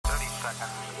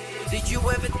Did you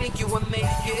ever think you would make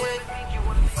it?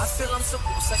 I feel I'm so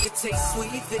close, I could taste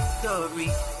sweet victory.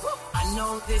 I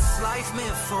know this life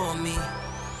meant for me.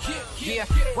 Yeah,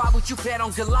 why would you bet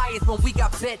on Goliath when we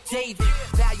got Bet David?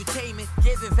 Valuetainment,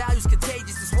 giving values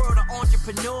contagious. This world of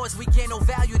entrepreneurs, we get no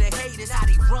value to haters. How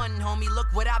they run, homie, look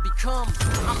what I become.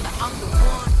 I'm the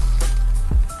one.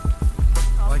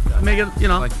 I like that. Make it, you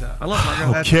know, like that. I love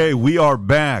my Okay, we are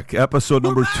back. Episode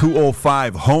number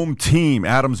 205. Home team.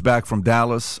 Adam's back from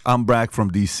Dallas. I'm back from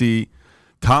D.C.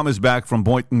 Tom is back from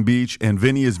Boynton Beach, and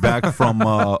Vinny is back from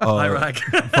Iraq.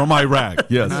 From Iraq.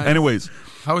 Yes. Nice. Anyways,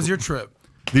 How was your trip?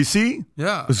 D.C.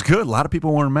 Yeah. It was good. A lot of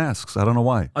people wearing masks. I don't know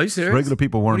why. Are you serious? Regular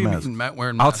people What wearing do you masks. mean, Matt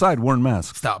wearing masks? Outside wearing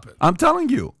masks. Stop it. I'm telling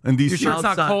you, in D.C. You sure it's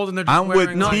not Outside. cold and they're just I'm with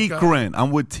wearing Tikrin.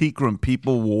 I'm with Tikrin.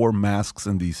 People wore masks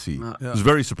in D.C. I was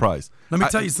very surprised. Let me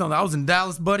tell you something. I was in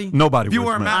Dallas, buddy. Nobody If you wears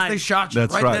wear a mask, masks. they shot you.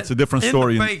 That's right right. there It's a different in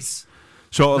story. the face.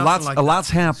 So Nothing like a that.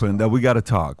 lot's happened that we got to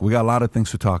talk. We got a lot of things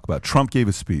to talk about. Trump gave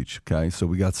a speech, okay? So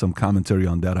we got some commentary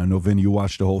on that. I know, Vin, you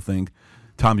watched the whole thing.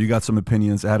 Tom, you got some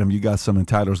opinions. Adam, you got some, and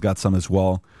Tyler's got some as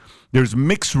well. There's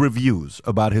mixed reviews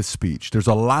about his speech. There's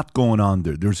a lot going on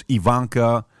there. There's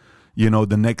Ivanka,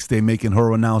 the next day making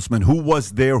her announcement. Who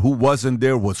was there? Who wasn't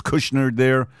there? Was Kushner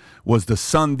there? Was the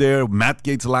son there? Matt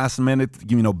Gaetz last minute,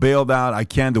 bailed out. I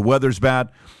can't. The weather's bad.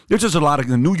 There's just a lot of.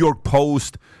 The New York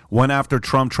Post went after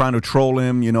Trump trying to troll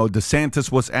him.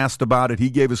 DeSantis was asked about it. He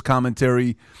gave his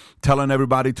commentary, telling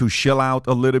everybody to chill out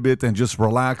a little bit and just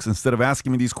relax instead of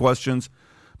asking me these questions.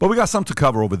 But we got something to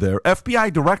cover over there.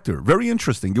 FBI director, very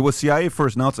interesting. It was CIA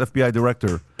first, now it's FBI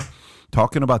director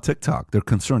talking about TikTok. They're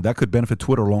concerned. That could benefit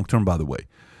Twitter long term, by the way.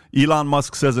 Elon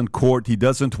Musk says in court he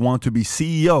doesn't want to be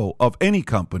CEO of any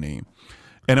company.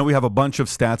 And then we have a bunch of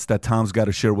stats that Tom's got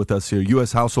to share with us here.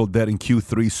 U.S. household debt in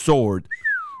Q3 soared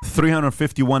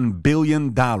 $351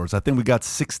 billion. I think we got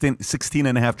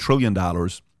 $16.5 trillion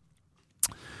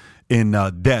in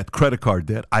debt, credit card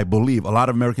debt. I believe a lot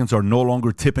of Americans are no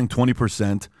longer tipping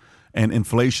 20%, and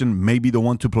inflation may be the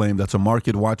one to blame. That's a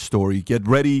Market Watch story. Get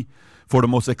ready for the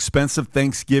most expensive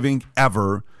Thanksgiving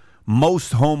ever.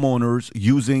 Most homeowners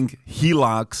using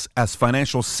HELOCs as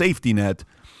financial safety net.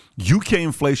 UK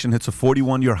inflation hits a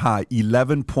 41-year high,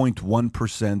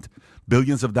 11.1%.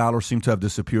 Billions of dollars seem to have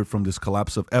disappeared from this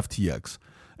collapse of FTX.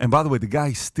 And by the way, the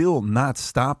guy's still not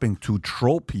stopping to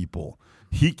troll people.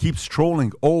 He keeps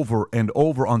trolling over and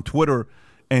over on Twitter,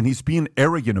 and he's being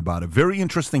arrogant about it. Very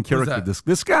interesting character.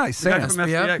 This guy, Sam. from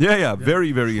FTX. Yeah.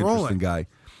 Very, very interesting guy.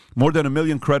 More than 1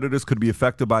 million creditors could be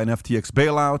affected by an FTX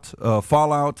bailout,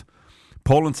 fallout.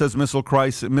 Poland says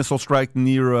missile strike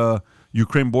near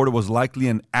Ukraine border was likely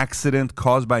an accident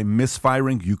caused by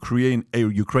misfiring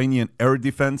Ukrainian air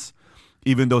defense,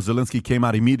 even though Zelensky came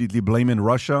out immediately blaming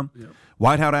Russia. Yep.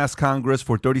 White House asked Congress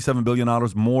for $37 billion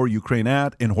more Ukraine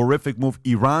aid. In horrific move,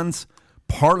 Iran's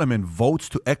parliament votes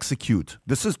to execute.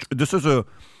 This is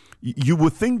you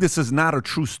would think this is not a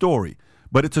true story,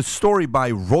 but it's a story by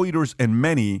Reuters and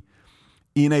many.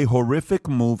 In a horrific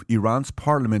move, Iran's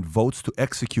parliament votes to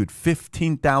execute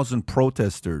 15,000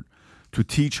 protesters to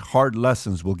teach hard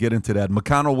lessons. We'll get into that.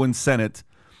 McConnell wins Senate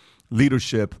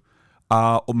leadership.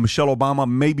 Michelle Obama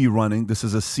may be running. This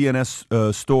is a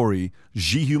CNS story.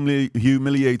 Xi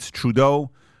humiliates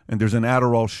Trudeau, and there's an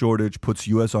Adderall shortage, puts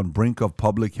U.S. on brink of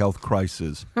public health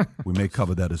crisis. We may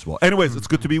cover that as well. Anyways, it's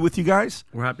good to be with you guys.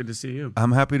 We're happy to see you.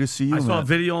 I'm happy to see you, I saw a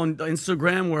video on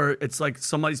Instagram where it's like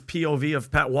somebody's POV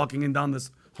of Pat walking in down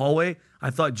this hallway. I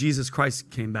thought Jesus Christ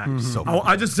came back. So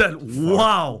I just said,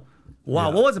 wow. Wow,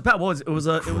 Yeah. What was it, Pat? What was it? It was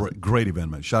a Great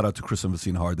event, man. Shout out to Chris and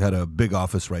Vecina Hard. They had a big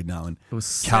office right now in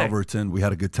sick. Calverton. We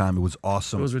had a good time. It was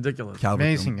awesome. It was ridiculous. Calverton.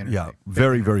 Amazing energy. Yeah,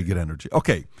 very, very good energy.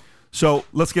 Okay, so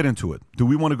let's get into it. Do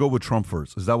we want to go with Trump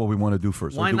first? Is that what we want to do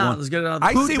first? Why Or do we not? want- Let's get it out of the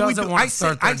Who doesn't want to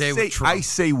start their day with Trump? I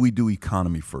say we do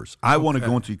economy first. I want to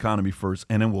go into economy first,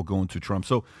 and then we'll go into Trump.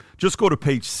 So just go to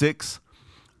page 6.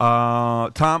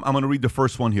 Tom, I'm going to read the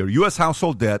first one here. U.S.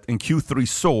 household debt in Q3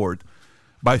 soared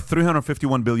by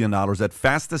 $351 billion at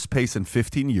fastest pace in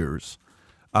 15 years.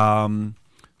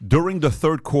 During the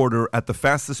third quarter, at the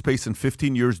fastest pace in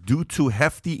 15 years, due to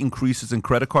hefty increases in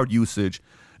credit card usage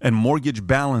and mortgage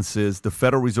balances, the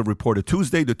Federal Reserve reported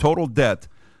Tuesday the total debt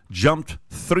jumped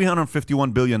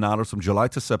 $351 billion from July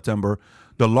to September,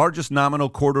 the largest nominal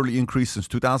quarterly increase since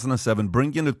 2007,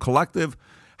 bringing the collective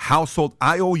household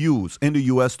IOUs in the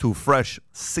U.S. to a fresh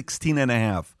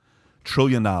 $16.5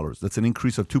 trillion. That's an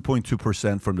increase of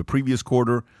 2.2% from the previous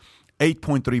quarter,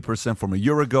 8.3% from a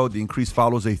year ago. The increase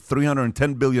follows a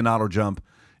 $310 billion jump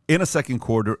in a second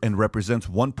quarter and represents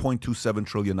 $1.27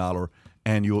 trillion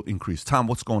annual increase. Tom,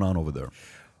 what's going on over there?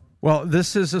 Well,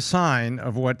 this is a sign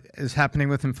of what is happening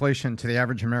with inflation to the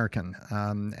average American,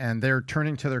 and they're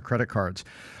turning to their credit cards.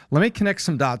 Let me connect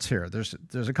some dots here. There's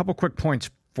a couple quick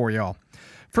points for y'all.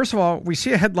 First of all, we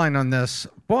see a headline on this.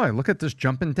 Boy, look at this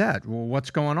jump in debt. Well, what's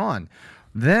going on?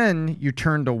 Then you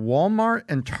turn to Walmart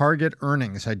and Target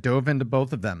earnings. I dove into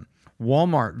both of them.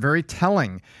 Walmart, very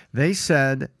telling. They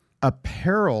said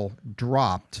apparel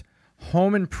dropped.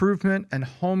 Home improvement and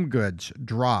home goods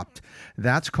dropped.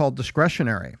 That's called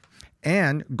discretionary.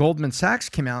 And Goldman Sachs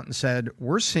came out and said,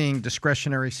 we're seeing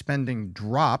discretionary spending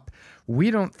drop. We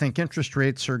don't think interest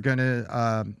rates are going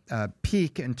to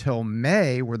peak until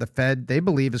May, where the Fed, they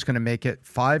believe, is going to make it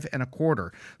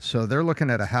 5.25. So they're looking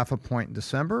at a 0.5 point in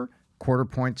December,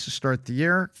 0.25 points to start the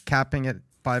year, capping at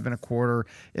 5.25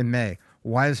 in May.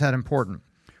 Why is that important?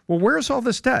 Well, where's all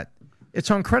this debt?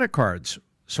 It's on credit cards.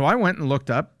 So I went and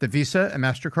looked up the Visa and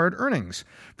MasterCard earnings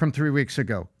from 3 weeks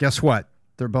ago. Guess what?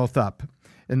 They're both up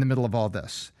in the middle of all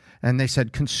this. And they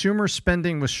said consumer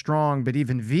spending was strong, but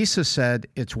even Visa said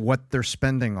it's what they're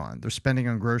spending on. They're spending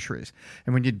on groceries.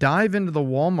 And when you dive into the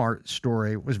Walmart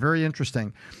story, it was very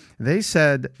interesting. They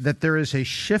said that there is a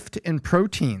shift in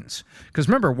proteins. Because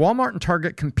remember, Walmart and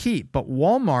Target compete, but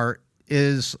Walmart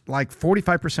is like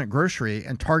 45% grocery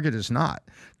and Target is not.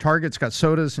 Target's got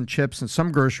sodas and chips and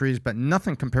some groceries, but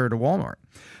nothing compared to Walmart.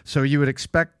 So you would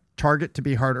expect Target to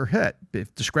be harder hit,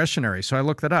 if discretionary. So I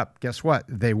looked it up. Guess what?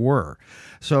 They were.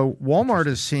 So Walmart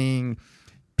is seeing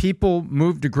people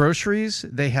move to groceries.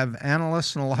 They have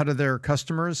analysts and a lot of their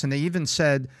customers, and they even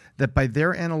said that by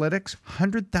their analytics,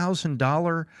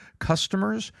 $100,000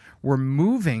 customers were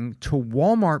moving to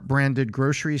Walmart branded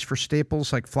groceries for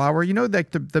staples like flour. You know, like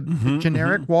the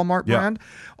generic Walmart brand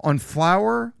on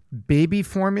flour, baby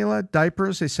formula,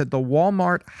 diapers. They said the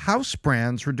Walmart house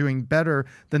brands were doing better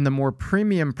than the more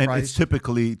premium price. And it's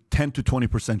typically 10 to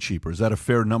 20% cheaper. Is that a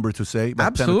fair number to say? About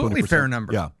Absolutely fair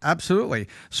number. Yeah. Absolutely.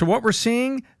 So what we're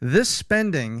seeing, this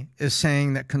spending is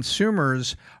saying that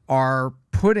consumers are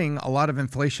putting a lot of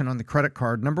inflation on the credit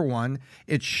card. Number one,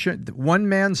 it should, one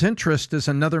man's interest is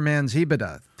another man's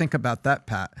EBITDA. Think about that,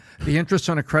 Pat. The interest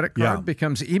on a credit card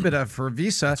becomes EBITDA for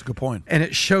Visa. That's a good point. And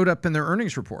it showed up in their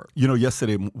earnings report. You know,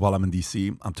 yesterday while I'm in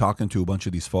D.C., I'm talking to a bunch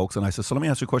of these folks, and I said, so let me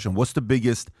ask you a question. What's the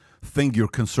biggest thing you're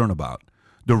concerned about?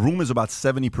 The room is about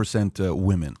 70%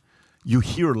 women. You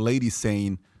hear ladies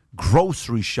saying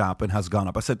grocery shopping has gone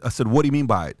up. I said, what do you mean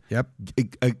by it? Yep.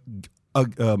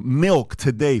 Milk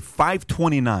today,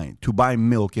 $5.29 to buy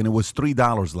milk, and it was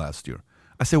 $3 last year.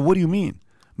 I said, what do you mean?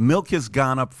 Milk has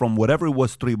gone up from whatever it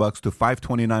was, $3 to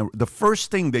 $5.29. The first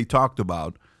thing they talked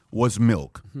about was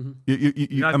milk.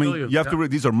 You have to.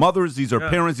 These are mothers, these are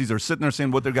parents, these are sitting there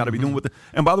saying what they're got to be doing with it.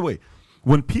 And by the way,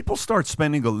 when people start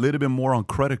spending a little bit more on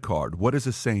credit card, what is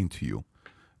it saying to you?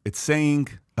 It's saying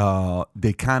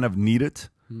they kind of need it.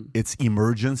 It's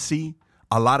emergency.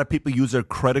 A lot of people use their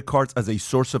credit cards as a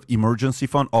source of emergency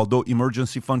fund, although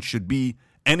emergency fund should be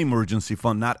an emergency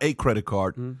fund, not a credit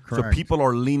card. So people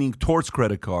are leaning towards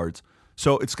credit cards.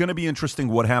 So it's going to be interesting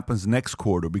what happens next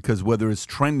quarter, because whether it's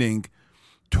trending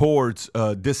towards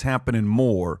this happening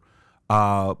more,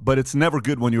 but it's never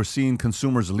good when you're seeing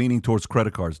consumers leaning towards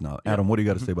credent cards now. Adam, what do you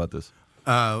got to say about this?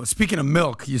 Speaking of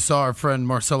milk, you saw our friend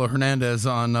Marcelo Hernandez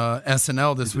on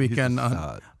SNL this weekend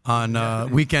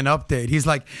on Weekend Update. He's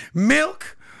like,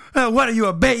 milk? What are you,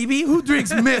 a baby? Who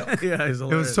drinks milk? It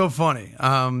was so funny.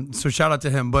 So shout out to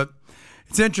him. But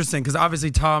it's interesting because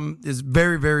obviously Tom is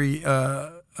very, very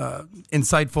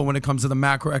insightful when it comes to the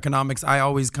macroeconomics. I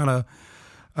always kind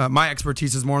of, my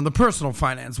expertise is more in the personal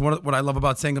finance. What I love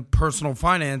about saying personal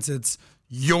finance, it's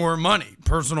your money,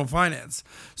 personal finance.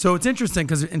 So it's interesting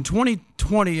because in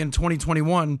 2020 and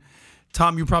 2021,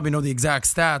 Tom, you probably know the exact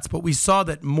stats, but we saw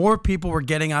that more people were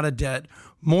getting out of debt,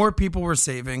 more people were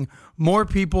saving, more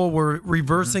people were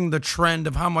reversing the trend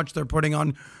of how much they're putting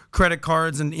on credit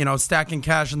cards and, stacking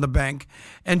cash in the bank.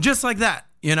 And just like that,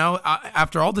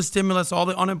 after all the stimulus, all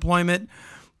the unemployment,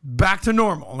 back to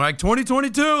normal. Like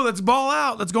 2022, let's ball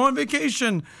out. Let's go on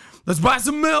vacation. Let's buy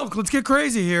some milk. Let's get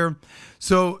crazy here.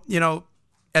 So,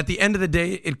 at the end of the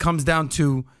day, it comes down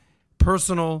to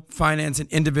personal finance and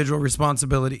individual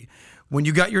responsibility. When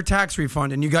you got your tax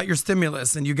refund and you got your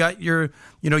stimulus and you got your,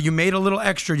 you made a little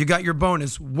extra, you got your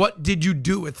bonus, what did you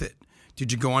do with it?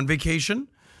 Did you go on vacation?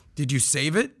 Did you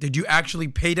save it? Did you actually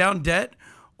pay down debt?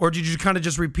 Or did you kind of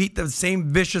just repeat the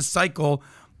same vicious cycle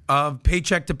of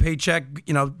paycheck to paycheck,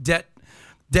 debt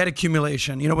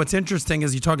accumulation? What's interesting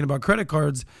is you're talking about credit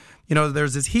cards,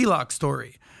 there's this HELOC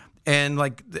story. And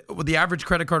like the average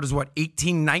credit card is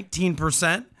 18,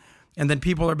 19%. And then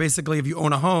people are basically, if you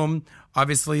own a home,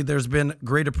 obviously there's been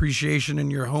great appreciation in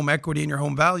your home equity and your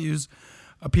home values.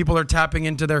 people are tapping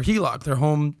into their HELOC, their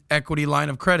home equity line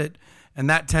of credit, and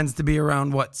that tends to be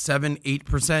around,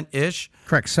 7-8% ish?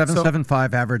 Correct.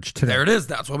 7.75 average today. There it is.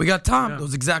 That's what we got, Tom.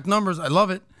 Those exact numbers. I love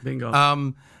it.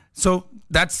 Bingo. So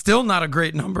that's still not a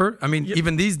great number. I mean,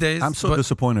 even these days. I'm so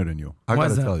disappointed in you. I got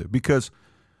to tell you, because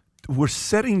we're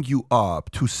setting you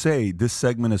up to say this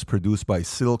segment is produced by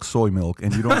Silk Soy Milk,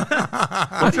 and you don't.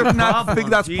 Don't you not think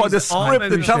that's part of the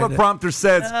script? The teleprompter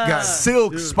says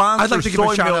Silk sponsor. I'd like to give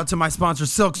soy a shout milk. out to my sponsor,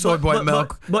 Silk Soy Boy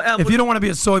Milk. but if you don't want to be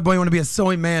a soy boy, you want to be a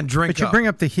soy man, drink. But you bring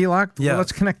up the HELOC. Yeah. Well,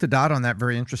 let's connect the dot on that.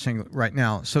 Very interesting right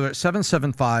now. So at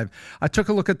 7.75, I took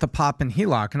a look at the pop in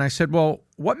HELOC, and I said, well,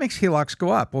 what makes HELOCs go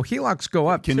up? Well, HELOCs go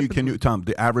up. Can you, Tom?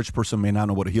 The average person may not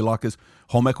know what a HELOC is.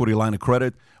 Home equity line of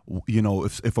credit. You know,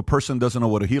 if a person doesn't know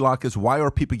what a HELOC is, why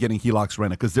are people getting HELOCs right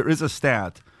now? Because there is a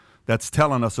stat that's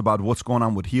telling us about what's going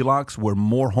on with HELOCs, where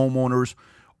more homeowners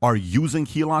are using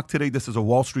HELOC today. This is a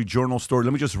Wall Street Journal story.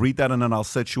 Let me just read that, and then I'll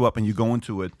set you up, and you go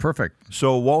into it. Perfect.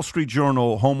 So, Wall Street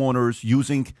Journal, homeowners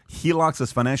using HELOCs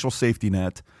as financial safety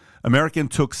net. American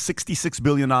took $66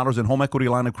 billion in home equity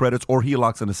line of credits or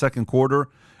HELOCs in the second quarter,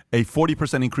 a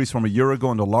 40% increase from a year ago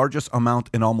and the largest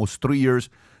amount in almost 3 years.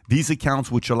 These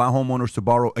accounts, which allow homeowners to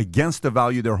borrow against the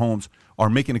value of their homes, are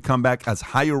making a comeback as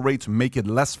higher rates make it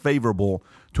less favorable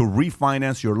to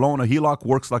refinance your loan. A HELOC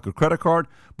works like a credit card,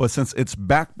 but since it's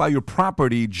backed by your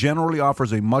property, generally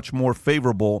offers a much more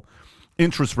favorable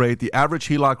interest rate. The average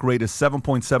HELOC rate is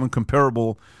 7.7,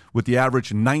 comparable with the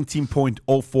average 19.04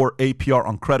 APR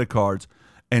on credit cards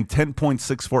and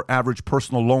 10.6 for average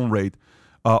personal loan rate.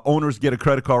 Owners get a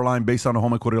credit card line based on a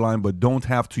home equity line, but don't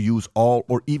have to use all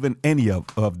or even any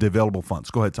of the available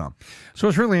funds. Go ahead, Tom. So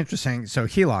it's really interesting. So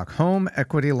HELOC, home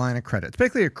equity line of credit. It's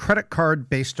basically a credit card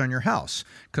based on your house,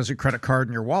 because a credit card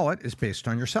in your wallet is based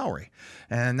on your salary.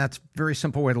 And that's a very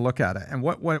simple way to look at it. And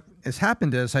what has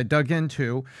happened is I dug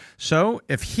into, so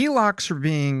if HELOCs are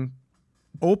being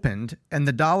opened and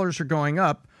the dollars are going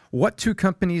up, what two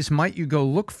companies might you go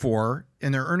look for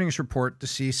in their earnings report to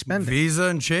see spending? Visa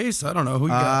and Chase. I don't know who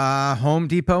you got. Home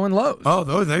Depot and Lowe's.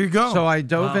 Oh, there you go. So I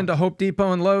dove into Home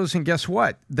Depot and Lowe's, and guess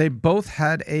what? They both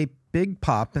had a big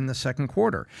pop in the second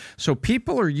quarter. So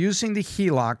people are using the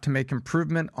HELOC to make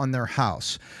improvement on their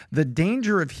house. The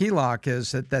danger of HELOC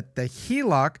is that the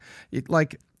HELOC,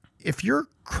 if your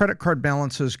credit card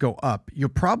balances go up, you'll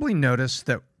probably notice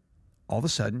that all of a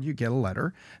sudden you get a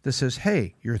letter that says,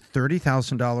 hey, your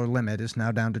 $30,000 limit is now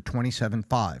down to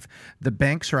 $27,500. The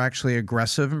banks are actually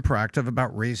aggressive and proactive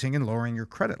about raising and lowering your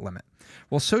credit limit.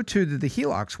 Well, so too do the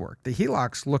HELOCs work. The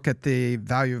HELOCs look at the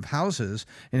value of houses,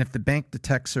 and if the bank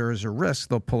detects there is a risk,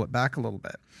 they'll pull it back a little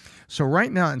bit. So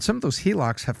right now, and some of those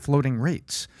HELOCs have floating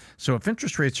rates. So if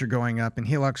interest rates are going up and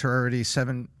HELOCs are already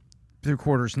 7.75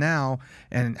 now,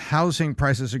 and housing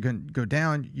prices are going to go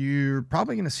down, you're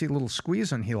probably going to see a little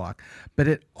squeeze on HELOC. But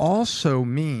it also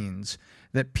means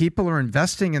that people are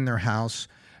investing in their house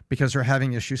because they're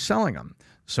having issues selling them.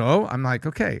 So I'm like,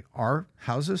 okay, are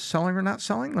houses selling or not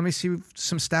selling? Let me see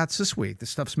some stats this week. This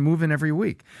stuff's moving every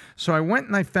week. So I went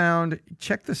and I found,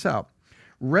 check this out.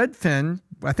 Redfin,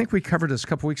 I think we covered this a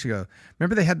couple weeks ago.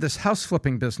 Remember, they had this house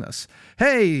flipping business.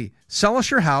 Hey, sell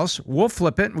us your house. We'll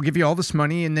flip it. We'll give you all this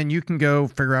money, and then you can go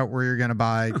figure out where you're going to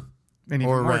buy an even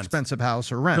more expensive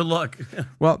house or rent. Good luck.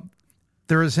 Well,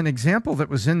 there is an example that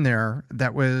was in there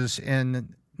that was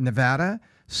in Nevada,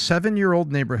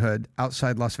 7-year-old neighborhood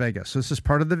outside Las Vegas. So this is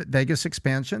part of the Vegas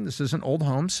expansion. This is an old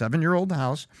home, 7-year-old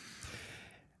house.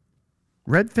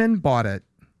 Redfin bought it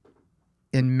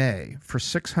in May for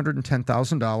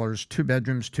 $610,000, 2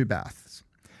 bedrooms, 2 baths.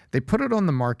 They put it on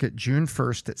the market June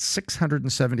 1st at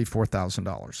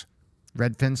 $674,000.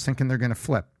 Redfin's thinking they're going to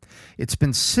flip. It's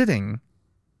been sitting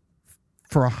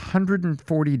for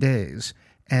 140 days,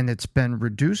 and it's been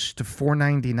reduced to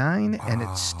 $499, and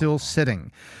it's still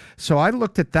sitting. So I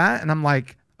looked at that, and I'm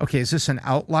like, okay, is this an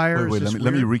outlier? Wait,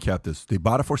 let me recap this. They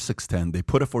bought it for $610. They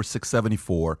put it for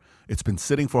 $674. It's been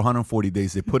sitting for 140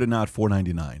 days. They put it now at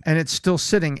 $499. And it's still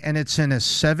sitting, and it's in a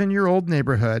 7-year-old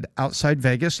neighborhood outside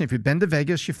Vegas. And if you've been to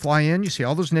Vegas, you fly in, you see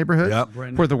all those neighborhoods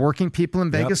where the working people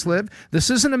in Vegas live. This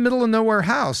isn't a middle of nowhere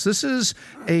house. This is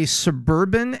a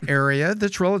suburban area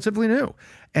that's relatively new.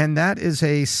 And that is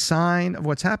a sign of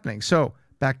what's happening. So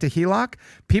back to HELOC.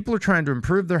 People are trying to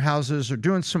improve their houses. They're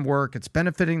doing some work. It's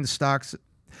benefiting the stocks.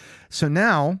 So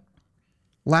now,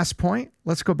 last point,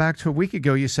 let's go back to a week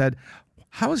ago. You said,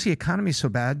 how is the economy so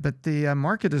bad, but the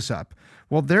market is up?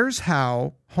 Well, there's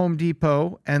how Home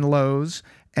Depot and Lowe's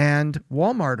and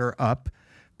Walmart are up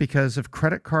because of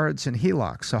credit cards and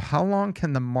HELOCs. So how long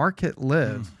can the market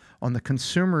live on the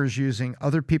consumers using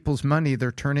other people's money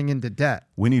they're turning into debt.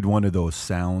 We need one of those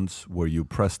sounds where you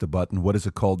press the button. What is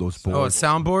it called? Those boards? Oh, a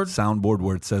soundboard? Soundboard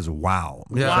where it says "Wow."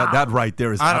 Yeah. That right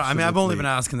there is. I've only been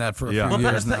asking that for a few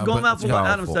years now. Going back but to what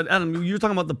Adam said, Adam, you're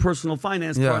talking about the personal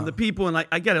finance part and the people, and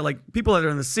I get it. Like people that are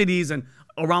in the cities and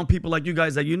around people like you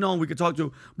guys that we could talk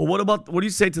to. But what do you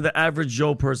say to the average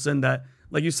Joe person that,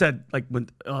 like you said, like when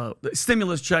the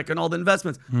stimulus check and all the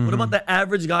investments? What about the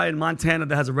average guy in Montana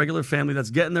that has a regular family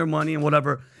that's getting their money and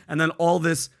whatever, and then all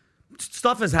this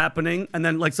stuff is happening, and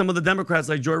then like some of the Democrats,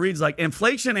 like Joy Reid's, like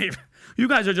inflation. You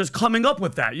guys are just coming up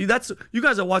with that. You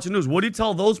guys are watching news. What do you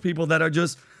tell those people that are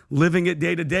just living it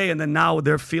day to day, and then now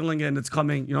they're feeling it and it's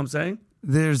coming? You know what I'm saying?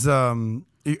 There's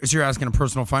so you're asking a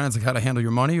personal finance, like how to handle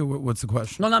your money? Or what's the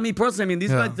question? No, not me personally. I mean,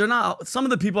 these guys, they're not. Some of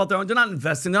the people out there, they're not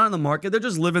investing. They're not in the market. They're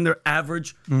just living their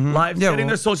average lives, getting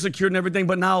their Social Security and everything.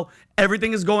 But now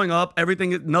everything is going up.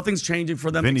 Nothing's changing for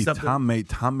them. Vinny, except Tom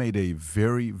made a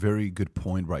very, very good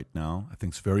point right now. I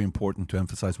think it's very important to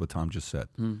emphasize what Tom just said.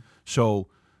 So,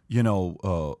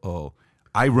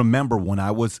 I remember when I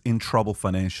was in trouble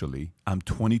financially. I'm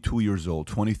 22 years old,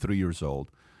 23 years old.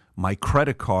 My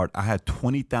credit card, I had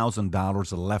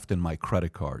 $20,000 left in my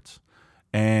credit cards.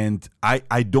 And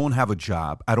I don't have a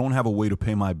job. I don't have a way to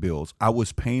pay my bills. I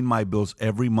was paying my bills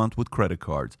every month with credit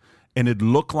cards. And it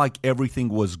looked like everything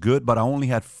was good, but I only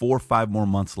had 4 or 5 more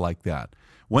months like that.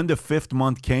 When the 5th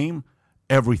month came,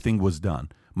 everything was done.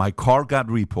 My car got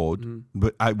repoed,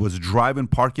 but I was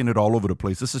parking it all over the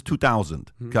place. This is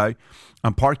 2000, okay?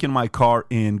 I'm parking my car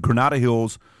in Granada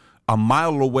Hills, a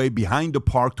mile away behind the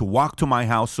park to walk to my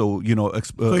house, so you don't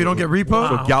get repoed.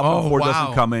 So Galvin Ford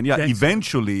doesn't come in. Yeah, thanks.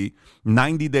 Eventually,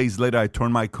 90 days later, I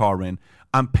turn my car in.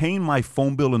 I'm paying my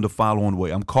phone bill in the following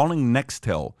way. I'm calling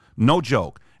Nextel, no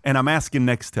joke, and I'm asking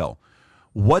Nextel,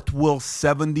 what will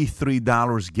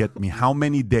 $73 get me? How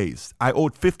many days? I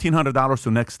owed $1,500 to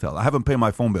Nextel. I haven't paid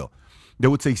my phone bill. They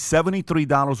would say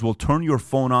 $73 will turn your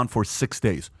phone on for 6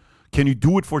 days. Can you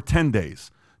do it for 10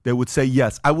 days? They would say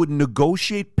yes. I would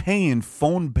negotiate paying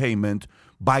phone payment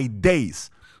by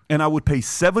days. And I would pay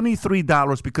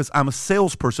 $73 because I'm a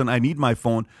salesperson. I need my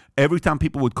phone. Every time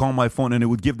people would call my phone and it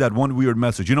would give that one weird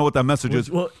message. You know what that message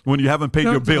is? When you haven't paid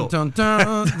your bill.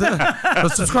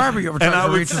 The subscriber you ever tried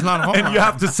to reach is not home. And you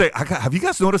have to say, have you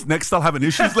guys noticed Nextel having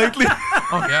issues lately?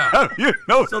 Oh, yeah.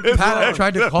 So Pat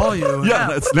tried to call you.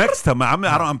 Yeah, it's Nextel.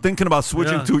 I'm thinking about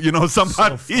switching to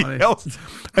somebody else.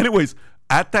 Anyways,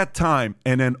 at that time,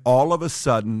 and then all of a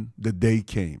sudden, the day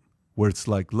came where it's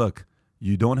like, look,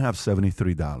 you don't have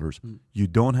 $73. You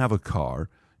don't have a car.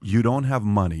 You don't have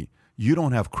money. You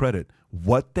don't have credit.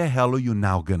 What the hell are you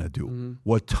now going to do?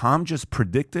 What Tom just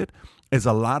predicted is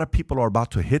a lot of people are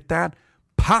about to hit that,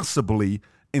 possibly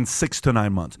in 6 to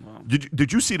 9 months. Wow.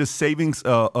 Did you see the savings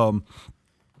earlier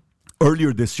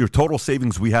this year? Total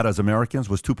savings we had as Americans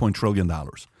was $2 trillion.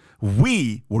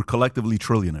 We were collectively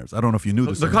trillionaires. I don't know if you knew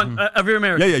this. Every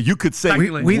American. Yeah, you could say.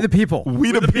 We the people.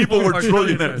 We the people were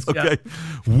trillionaires. Okay.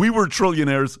 Yeah. We were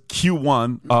trillionaires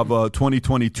Q1 of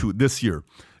 2022, this year.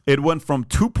 It went from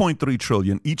 2.3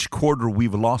 trillion. Each quarter,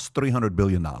 we've lost $300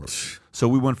 billion. So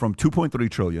we went from 2.3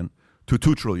 trillion to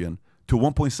 2 trillion to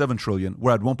 1.7 trillion.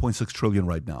 We're at 1.6 trillion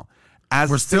right now.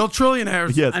 We're still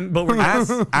trillionaires. Yes.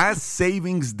 As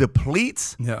savings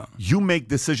depletes, you make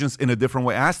decisions in a different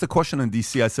way. I asked the question in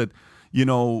D.C. I said,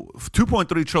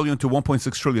 2.3 trillion to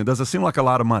 1.6 trillion, does it seem like a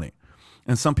lot of money?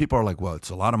 And some people are like, well, it's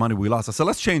a lot of money we lost. I said,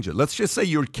 let's change it. Let's just say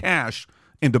your cash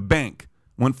in the bank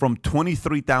went from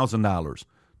 $23,000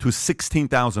 to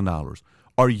 $16,000.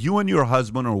 Are you and your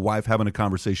husband or wife having a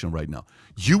conversation right now?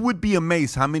 You would be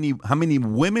amazed how many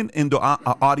women in the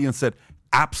audience said,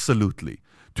 absolutely.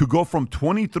 To go from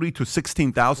 23 to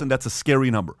 16,000, that's a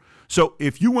scary number. So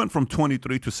if you went from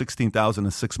 23 to 16,000 in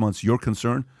 6 months, you're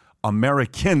concerned.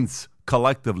 Americans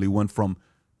collectively went from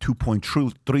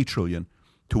 2.3 trillion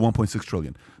to 1.6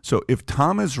 trillion. So if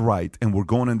Tom is right and we're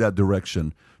going in that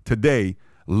direction, today,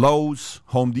 Lowe's,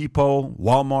 Home Depot,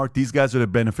 Walmart, these guys are the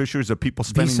beneficiaries of people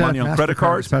spending money on credit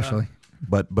cards. Especially.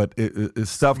 But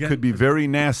stuff could be very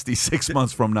nasty 6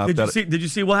 months from now. Did you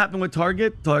see what happened with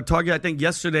Target? Target, I think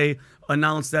yesterday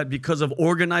announced that because of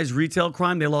organized retail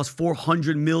crime, they lost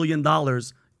 $400 million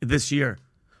this year.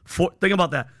 Think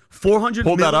about that.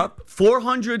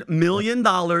 $400 million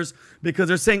because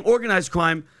they're saying organized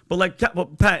crime. But like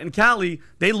Pat and Cali,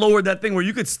 they lowered that thing where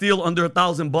you could steal under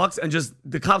 $1,000 and just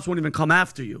the cops won't even come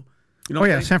after you.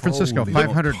 San Francisco,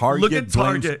 500. Look at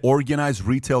Target. Organized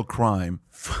retail crime.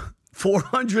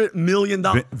 $400 million.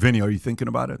 Vinny, are you thinking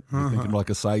about it? Are you thinking like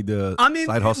a side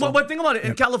hustle? But think about it.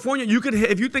 In California, you could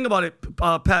hit, if you think about it,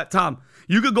 Pat, Tom,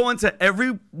 You could go into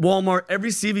every Walmart, every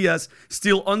CVS,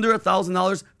 steal under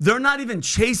 $1,000. They're not even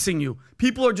chasing you.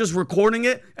 People are just recording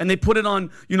it and they put it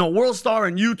on, World Star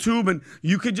and YouTube, and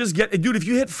you could just get, dude, if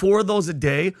you hit 4 of those a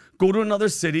day, go to another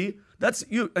city, that's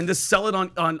you, and just sell it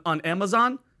on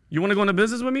Amazon. You want to go into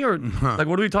business with me, or like,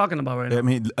 what are we talking about right now? I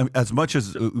mean, as much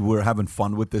as we're having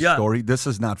fun with this story, this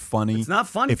is not funny. It's not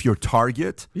funny. If you're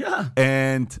Target,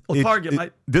 and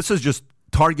Target, this is just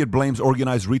Target blames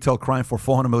organized retail crime for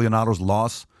 $400 million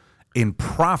loss in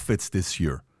profits this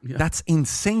year. Yeah. That's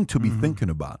insane to be thinking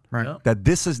about. Right. Yeah. That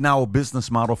this is now a business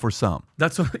model for some.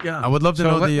 That's what. Yeah. I would love to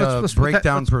know the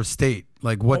breakdown per state.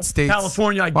 Like what states?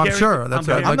 California. I'm sure. That's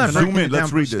I'm not zoom in.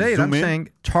 Let's Let's read this. I'm saying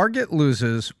Target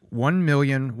loses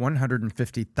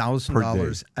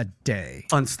 $1,150,000 a day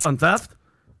on theft.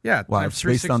 Yeah. Wow, it's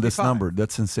based on this number.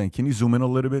 That's insane. Can you zoom in a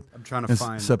little bit? I'm trying to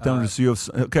find. September, the CEO of.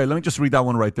 Okay, let me just read that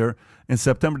one right there. In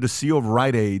September, the CEO of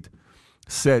Rite Aid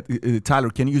said, Tyler,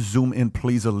 can you zoom in,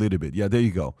 please, a little bit? Yeah, there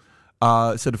you go.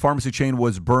 Said the pharmacy chain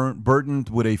was burdened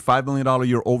with a $5 million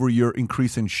year-over-year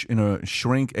increase in a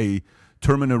shrink, a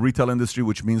term in the retail industry,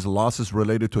 which means losses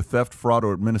related to theft, fraud,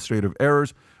 or administrative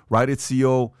errors. Rite Aid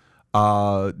CEO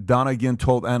Donegan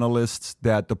told analysts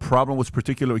that the problem was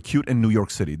particularly acute in New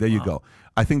York City. There you go.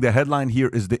 I think the headline here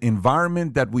is the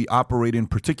environment that we operate in,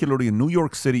 particularly in New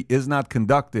York City, is not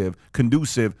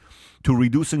conducive to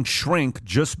reducing shrink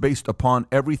just based upon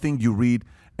everything you read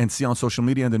and see on social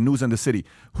media and the news in the city.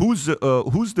 Who's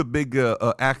the big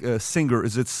singer?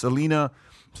 Is it Selena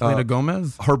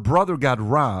Gomez? Her brother got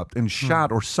robbed and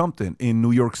shot or something in New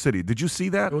York City. Did you see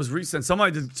that? It was recent.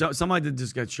 Somebody did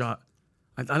just get shot.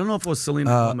 I don't know if it was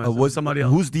Selena Gomez. Was somebody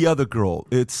else. Who's the other girl?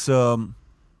 It's who's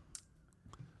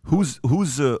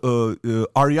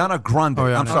Ariana Grande.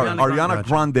 I'm sorry, Ariana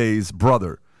Grande's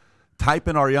brother. Type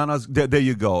in Ariana's. There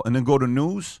you go, and then go to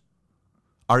news.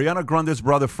 Ariana Grande's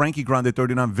brother, Frankie Grande,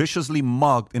 39, viciously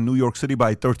mugged in New York City by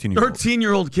a 13-year-old.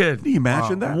 13-year-old kid. Can you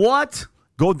imagine that? What?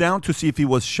 Go down to see if he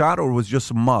was shot or was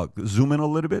just mugged. Zoom in a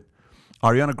little bit.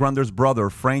 Ariana Grande's brother,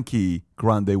 Frankie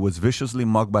Grande, was viciously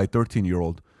mugged by a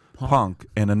 13-year-old punk.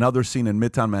 And another scene in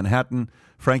Midtown Manhattan.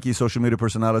 Frankie's social media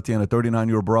personality and a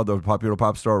 39-year-old brother of popular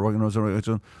pop star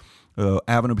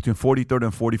Avenue between 43rd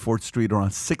and 44th Street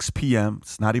around 6 p.m.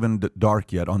 It's not even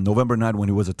dark yet. On November 9th, when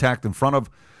he was attacked in front of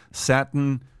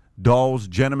Satin Dolls,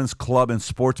 Gentlemen's Club, and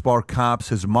Sports Bar cops.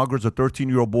 His muggers, a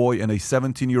 13-year-old boy and a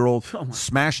 17-year-old,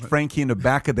 smashed Frankie in the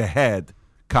back of the head,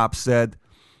 cops said.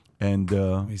 And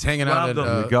he's hanging out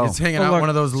at he's hanging out one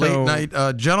of those late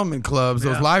night gentlemen clubs,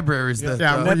 those libraries. That,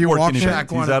 networking event.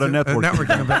 He's at a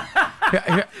networking event.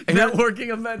 Networking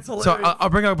events. Hilarious. So I'll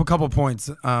bring up a couple points.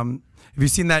 Have you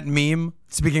seen that meme?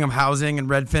 Speaking of housing and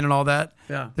Redfin and all that,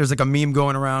 there's like a meme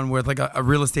going around where like a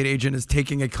real estate agent is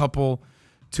taking a couple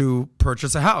to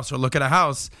purchase a house or look at a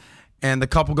house, and the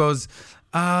couple goes,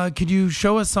 could you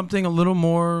show us something a little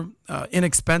more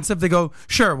inexpensive? They go,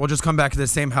 sure, we'll just come back to the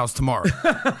same house tomorrow.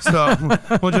 So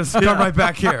we'll just come right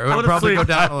back here. We'll probably go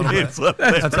down a little bit.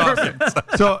 That's awesome.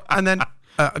 So, and then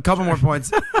a couple more points.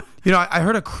 I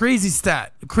heard a crazy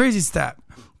stat.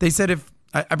 They said if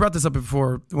I brought this up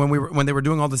before when they were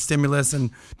doing all the stimulus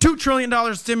and $2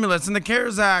 trillion stimulus and the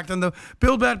CARES Act and the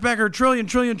Build Back Better trillion.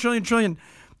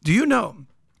 Do you know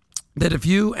that if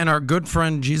you and our good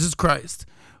friend Jesus Christ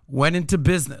went into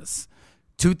business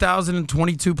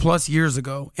 2022 plus years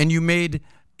ago and you made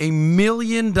 $1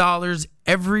 million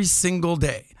every single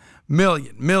day,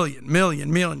 million,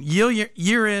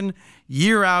 year in,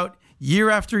 year out, year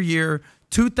after year,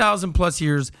 2,000 plus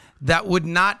years, that would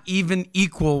not even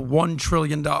equal $1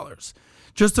 trillion.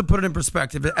 Just to put it in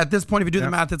perspective, at this point, if you do the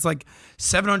math, it's like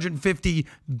 $750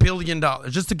 billion.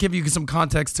 Just to give you some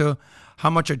context to how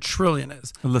much a trillion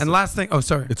is. Listen, and last thing,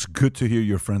 it's good to hear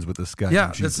you're friends with this guy.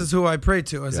 Yeah, this is who I pray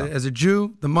to. As a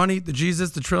Jew, the money, the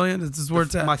Jesus, the trillion, this is where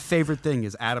it's at. My favorite thing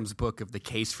is Adam's book of The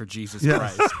Case for Jesus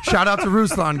Christ. Shout out to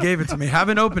Ruslan, gave it to me.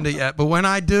 Haven't opened it yet, but when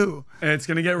I do, it's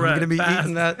going to get read. I'm going to be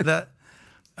eating that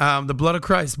the blood of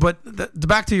Christ. But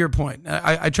back to your point,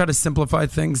 I try to simplify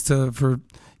things for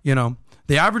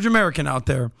the average American out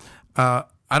there.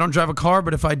 I don't drive a car,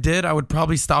 but if I did, I would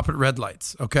probably stop at red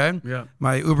lights, okay? Yeah.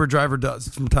 My Uber driver does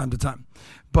from time to time.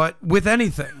 But with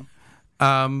anything,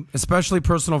 especially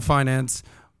personal finance,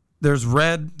 there's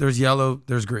red, there's yellow,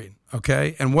 there's green,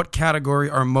 okay? And what category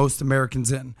are most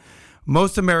Americans in?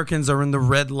 Most Americans are in the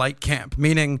red light camp,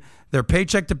 meaning they're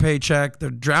paycheck to paycheck, they're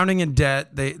drowning in debt,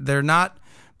 they're not,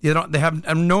 they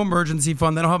have no emergency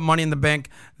fund, they don't have money in the bank,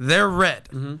 they're red.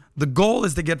 Mm-hmm. The goal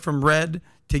is to get from red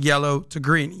to yellow to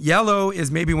green. Yellow is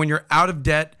maybe when you're out of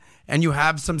debt and you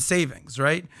have some savings,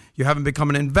 right? You haven't become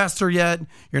an investor yet.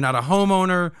 You're not a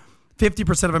homeowner.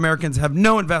 50% of Americans have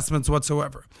no investments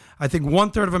whatsoever. I think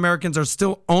 1/3 of Americans are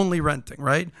still only renting,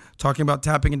 right? Talking about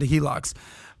tapping into HELOCs.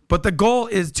 But the goal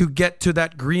is to get to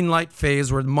that green light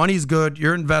phase where the money's good,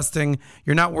 you're investing,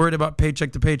 you're not worried about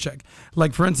paycheck to paycheck.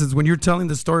 Like, for instance, when you're telling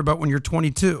the story about when you're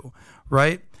 22,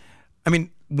 right? I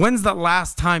mean, when's the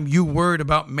last time you worried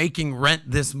about making rent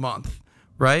this month,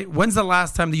 right? When's the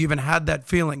last time that you even had that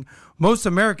feeling? Most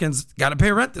Americans got to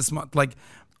pay rent this month. Like,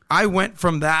 I went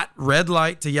from that red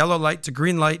light to yellow light to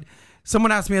green light.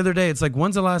 Someone asked me the other day, it's like,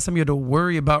 when's the last time you had to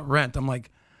worry about rent? I'm like,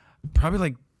 probably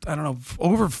like, I don't know,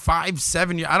 over 5,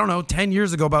 7 years, I don't know, 10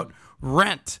 years ago about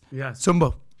rent. Yes.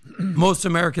 So most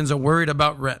Americans are worried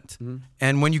about rent.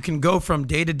 And when you can go from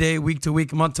day to day, week to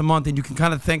week, month to month, and you can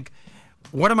kind of think,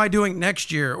 what am I doing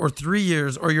next year or 3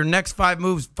 years or your next 5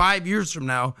 moves 5 years from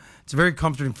now? It's a very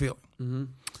comforting feeling.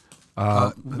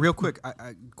 Real quick,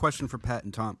 question for Pat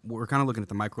and Tom. We're kind of looking at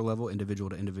the micro level,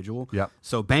 individual to individual. Yeah.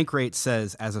 So Bankrate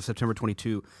says, as of September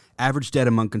 22, average debt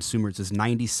among consumers is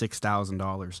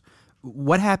 $96,000.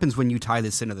 What happens when you tie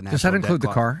this into the national Does that debt include the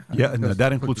clock? car? Yeah, no,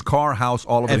 that includes car, house,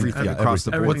 all of Everything. it. Across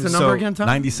the board. What's the number again, Tom?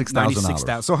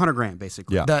 $96,000. So $100,000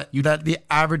 basically. Yeah. That the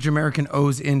average American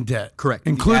owes in debt. Correct.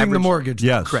 Including the average- mortgage.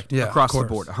 Yes. Correct. Yeah, Across of the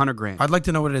course. board, $100,000. I'd like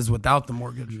to know what it is without the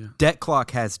mortgage. Debt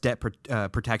clock has debt per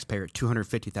taxpayer at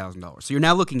 $250,000. So you're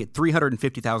now looking at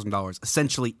 $350,000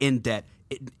 essentially in debt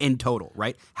in total,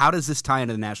 right? How does this tie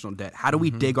into the national debt? How do we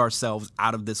dig ourselves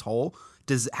out of this hole?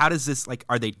 How does this, like,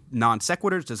 are they non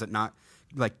sequiturs? Does it not,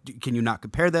 like, can you not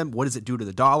compare them? What does it do to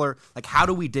the dollar? Like, how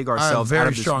do we dig I have ourselves out very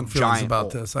of this strong feelings giant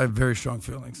about hole? this. I have very strong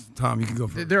feelings. Tom, you can go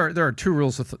for it. There are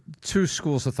two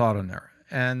schools of thought in there,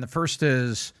 and the first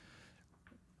is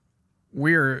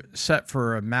we're set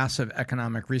for a massive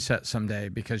economic reset someday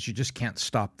because you just can't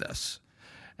stop this.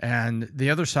 And the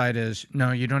other side is,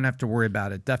 no, you don't have to worry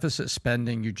about it. Deficit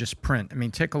spending, you just print. I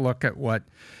mean, take a look at what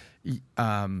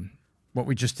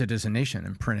we just did as a nation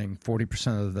in printing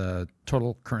 40% of the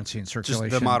total currency in circulation.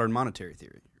 Just the modern monetary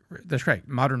theory. That's right.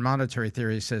 Modern monetary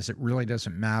theory says it really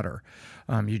doesn't matter.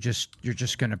 You're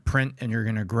just going to print and you're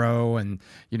going to grow, and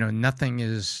nothing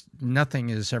is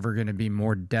ever going to be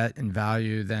more debt and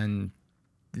value than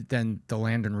the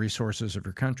land and resources of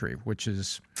your country, which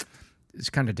is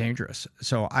kind of dangerous.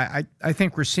 So I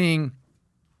think we're seeing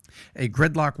a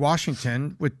gridlock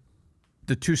Washington with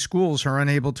the two schools are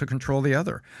unable to control the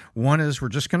other. One is we're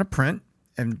just going to print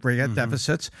and we got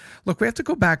deficits. Look, we have to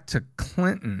go back to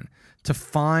Clinton to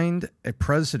find a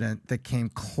president that came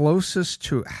closest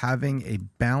to having a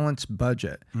balanced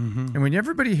budget. And when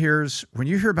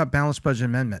you hear about balanced budget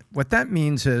amendment, what that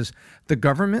means is the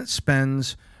government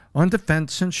spends on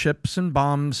defense and ships and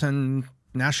bombs and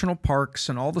national parks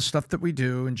and all the stuff that we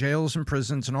do and jails and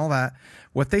prisons and all that.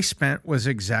 What they spent was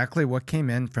exactly what came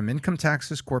in from income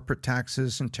taxes, corporate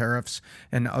taxes, and tariffs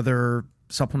and other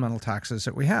supplemental taxes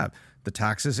that we have. The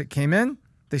taxes that came in,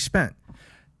 they spent.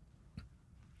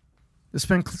 It's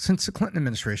been since the Clinton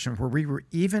administration where we were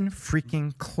even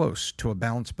freaking close to a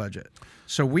balanced budget.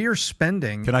 So we are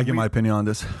spending. Can I give my opinion on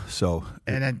this? So,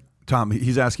 Tom,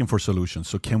 he's asking for solutions.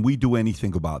 So can we do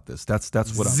anything about this? That's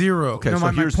what Zero. Okay, No,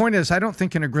 so my point is, I don't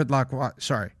think in a gridlock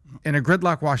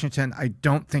Washington, I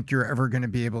don't think you're ever going to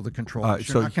be able to control this.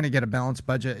 You're not going to get a balanced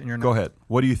budget, and you're not. Go ahead.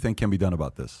 What do you think can be done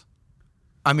about this?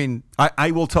 I mean,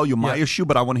 I will tell you my issue,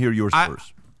 but I want to hear yours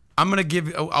first.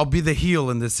 I'll be the heel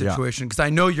in this situation because I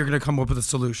know you're going to come up with a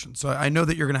solution. So I know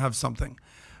that you're going to have something.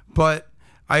 But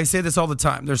I say this all the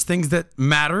time. There's things that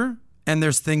matter and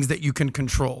there's things that you can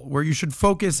control. Where you should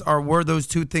focus are where those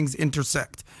two things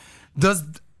intersect. Does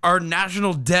our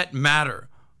national debt matter?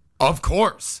 Of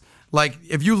course. Like,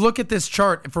 if you look at this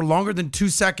chart for longer than 2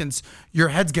 seconds, your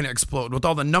head's going to explode with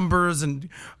all the numbers and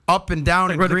up and down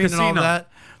and green and all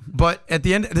that. But at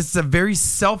the end, this is a very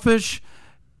selfish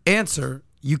answer.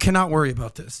 You cannot worry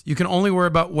about this. You can only worry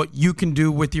about what you can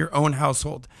do with your own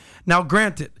household. Now,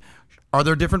 granted, are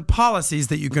there different policies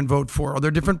that you can vote for? Are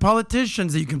there different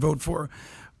politicians that you can vote for?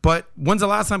 But when's the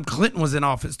last time Clinton was in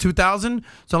office? 2000?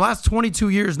 So the last 22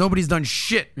 years, nobody's done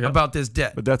shit about this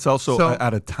debt. But that's also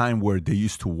at a time where they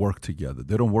used to work together.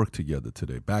 They don't work together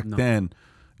today. Back then,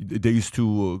 they used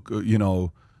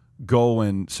to, go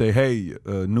and say, hey,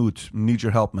 Newt, need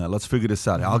your help, man. Let's figure this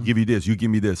out. I'll give you this. You give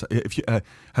me this. If you,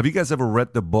 have you guys ever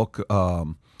read the book?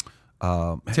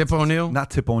 Tip O'Neill?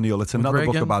 Not Tip O'Neill. It's another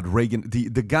book about Reagan.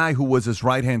 The guy who was his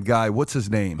right-hand guy. What's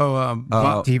his name?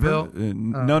 Bill?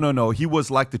 No. He was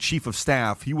like the chief of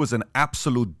staff. He was an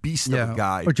absolute beast of a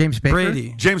guy. Or James Baker?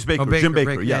 Brady. James Baker. Jim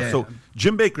Baker. Yeah. So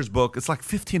Jim Baker's book, it's like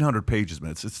 1,500 pages,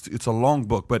 man. It's a long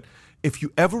book. But if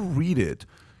you ever read it,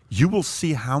 you will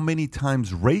see how many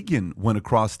times Reagan went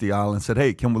across the aisle and said,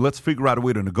 hey, let's figure out a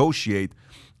way to negotiate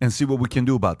and see what we can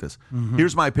do about this.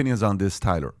 Here's my opinions on this,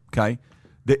 Tyler, okay?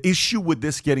 The issue with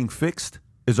this getting fixed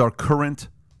is our current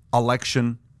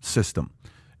election system.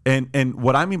 And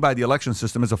what I mean by the election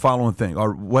system is the following thing,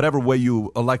 or whatever way you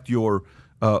elect your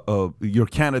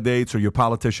candidates or your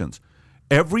politicians.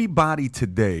 Everybody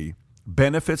today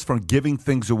benefits from giving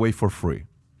things away for free.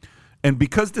 And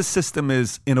because the system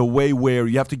is in a way where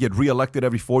you have to get reelected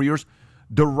every 4 years,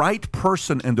 the right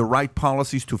person and the right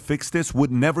policies to fix this would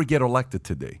never get elected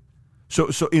today. So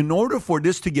in order for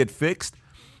this to get fixed,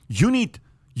 you need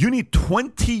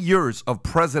 20 years of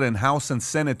president, House, and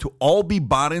Senate to all be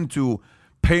bought into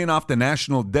paying off the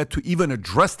national debt to even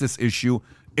address this issue.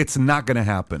 It's not going to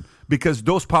happen because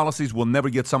those policies will never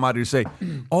get somebody to say,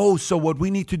 oh, so what we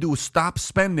need to do is stop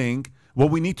spending. What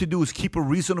we need to do is keep a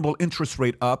reasonable interest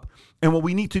rate up. And what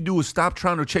we need to do is stop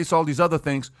trying to chase all these other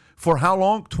things. For how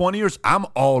long? 20 years? I'm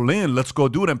all in. Let's go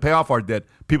do it and pay off our debt.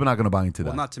 People are not going to buy into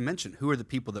that. Well, not to mention, who are the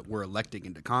people that we're electing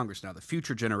into Congress now? The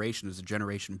future generation is a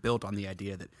generation built on the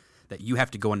idea that you have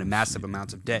to go into massive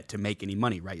amounts of debt to make any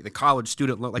money, right? The college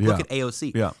student loan, look at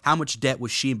AOC. Yeah. How much debt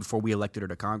was she in before we elected her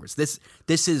to Congress? This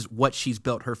is what she's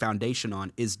built her foundation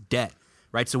on, is debt,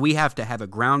 right? So we have to have a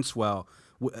groundswell,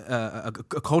 a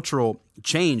cultural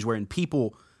change wherein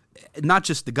people, not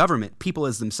just the government, people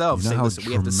as themselves say, listen,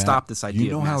 we have to stop this idea.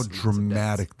 You know how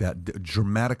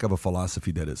dramatic of a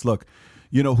philosophy that is. Look,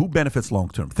 who benefits long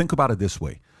term? Think about it this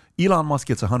way. Elon Musk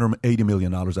gets $180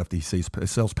 million after he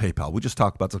sells PayPal. We just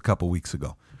talked about this a couple weeks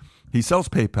ago. He sells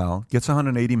PayPal, gets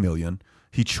 $180 million.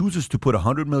 He chooses to put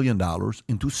 $100 million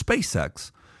into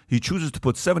SpaceX. He chooses to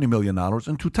put $70 million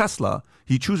into Tesla.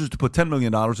 He chooses to put $10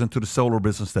 million into the solar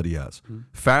business that he has.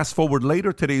 Fast forward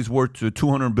later, today he's worth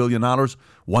 $200 billion.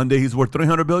 One day he's worth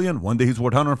 $300 billion. One day he's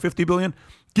worth $150 billion.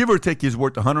 Give or take, he's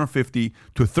worth $150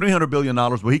 to $300 billion,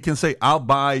 where he can say, I'll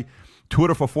buy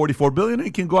Twitter for $44 billion, and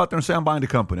he can go out there and say, I'm buying the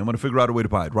company. I'm going to figure out a way to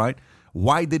buy it, right?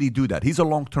 Why did he do that? He's a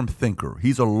long-term thinker.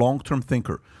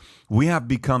 We have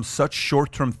become such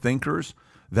short-term thinkers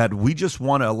that we just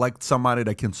want to elect somebody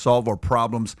that can solve our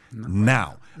problems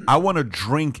now. I want to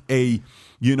drink a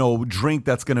drink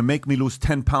that's going to make me lose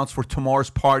 10 pounds for tomorrow's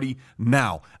party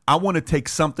now. I want to take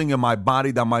something in my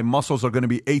body that my muscles are going to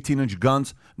be 18-inch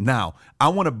guns now. I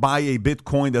want to buy a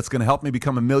Bitcoin that's going to help me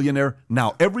become a millionaire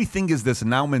now. Everything is this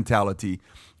now mentality.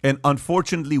 And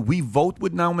unfortunately, we vote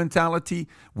with now mentality.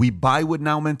 We buy with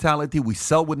now mentality. We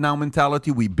sell with now mentality.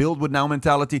 We build with now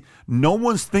mentality. No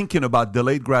one's thinking about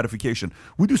delayed gratification.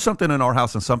 We do something in our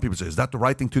house and some people say, is that the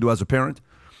right thing to do as a parent?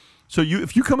 So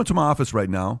if you come into my office right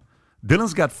now,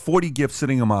 Dylan's got 40 gifts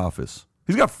sitting in my office.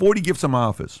 He's got 40 gifts in my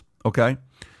office, okay?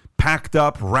 Packed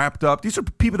up, wrapped up. These are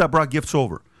people that brought gifts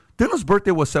over. Dylan's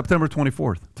birthday was September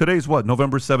 24th. Today's what?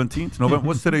 November 17th?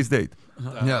 What's today's date?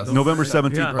 Yes. November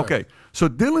 17th. Yeah. Okay. So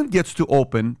Dylan gets to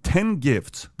open 10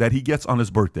 gifts that he gets on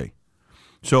his birthday.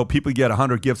 So people get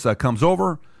 100 gifts that comes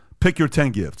over. Pick your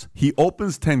 10 gifts. He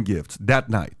opens 10 gifts that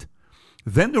night.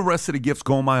 Then the rest of the gifts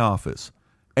go in my office.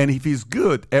 And if he's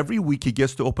good, every week he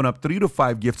gets to open up 3 to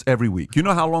 5 gifts every week. You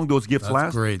know how long those gifts last?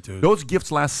 That's great, dude. Those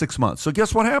gifts last 6 months. So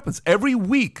guess what happens? Every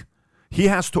week he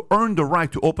has to earn the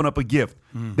right to open up a gift.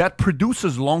 That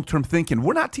produces long-term thinking.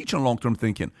 We're not teaching long-term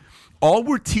thinking. All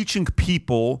we're teaching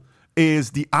people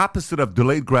is the opposite of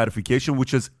delayed gratification,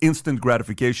 which is instant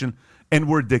gratification, and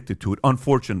we're addicted to it,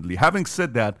 unfortunately. Having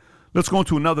said that, let's go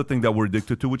into another thing that we're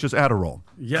addicted to, which is Adderall.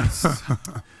 Yes.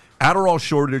 Adderall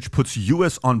shortage puts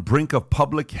U.S. on brink of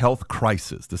public health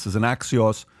crisis. This is an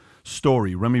Axios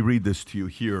story. Let me read this to you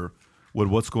here with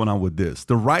what's going on with this.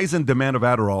 The rise in demand of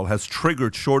Adderall has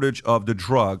triggered shortage of the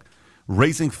drug,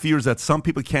 raising fears that some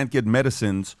people can't get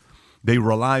medicines they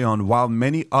rely on, while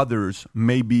many others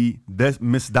may be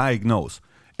misdiagnosed.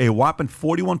 A whopping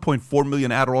 41.4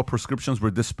 million Adderall prescriptions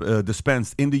were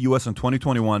dispensed in the U.S. in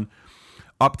 2021,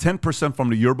 up 10% from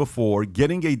the year before.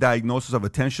 Getting a diagnosis of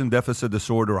attention deficit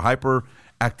disorder,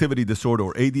 hyperactivity disorder,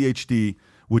 or ADHD,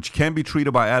 which can be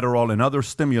treated by Adderall and other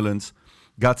stimulants,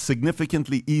 got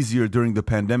significantly easier during the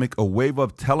pandemic. A wave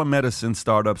of telemedicine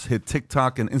startups hit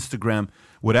TikTok and Instagram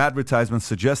with advertisements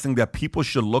suggesting that people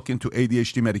should look into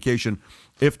ADHD medication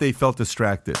if they felt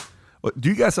distracted. Do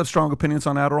you guys have strong opinions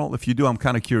on Adderall? If you do, I'm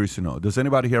kind of curious to know. Does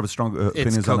anybody here have strong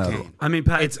opinions on Adderall? I mean,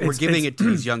 Pat, we're giving it to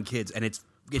these young kids, and it's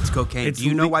cocaine. Do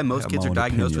you know why most kids are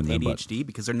diagnosed with ADHD?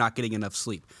 Because they're not getting enough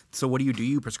sleep. So what do?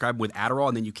 You prescribe with Adderall,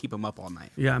 and then you keep them up all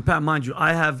night. Yeah, and Pat, mind you,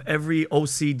 I have every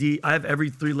OCD. I have every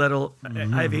 3-letter.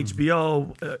 I have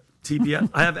HBO,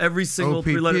 TBS. I have every single OPP.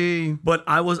 3-letter. But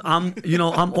I'm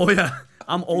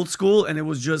I'm old school, and it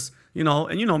was just,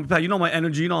 and Pat, my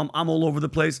energy. I'm all over the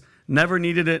place. Never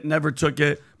needed it, never took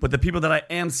it. But the people that I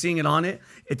am seeing it on it,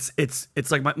 it's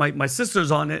like my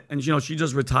sister's on it, and she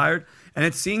just retired, and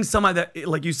it's seeing somebody that,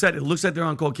 like you said, it looks like they're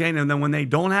on cocaine, and then when they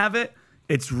don't have it,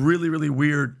 it's really, really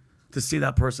weird to see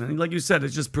that person. And like you said,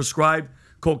 it's just prescribed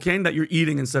cocaine that you're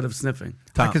eating instead of sniffing.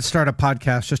 I could start a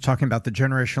podcast just talking about the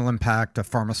generational impact of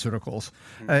pharmaceuticals.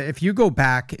 If you go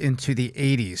back into the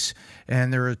 80s,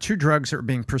 and there are 2 drugs that were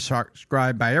being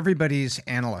prescribed by everybody's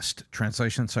analyst,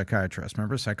 translation psychiatrist.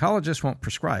 Remember, psychologists won't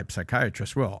prescribe,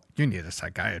 psychiatrists will. You need a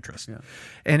psychiatrist. Yeah.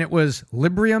 And it was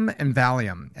Librium and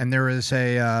Valium. And there is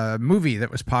a movie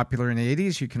that was popular in the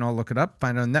 80s. You can all look it up,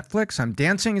 find it on Netflix. I'm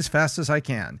Dancing as Fast as I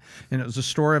Can. And it was a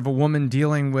story of a woman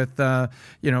dealing with,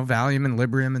 Valium and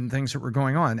Librium and things that were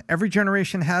going on. Every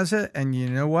generation has it, and you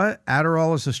know what?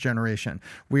 Adderall is this generation.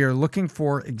 We are looking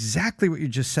for exactly what you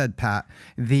just said, Pat,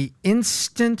 the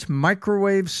instant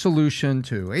microwave solution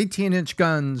to 18-inch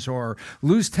guns or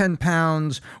lose 10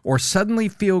 pounds or suddenly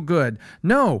feel good.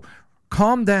 No,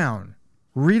 calm down.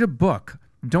 Read a book.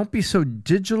 Don't be so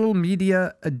digital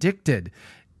media addicted.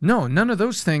 No, none of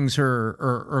those things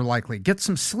are likely. Get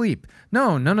some sleep.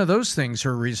 No, none of those things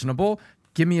are reasonable.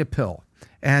 Give me a pill.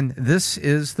 And this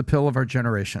is the pill of our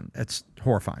generation. It's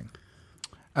horrifying.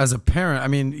 As a parent, I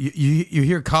mean, you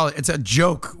hear college. It's a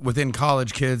joke within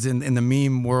college kids in the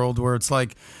meme world where it's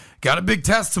like, got a big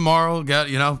test tomorrow. Got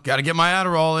to get my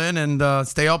Adderall in and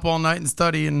stay up all night and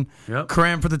study and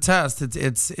cram for the test.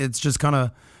 It's just kind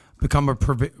of become a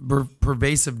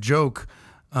pervasive joke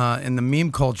in the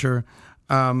meme culture.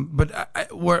 But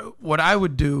what I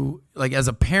would do, like as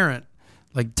a parent,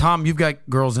 like Tom, you've got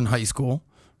girls in high school.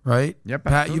 Right? Yep.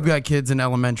 Pat, you've got kids in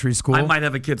elementary school. I might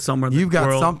have a kid somewhere in the You've got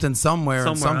world. something somewhere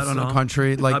in some I don't know.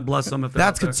 country. Like, God bless them if they're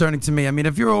that's out there. concerning to me. I mean,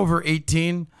 if you're over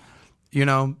 18,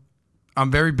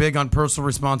 I'm very big on personal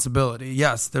responsibility.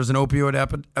 Yes, there's an opioid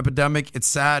epidemic. It's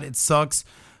sad. It sucks.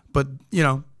 But,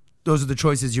 those are the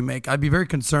choices you make. I'd be very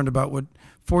concerned about what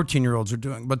 14-year-olds are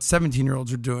doing, what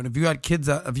 17-year-olds are doing. If you got kids,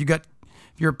 if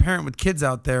you're a parent with kids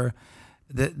out there,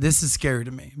 this is scary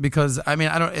to me because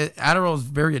Adderall is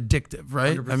very addictive,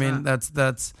 right? 100%. I mean,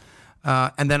 that's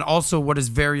and then also what is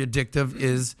very addictive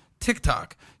is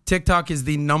TikTok. TikTok is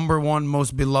the #1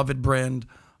 most beloved brand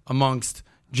amongst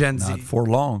Gen Z. Not for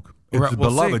long. It's Right, we'll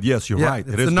beloved. see. Yes, you're right.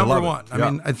 It's It is the number beloved. one.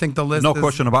 I mean, I think the list No is,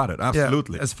 question about it.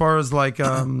 Absolutely. As far as like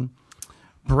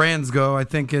brands go, I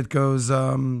think it goes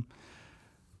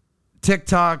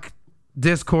TikTok,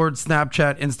 Discord,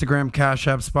 Snapchat, Instagram, Cash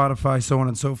App, Spotify, so on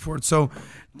and so forth. So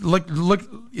look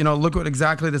what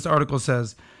exactly this article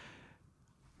says.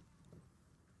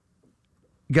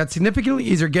 Got significantly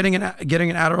easier getting an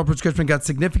Adderall prescription got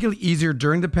significantly easier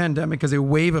during the pandemic as a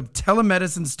wave of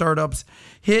telemedicine startups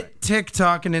hit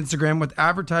TikTok and Instagram with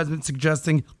advertisements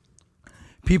suggesting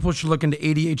people should look into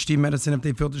ADHD medicine if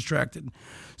they feel distracted.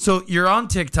 So you're on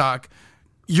TikTok,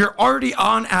 you're already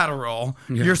on Adderall,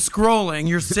 you're scrolling,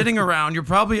 you're sitting around, you're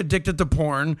probably addicted to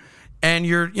porn, and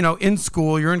you're in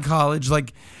school, you're in college.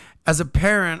 Like as a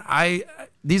parent,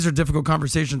 these are difficult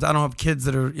conversations. I don't have kids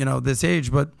that are this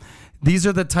age, but these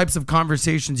are the types of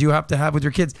conversations you have to have with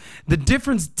your kids. The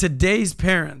difference today's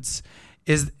parents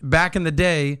is back in the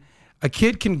day, a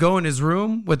kid can go in his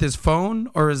room with his phone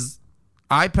or his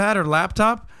iPad or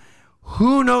laptop.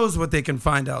 Who knows what they can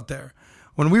find out there?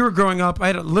 When we were growing up, I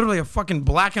had literally a fucking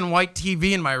black and white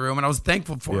TV in my room, and I was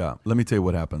thankful for it. Yeah, let me tell you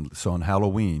what happened. So on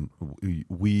Halloween,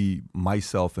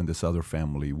 myself and this other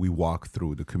family, we walk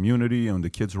through the community, and the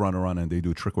kids run around and they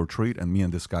do trick or treat, and me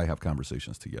and this guy have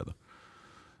conversations together.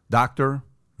 Doctor,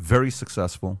 very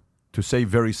successful. To say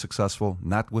very successful,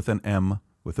 not with an M,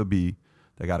 with a B.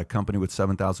 They got a company with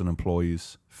 7,000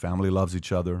 employees. Family loves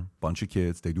each other. Bunch of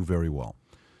kids. They do very well.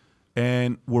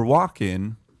 And we're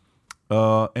walking,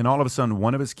 and all of a sudden,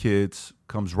 one of his kids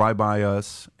comes right by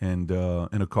us and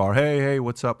in a car. Hey,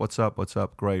 what's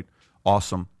up? Great.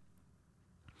 Awesome.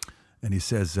 And he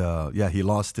says, he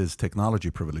lost his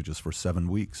technology privileges for 7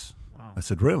 weeks. Wow. I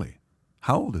said, really?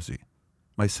 How old is he?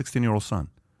 My 16-year-old son.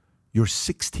 Your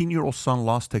 16-year-old son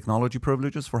lost technology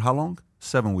privileges for how long?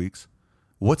 7 weeks.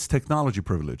 What's technology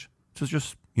privilege?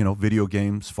 Just video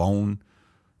games, phone.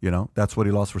 That's what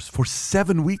he lost for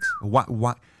 7 weeks.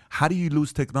 Why? How do you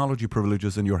lose technology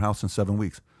privileges in your house in 7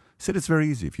 weeks? He said it's very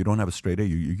easy. If you don't have a straight A,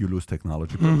 you lose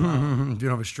technology privileges. You don't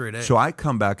have a straight A. So I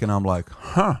come back and I'm like,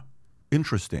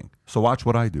 interesting. So watch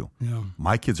what I do. Yeah.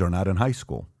 My kids are not in high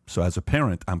school. So as a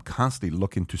parent, I'm constantly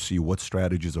looking to see what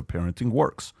strategies of parenting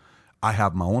works. I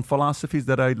have my own philosophies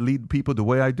that I lead people the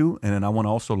way I do, and then I want to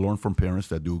also learn from parents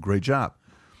that do a great job.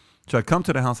 So I come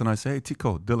to the house and I say, hey,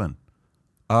 Tico, Dylan,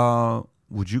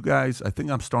 would you guys, I think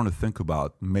I'm starting to think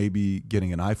about maybe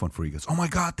getting an iPhone for you guys. Oh my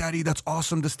God, Daddy, that's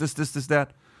awesome. This,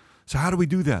 that. So how do we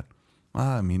do that?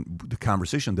 I mean, the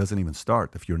conversation doesn't even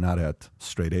start if you're not at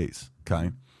straight A's,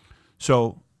 okay?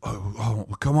 So,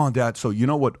 come on, Dad. So you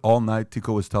know what all night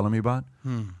Tico was telling me about?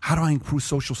 How do I improve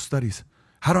social studies?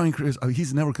 How do I increase?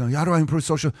 He's never coming. How do I improve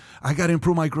social? I got to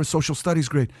improve my social studies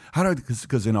grade. How do I?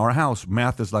 Because in our house,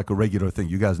 math is like a regular thing.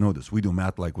 You guys know this. We do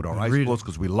math like with our eyes closed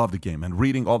because we love the game. And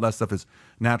reading, all that stuff is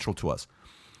natural to us.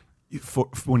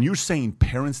 When you're saying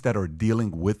parents that are dealing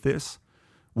with this,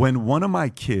 when one of my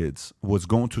kids was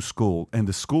going to school and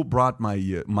the school brought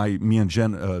me and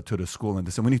Jen to the school and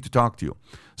they said, we need to talk to you.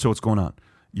 So what's going on?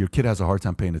 Your kid has a hard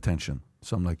time paying attention.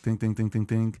 So I'm like,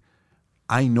 think.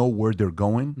 I know where they're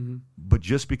going, but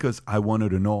just because I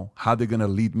wanted to know how they're going to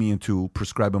lead me into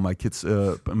prescribing my kids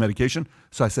medication,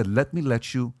 so I said,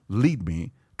 let you lead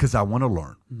me because I want to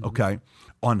learn, okay,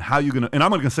 on how you're going to, and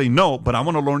I'm not going to say no, but I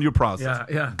want to learn your process.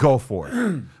 Yeah. Go for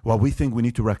it. Well, we think we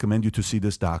need to recommend you to see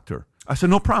this doctor. I said,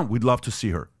 no problem. We'd love to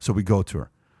see her. So we go to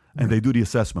her, and they do the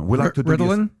assessment. We like to do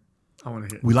Ritalin? I want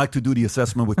to hear. We like to do the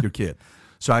assessment with your kid.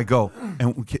 So I go,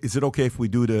 and is it okay if we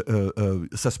do the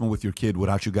assessment with your kid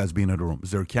without you guys being in the room? Is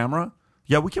there a camera?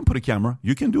 Yeah, we can put a camera.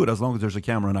 You can do it as long as there's a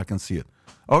camera and I can see it.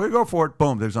 Okay, go for it.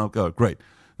 Boom, there's no, great.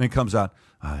 Then it comes out,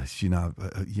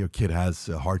 your kid has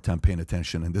a hard time paying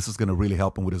attention, and this is going to really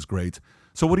help him with his grades.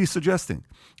 So what are you suggesting?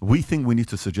 We think we need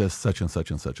to suggest such and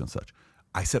such and such and such.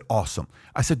 I said, awesome.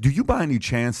 I said, do you by any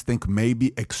chance think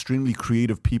maybe extremely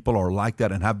creative people are like that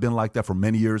and have been like that for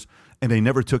many years and they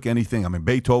never took anything? I mean,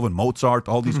 Beethoven, Mozart,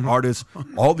 all these artists,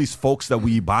 all these folks that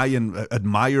we buy and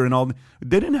admire and all,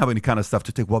 they didn't have any kind of stuff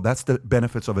to take. Well, that's the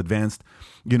benefits of advanced,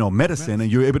 medicine, and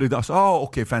you're able to do, oh,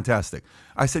 okay, fantastic.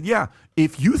 I said, yeah,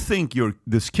 if you think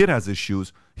this kid has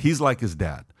issues, he's like his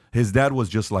dad. His dad was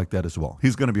just like that as well.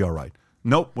 He's going to be all right.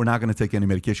 Nope, we're not going to take any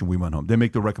medication. We went home. They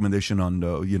make the recommendation on,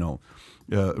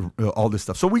 all this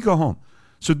stuff. So we go home.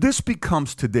 So this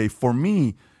becomes today, for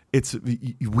me,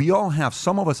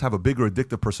 some of us have a bigger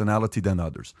addictive personality than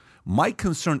others. My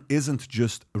concern isn't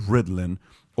just Ritalin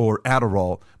or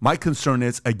Adderall. My concern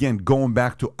is, again, going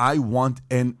back to I want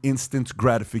an instant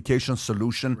gratification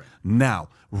solution now,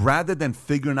 rather than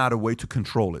figuring out a way to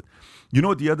control it. You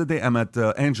know, the other day I'm at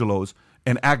Angelo's,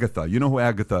 and Agatha, you know who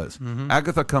Agatha is?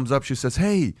 Agatha comes up, she says,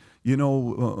 hey,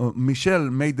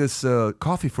 Michelle made this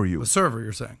coffee for you. The server,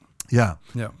 you're saying? Yeah.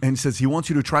 Yeah. And he says, he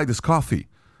wants you to try this coffee.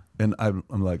 And I'm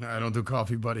like, I don't do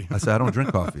coffee, buddy. I said, I don't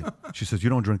drink coffee. She says, you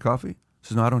don't drink coffee? She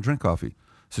says, no, I don't drink coffee.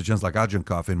 So Jen's like, I drink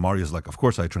coffee. And Mario's like, of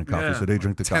course I drink coffee. Yeah. So they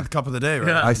drink the 10th coffee. cup of the day,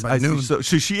 right? Yeah. So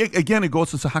she again, it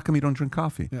goes and says, how come you don't drink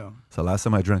coffee? Yeah. So last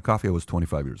time I drank coffee, I was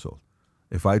 25 years old.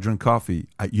 If I drink coffee,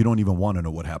 you don't even want to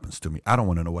know what happens to me. I don't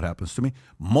want to know what happens to me.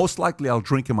 Most likely I'll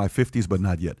drink in my 50s, but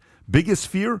not yet. Biggest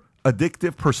fear,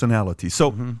 addictive personality.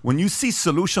 So when you see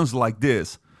solutions like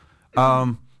this,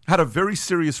 had a very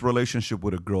serious relationship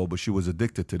with a girl, but she was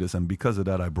addicted to this. And because of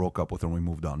that, I broke up with her and we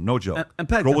moved on. No joke. And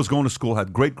Pat, girl was going to school,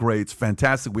 had great grades,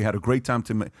 fantastic. We had a great time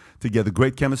together,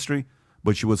 great chemistry.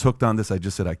 But she was hooked on this. I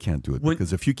just said, I can't do it.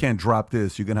 Because if you can't drop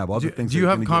this, you're going to have other things. Do you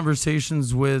have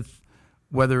conversations with,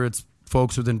 whether it's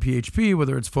folks within PHP,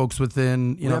 whether it's folks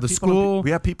within the school?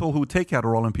 We have people who take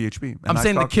Adderall and PHP. I'm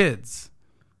saying the kids.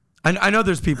 I know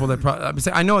there's people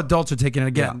that I know adults are taking it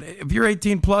again. Yeah. If you're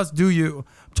 18 plus, do you?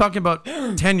 I'm talking about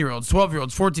 10-year-olds,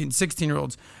 12-year-olds, 14,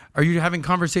 16-year-olds. Are you having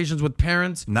conversations with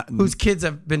parents whose kids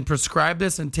have been prescribed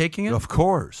this and taking it? Of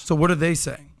course. So what are they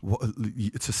saying? Well,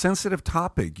 it's a sensitive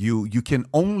topic. You can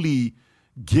only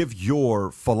give your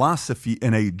philosophy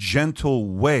in a gentle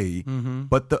way,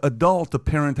 but the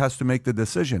parent has to make the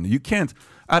decision. You can't.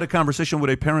 I had a conversation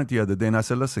with a parent the other day, and I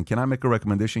said, listen, can I make a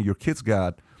recommendation? Your kid's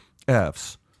got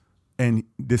Fs, and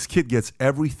this kid gets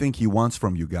everything he wants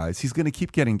from you guys. He's going to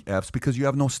keep getting Fs because you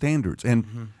have no standards. And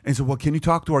so, well, can you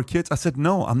talk to our kids? I said,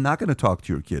 no, I'm not going to talk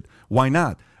to your kid. Why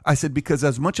not? I said, because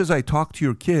as much as I talk to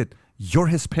your kid, you're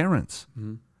his parents.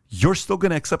 You're still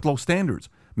going to accept low standards.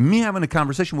 Me having a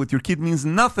conversation with your kid means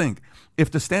nothing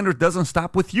if the standard doesn't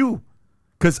stop with you.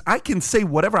 Because I can say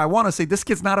whatever I want to say. This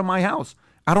kid's not in my house.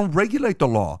 I don't regulate the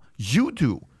law. You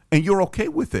do. And you're okay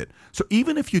with it. So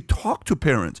even if you talk to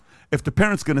parents, if the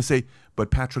parent's going to say,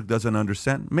 but Patrick doesn't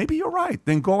understand, maybe you're right.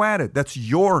 Then go at it. That's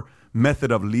your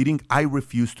method of leading. I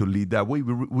refuse to lead that way.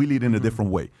 We lead in a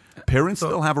different way. Parents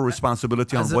still have a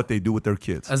responsibility on what they do with their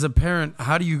kids. As a parent,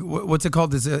 how do you, what's it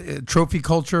called? This trophy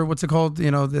culture? What's it called?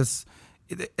 This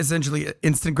essentially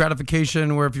instant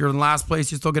gratification where if you're in last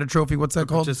place, you still get a trophy. What's that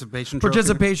called?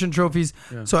 Participation trophies.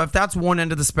 Yeah. So if that's one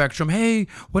end of the spectrum, hey,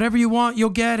 whatever you want, you'll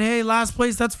get. Hey, last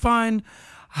place, that's fine.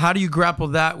 How do you grapple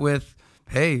that with,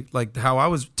 hey, like how I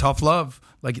was, tough love.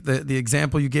 Like the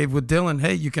example you gave with Dylan,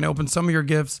 hey, you can open some of your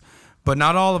gifts, but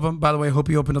not all of them. By the way, hope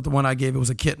you opened up the one I gave. It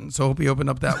was a kitten, so hope you opened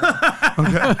up that one.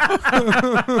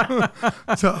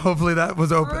 Okay. So hopefully that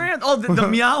was open. Oh, the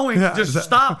meowing just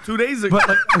stopped 2 days ago.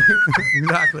 But,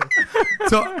 exactly.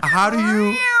 So how do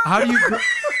you?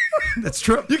 That's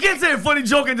true. You can't say a funny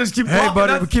joke and just keep Hey, talking.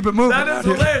 buddy, we keep it moving. That is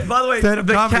hilarious. By the way, Stand-up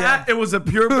the comedy. cat, it was a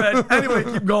purebred. Anyway,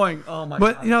 keep going. Oh my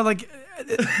God. But like,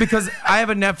 because I have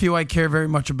a nephew I care very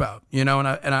much about, and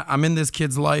I'm in this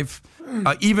kid's life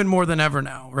even more than ever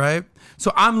now, right?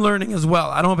 So I'm learning as well.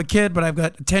 I don't have a kid, but I've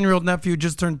got a 10-year-old nephew who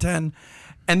just turned 10,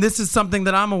 and this is something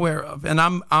that I'm aware of, and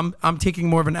I'm taking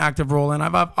more of an active role. And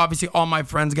I've obviously all my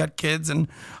friends got kids, and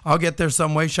I'll get there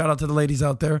some way. Shout out to the ladies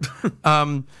out there.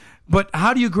 But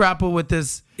how do you grapple with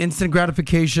this instant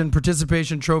gratification,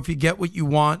 participation trophy, get what you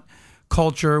want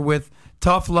culture with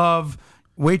tough love,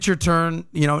 wait your turn,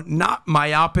 not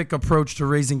myopic approach to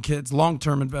raising kids,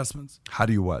 long-term investments? How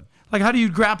do you what? Like, how do you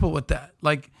grapple with that?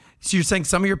 Like, so you're saying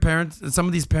some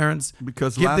of these parents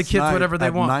Because give last the kids night whatever they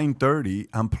at want. 9:30,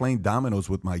 I'm playing dominoes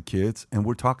with my kids, and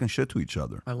we're talking shit to each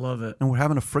other. I love it. And we're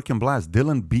having a freaking blast.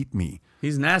 Dylan beat me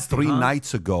He's nasty. 3 huh?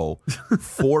 nights ago,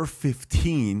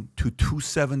 415 to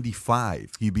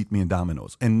 275. He beat me in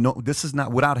dominoes. And no, this is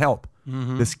not without help.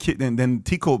 This kid, and then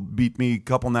Tico beat me a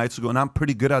couple nights ago, and I'm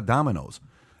pretty good at dominoes.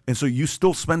 And so you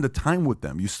still spend the time with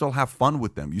them. You still have fun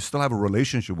with them. You still have a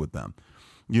relationship with them,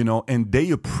 and they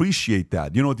appreciate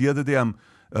that. The other day I'm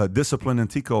disciplining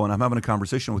Tico, and I'm having a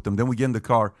conversation with him. Then we get in the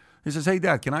car. He says, "Hey,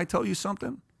 Dad, can I tell you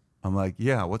something?" I'm like,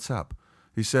 "Yeah, what's up?"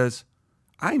 He says,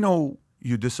 "I know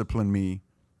you discipline me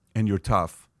and you're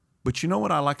tough, but you know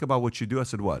what I like about what you do?" I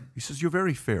said, "What?" He says, "You're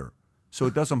very fair, so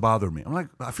it doesn't bother me." I'm like,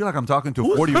 I feel like I'm talking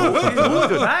to a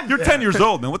 40-year-old. You're 10 years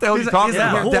old, man. What the hell are you talking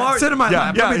like, about? who are Sit in my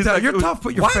lap. Yeah, Let me he's tell like, you, you're tough,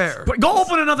 but you're what? fair. Go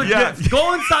open another Yeah. gift.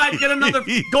 Go inside, get another.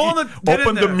 Go on the. Get Open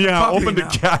in the there. meow. Puppy Open the now.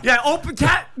 cat. Yeah, open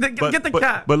cat. Get the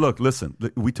cat. But look, listen.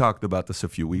 We talked about this a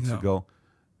few weeks ago.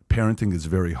 Parenting is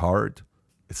very hard.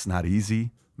 It's not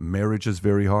easy. Marriage is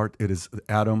very hard. It is,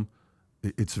 Adam.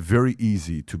 It's very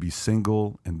easy to be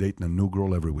single and dating a new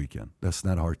girl every weekend. That's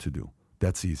not hard to do.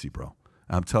 That's easy, bro.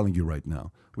 I'm telling you right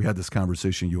now. We had this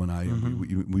conversation, you and I, and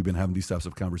we've been having these types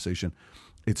of conversation.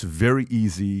 It's very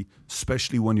easy,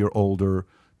 especially when you're older,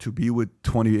 to be with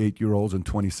 28-year-olds and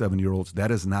 27-year-olds.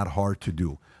 That is not hard to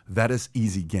do. That is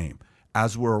easy game.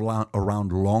 As we're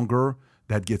around longer,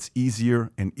 that gets easier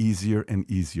and easier and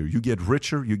easier. You get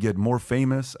richer, you get more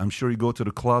famous. I'm sure you go to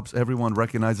the clubs, everyone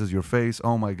recognizes your face.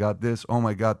 Oh my God, this. Oh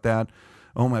my God, that.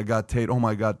 Oh my God, Tate. Oh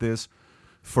my God, this.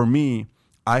 For me,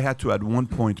 I had to at one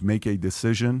point make a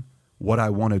decision what I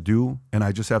want to do, and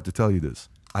I just have to tell you this.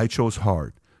 I chose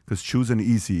hard because choosing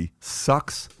easy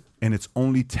sucks, and it's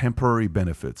only temporary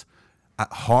benefits.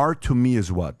 Hard to me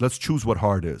is what? Let's choose what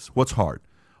hard is. What's hard?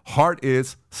 Hard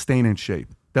is staying in shape.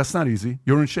 That's not easy.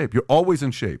 You're in shape. You're always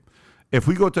in shape. If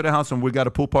we go to the house and we got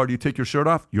a pool party, you take your shirt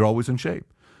off, you're always in shape.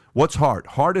 What's hard?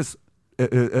 Hard is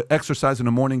exercise in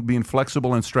the morning, being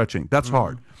flexible and stretching. That's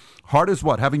hard. Hard is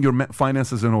what? Having your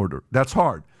finances in order. That's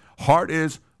hard. Hard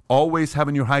is always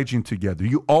having your hygiene together.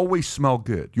 You always smell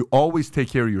good. You always take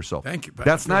care of yourself. Thank you, Pat.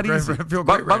 That's not easy.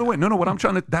 By the way, no, what I'm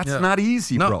trying to, that's not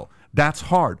easy, bro. That's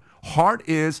hard. Hard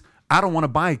is, I don't want to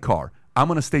buy a car. I'm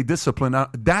going to stay disciplined.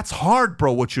 That's hard,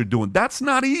 bro, what you're doing. That's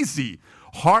not easy.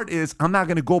 Hard is, I'm not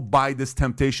going to go buy this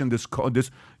temptation, this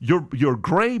your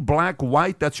gray, black,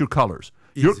 white, that's your colors.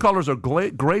 Easy. Your colors are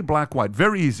gray, black, white.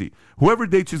 Very easy. Whoever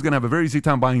dates you is going to have a very easy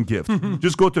time buying gifts.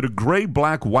 Just go to the gray,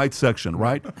 black, white section,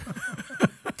 right?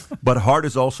 But hard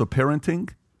is also parenting.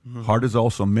 Hard is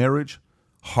also marriage.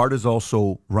 Hard is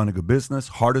also running a business.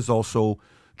 Hard is also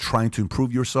trying to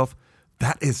improve yourself.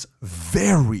 That is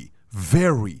very,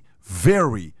 very,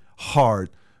 very hard,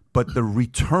 but the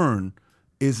return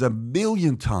is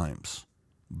 1,000,000 times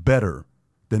better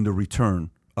than the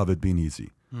return of it being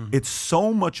easy. It's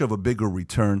so much of a bigger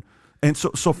return. And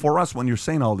so for us, when you're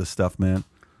saying all this stuff, man,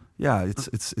 yeah,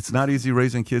 it's not easy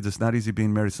raising kids. It's not easy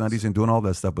being married. It's not easy doing all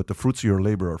that stuff, but the fruits of your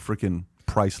labor are freaking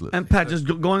priceless. And Pat, just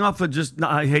going off of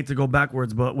I hate to go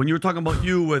backwards, but when you were talking about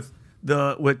you with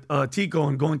Tico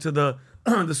and going to the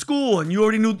school, and you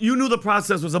already knew the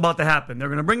process was about to happen. They're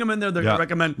going to bring him in there. They're going to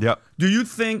recommend. Yeah. Do you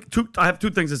think? I have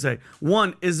two things to say.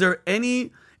 One, is there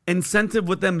any incentive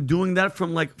with them doing that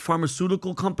from like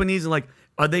pharmaceutical companies, and like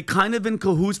are they kind of in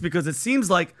cahoots? Because it seems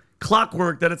like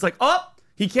clockwork that it's like, oh,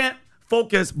 he can't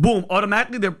focus. Boom,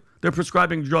 automatically they're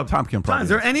prescribing drugs. Tom can probably. Is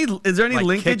there any Like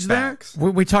linkage kickbacks.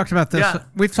 there? We talked about this. Yeah.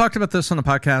 We've talked about this on the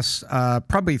podcast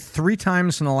probably 3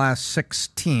 times in the last 6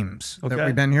 teams that Okay.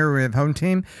 we've been here. We have home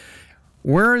team.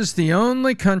 Where is the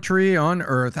only country on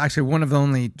earth, actually one of the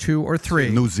only 2 or 3.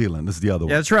 New Zealand is the other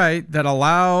one. That's right, that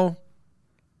allow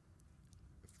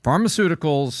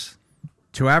pharmaceuticals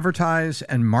to advertise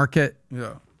and market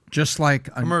just like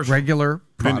a regular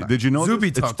Vinny, product. did you know Zuby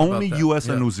this? It's talked about only that. U.S.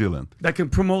 and New Zealand. That can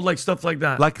promote like stuff like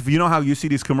that. Like, you know how you see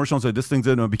these commercials that this thing's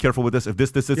in, be careful with this. If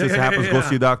this happens, go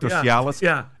see a doctor, Cialis.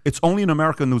 Yeah. It's only in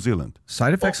America and New Zealand.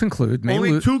 Side effects include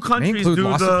only 2 countries do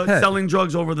the selling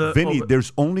drugs over the. Vinny,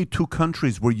 there's only 2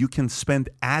 countries where you can spend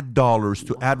ad dollars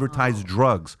to advertise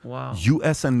drugs. Wow.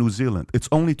 U.S. and New Zealand. It's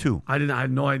only 2. I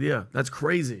had no idea. That's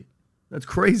crazy. That's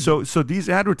crazy. So these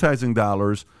advertising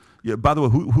dollars. Yeah, by the way,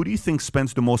 who do you think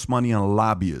spends the most money on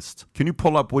lobbyists? Can you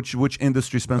pull up which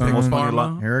industry spends the most money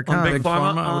on Here it On comes. Big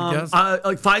Pharma, I would guess.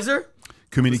 like Pfizer.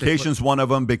 Communications, one of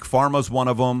them. Big Pharma's one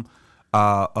of them.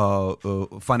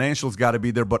 Financials got to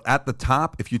be there. But at the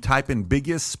top, if you type in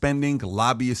biggest spending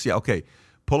lobbyists, okay,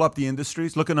 pull up the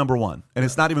industries. Look at number 1. And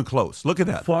it's not even close. Look at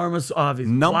that. Pharma's obvious.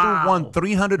 Number Wow. 1,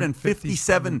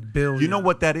 357 billion. You know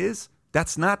what that is?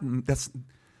 That's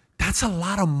a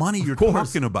lot of money you're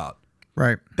talking about.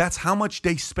 Right. That's how much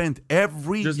they spend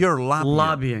every Just year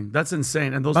lobbying. That's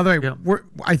insane. And those. By the way,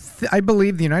 yeah. I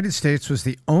believe the United States was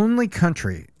the only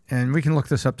country, and we can look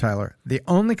this up, Tyler, the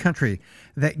only country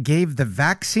that gave the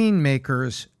vaccine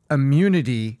makers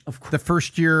immunity the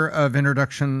first year of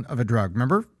introduction of a drug.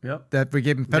 Remember? Yep. That we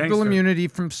gave them federal Gangster. immunity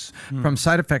from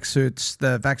side effect suits,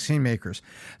 the vaccine makers.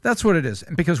 That's what it is.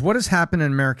 And because what has happened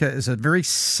in America is a very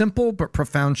simple but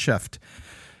profound shift.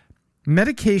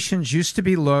 Medications used to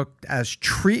be looked as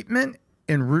treatment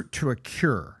en route to a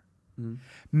cure.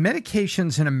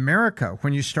 Medications in America,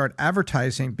 when you start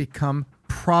advertising, become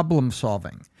problem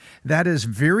solving. That is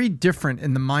very different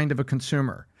in the mind of a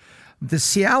consumer. The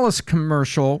Cialis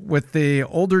commercial with the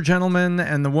older gentleman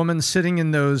and the woman sitting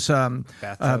in those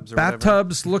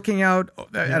bathtubs looking out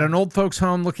at an old folks'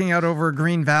 home, looking out over a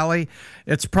green valley,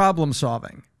 it's problem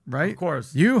solving. Right? Of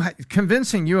course.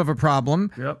 Convincing you have a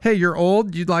problem. Yep. Hey, you're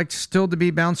old. You'd like still to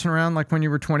be bouncing around like when you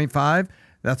were 25.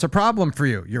 That's a problem for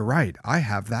you. You're right. I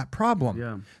have that problem.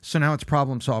 Yeah. So now it's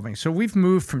problem solving. So we've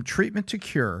moved from treatment to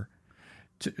cure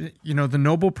to, the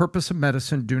noble purpose of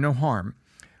medicine, do no harm,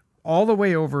 all the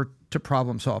way over to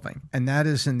problem solving. And that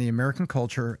is in the American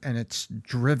culture, and it's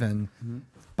driven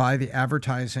by the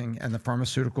advertising and the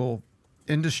pharmaceutical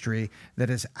industry that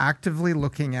is actively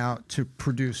looking out to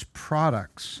produce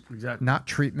products, not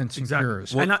treatments and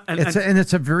cures. Well,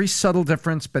 it's a very subtle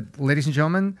difference, but ladies and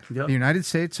gentlemen, Yep. the United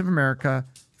States of America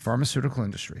pharmaceutical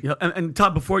industry. Yeah, and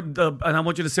Todd, before, and I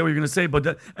want you to say what you're going to say, but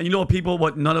and you know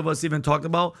what none of us even talked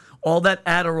about? All that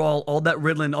Adderall, all that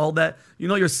Ritalin, all that, your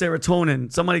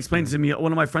serotonin. Somebody explained to me,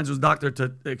 one of my friends who's a doctor,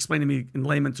 to explain to me in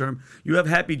layman term, you have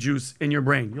happy juice in your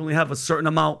brain. You only have a certain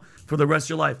amount for the rest of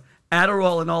your life.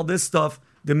 Adderall and all this stuff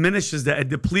diminishes that, it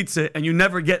depletes it, and you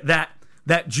never get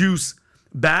that juice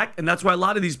back. And that's why a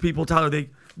lot of these people, Tyler,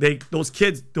 those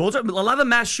kids, those are a lot of the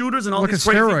mass shooters and all Look these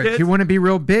at crazy steroids. kids. You want to be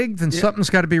real big, then something's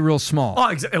got to be real small. Oh,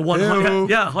 exactly.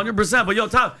 100%.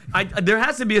 But Tyler, there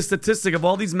has to be a statistic of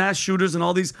all these mass shooters and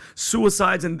all these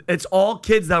suicides, and it's all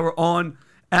kids that were on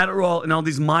Adderall and all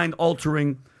these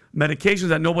mind-altering medications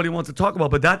that nobody wants to talk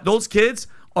about. But those kids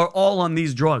are all on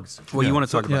these drugs. Well, you want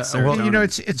to talk about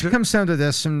serotonin. It comes down to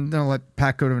this, and then I'll let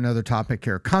Pat go to another topic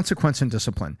here: consequence and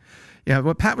discipline. Yeah,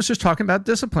 what Pat was just talking about,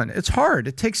 discipline. It's hard.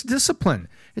 It takes discipline.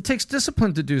 It takes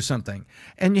discipline to do something.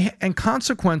 And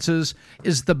consequences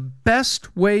is the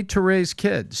best way to raise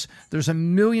kids. There's a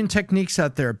million techniques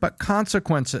out there, but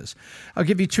consequences. I'll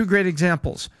give you 2 great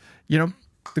examples.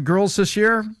 The girls this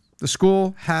year, the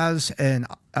school has an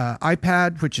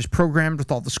iPad, which is programmed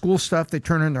with all the school stuff. They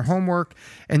turn in their homework,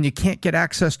 and you can't get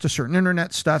access to certain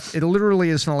internet stuff. It literally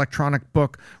is an electronic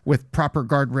book with proper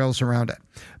guardrails around it.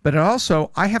 But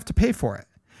I have to pay for it.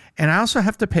 And I also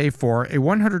have to pay for a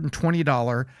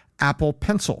 $120 Apple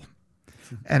Pencil.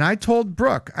 And I told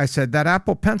Brooke, I said, that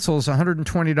Apple Pencil is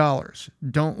 $120.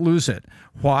 Don't lose it.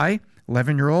 Why?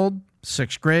 11-year-old,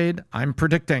 6th grade, I'm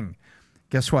predicting.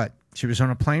 Guess what? She was on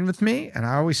a plane with me, and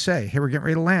I always say, hey, we're getting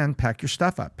ready to land. Pack your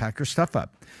stuff up. Pack your stuff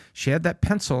up. She had that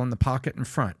pencil in the pocket in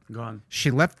front. Gone. She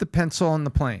left the pencil on the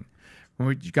plane. When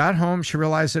we got home, she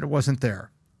realized that it wasn't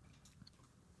there.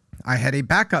 I had a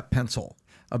backup pencil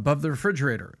above the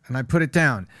refrigerator, and I put it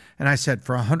down. And I said,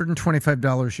 for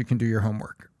 $125, you can do your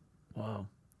homework. Wow.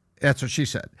 That's what she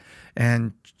said.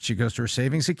 And she goes to her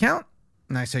savings account,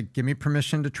 and I said, give me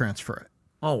permission to transfer it.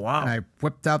 Oh, wow. And I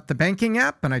whipped out the banking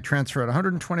app and I transferred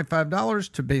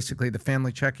 $125 to basically the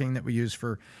family checking that we use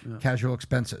for casual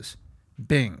expenses.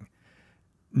 Bing.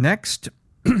 Next,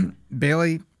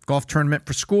 Bailey, golf tournament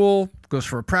for school, goes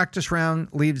for a practice round,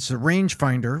 leaves the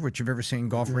rangefinder, which you've ever seen,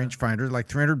 golf rangefinder, like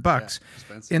 $300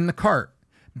 in the cart.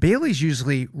 Bailey's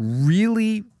usually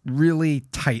really, really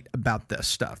tight about this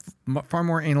stuff, far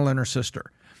more anal than her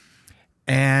sister.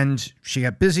 And she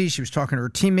got busy. She was talking to her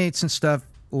teammates and stuff,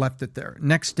 left it there.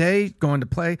 Next day, going to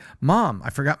play, Mom, I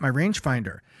forgot my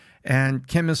rangefinder. And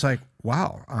Kim is like,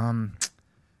 wow,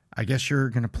 I guess you're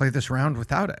going to play this round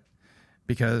without it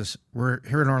because we're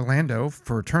here in Orlando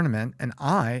for a tournament, and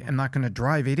I am not going to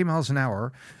drive 80 miles an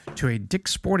hour to a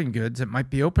Dick's Sporting Goods that might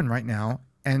be open right now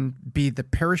and be the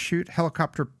parachute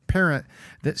helicopter parent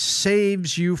that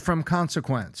saves you from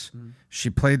consequence. She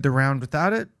played the round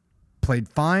without it, played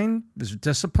fine, was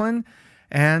disciplined,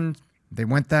 and they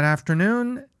went that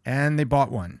afternoon and they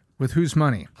bought one. With whose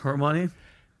money? Her money?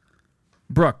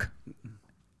 Brooke,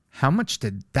 how much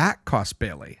did that cost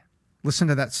Bailey? Listen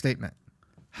to that statement.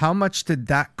 How much did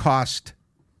that cost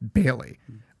Bailey?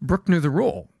 Brooke knew the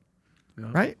rule,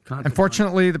 right?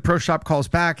 Unfortunately, the pro shop calls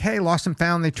back, hey, lost and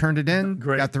found. They turned it in,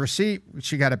 got the receipt.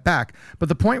 She got it back. But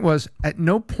the point was, at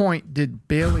no point did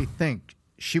Bailey think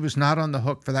she was not on the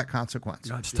hook for that consequence.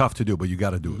 It's tough to do, but you got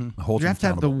to do it. You have to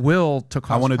have the will to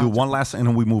cause I want to do one last, and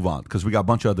then we move on because we got a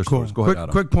bunch of other stories. Go ahead,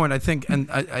 Adam. Quick point. I think,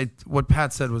 and I what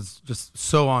Pat said was just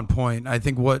so on point. I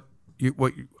think what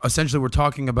essentially we're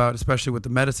talking about, especially with the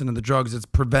medicine and the drugs, it's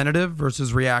preventative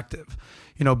versus reactive.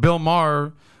 You know, Bill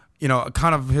Maher, you know,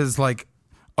 kind of his like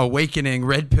awakening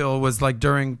red pill was like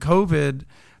during COVID,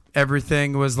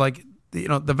 everything was like, you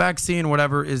know, the vaccine,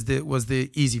 whatever was the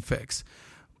easy fix.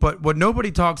 But what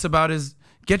nobody talks about is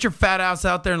get your fat ass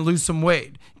out there and lose some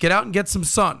weight. Get out and get some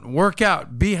sun. Work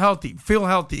out. Be healthy. Feel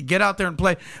healthy. Get out there and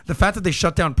play. The fact that they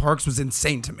shut down parks was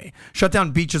insane to me. Shut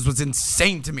down beaches was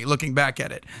insane to me looking back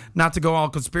at it. Not to go all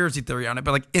conspiracy theory on it,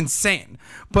 but like insane.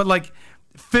 But like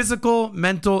physical,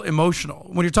 mental, emotional.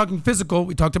 When you're talking physical,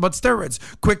 we talked about steroids.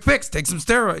 Quick fix, take some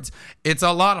steroids. It's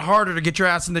a lot harder to get your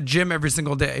ass in the gym every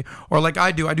single day. Or like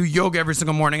I do yoga every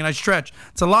single morning and I stretch.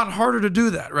 It's a lot harder to do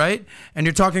that, right? And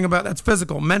you're talking about that's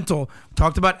physical, mental. We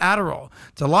talked about Adderall.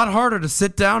 It's a lot harder to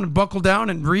sit down and buckle down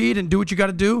and read and do what you got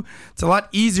to do. It's a lot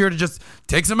easier to just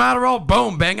take some Adderall,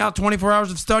 boom, bang out 24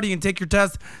 hours of study and take your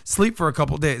test, sleep for a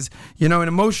couple days. You know, and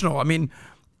emotional. I mean,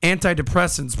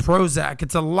 antidepressants, Prozac.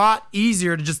 It's a lot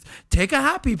easier to just take a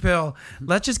happy pill.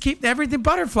 Let's just keep everything.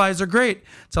 Butterflies are great.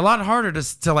 It's a lot harder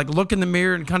to like look in the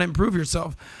mirror and kind of improve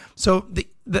yourself. So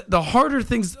the harder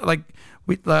things, like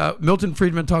Milton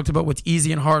Friedman talked about what's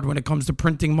easy and hard when it comes to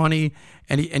printing money,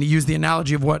 and he used the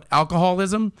analogy of what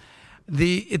alcoholism.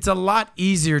 It's a lot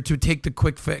easier to take the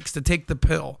quick fix, to take the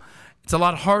pill. It's a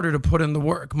lot harder to put in the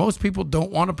work. Most people don't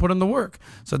want to put in the work,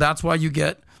 so that's why you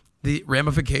get the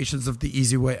ramifications of the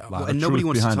easy way out. Well, and nobody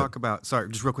wants to talk about, sorry,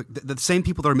 just real quick, the same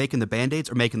people that are making the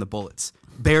Band-Aids are making the bullets.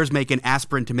 Bayer's making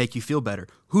aspirin to make you feel better.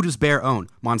 Who does Bayer own?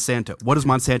 Monsanto. What does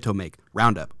Monsanto make?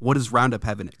 Roundup. What does Roundup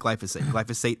have in it? Glyphosate.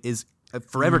 Glyphosate is a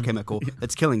forever chemical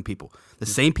that's killing people. The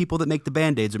same people that make the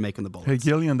Band-Aids are making the bullets.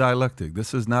 Hegelian dialectic.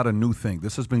 This is not a new thing.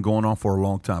 This has been going on for a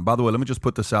long time. By the way, let me just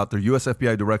put this out there. U.S.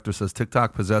 FBI director says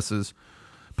TikTok possess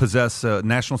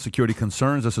national security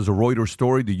concerns. This is a Reuters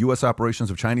story. The U.S. operations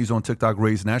of Chinese-owned TikTok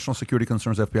raised national security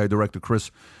concerns, FBI Director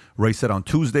Chris Wray said on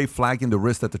Tuesday, flagging the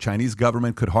risk that the Chinese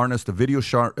government could harness the video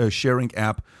sharing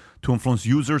app to influence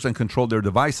users and control their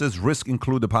devices. Risks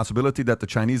include the possibility that the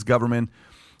Chinese government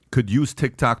could use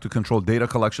TikTok to control data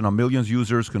collection on millions of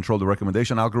users, control the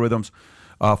recommendation algorithms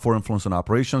for influence on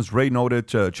operations. Wray noted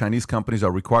Chinese companies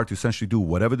are required to essentially do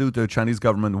whatever the Chinese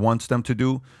government wants them to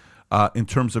do. In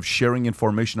terms of sharing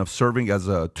information, of serving as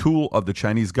a tool of the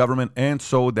Chinese government. And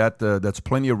so that's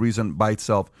plenty of reason by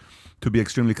itself to be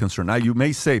extremely concerned. Now, you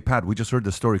may say, Pat, we just heard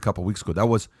the story a couple of weeks ago. That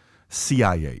was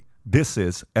CIA. This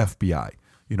is FBI.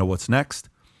 You know what's next?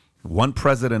 One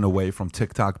president away from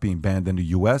TikTok being banned in the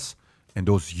U.S., and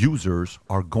those users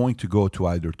are going to go to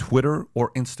either Twitter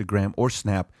or Instagram or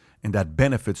Snap, and that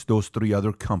benefits those three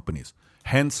other companies.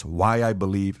 Hence why I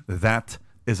believe that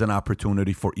is an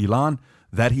opportunity for Elon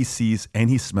that he sees and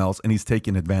he smells and he's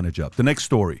taking advantage of. The next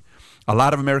story. A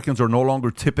lot of Americans are no longer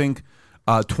tipping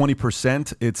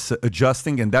 20%. It's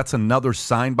adjusting, and that's another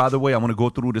sign, by the way. I want to go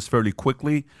through this fairly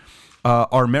quickly.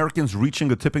 Are Americans reaching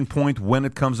a tipping point when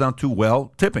it comes down to,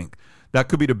 well, tipping? That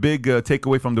could be the big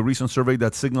takeaway from the recent survey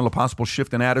that signaled a possible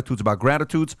shift in attitudes about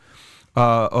gratitudes.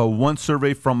 One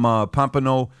survey from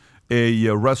Pompano, a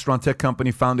restaurant tech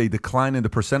company, found a decline in the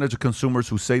percentage of consumers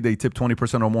who say they tip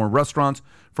 20% or more in restaurants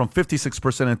from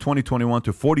 56% in 2021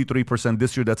 to 43%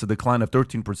 this year. That's a decline of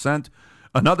 13%.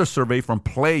 Another survey from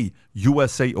Play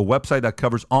USA, a website that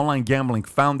covers online gambling,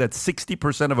 found that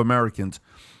 60% of Americans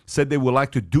said they would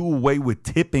like to do away with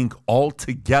tipping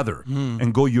altogether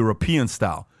and go European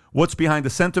style. What's behind the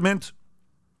sentiment?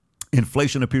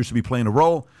 Inflation appears to be playing a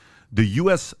role.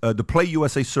 The Play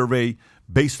USA survey,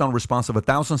 based on response of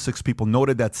 1,006 people,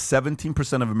 noted that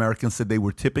 17% of Americans said they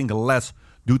were tipping less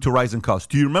due to rising costs.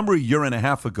 Do you remember a year and a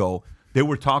half ago, they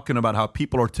were talking about how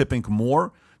people are tipping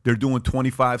more? They're doing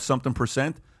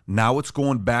 25-something%. Now it's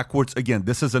going backwards again.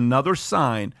 This is another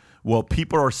sign. Well,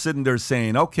 people are sitting there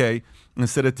saying, okay,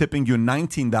 instead of tipping you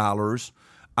 $19,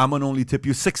 I'm going to only tip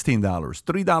you $16.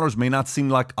 $3 may not seem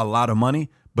like a lot of money,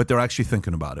 but they're actually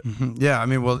thinking about it. Yeah, I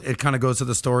mean, well, it kind of goes to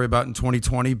the story about in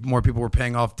 2020, more people were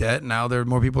paying off debt. Now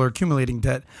more people are accumulating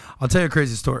debt. I'll tell you a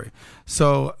crazy story.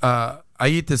 So I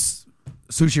eat this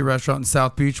sushi restaurant in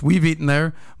South Beach. We've eaten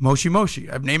there. Moshi Moshi.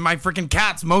 I've named my freaking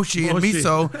cats Moshi and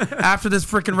Miso after this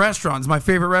freaking restaurant. It's my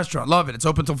favorite restaurant. Love it. It's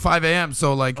open till 5 a.m.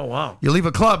 So like, oh wow, you leave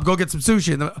a club, go get some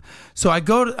sushi. So I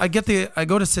go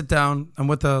to sit down. I'm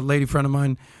with a lady friend of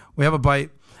mine. We have a bite.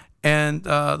 And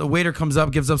the waiter comes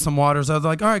up, gives us some water. So I was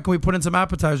like, all right, can we put in some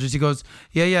appetizers? He goes,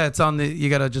 yeah, it's on you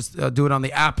got to just do it on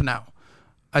the app now.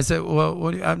 I said,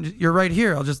 well, you're right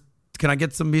here. Can I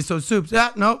get some miso soups?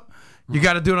 Yeah, nope. You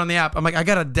got to do it on the app. I'm like, I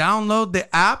got to download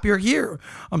the app. You're here.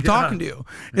 I'm talking to you.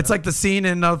 It's like the scene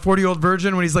in 40-Year-Old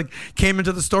Virgin when he's like, came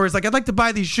into the store. He's like, I'd like to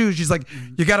buy these shoes. She's like,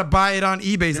 you got to buy it on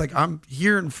eBay. He's like, I'm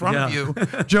here in front of you,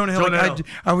 Jonah Hill.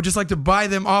 I would just like to buy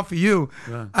them off of you.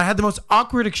 Yeah. I had the most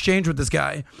awkward exchange with this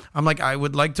guy. I'm like, I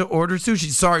would like to order sushi.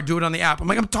 Sorry, do it on the app. I'm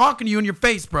like, I'm talking to you in your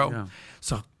face, bro. Yeah.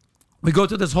 So we go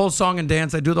through this whole song and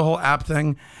dance. I do the whole app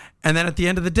thing. And then at the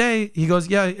end of the day, he goes,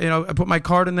 yeah, I put my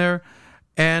card in there.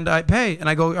 And I pay, and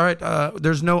I go, all right,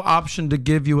 there's no option to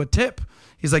give you a tip.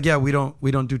 He's like, yeah, we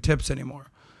don't do tips anymore.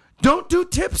 Don't do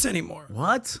tips anymore.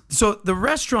 What? So the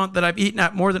restaurant that I've eaten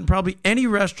at more than probably any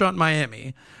restaurant in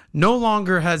Miami no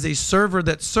longer has a server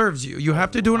that serves you. You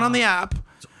have to do it on the app,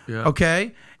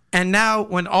 okay? And now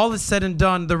when all is said and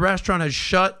done, the restaurant has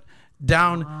shut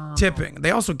down tipping. They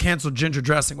also canceled ginger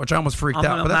dressing, which I almost freaked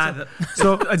out. But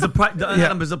so is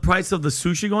the price of the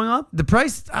sushi going up? The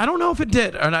price, I don't know if it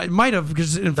did, and it might have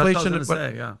because inflation.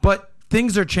 But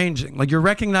things are changing. Like you're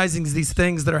recognizing these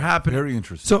things that are happening. Very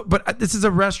interesting. So, but this is a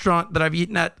restaurant that I've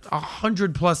eaten at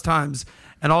 100+ times.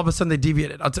 And all of a sudden they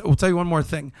deviated. I'll tell you one more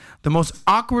thing. The most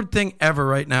awkward thing ever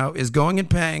right now is going and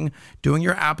paying, doing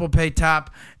your Apple Pay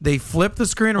tap. They flip the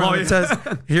screen around and says,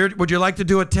 here, would you like to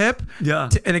do a tip? Yeah.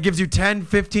 And it gives you 10,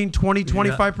 15, 20,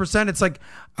 25%. It's like,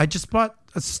 I just bought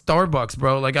a Starbucks,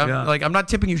 bro. Like I'm not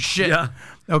tipping you shit. Yeah.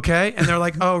 Okay? And they're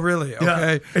like, oh, really?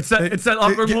 Okay. It's that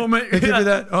awkward moment. They give you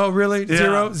that, oh, really?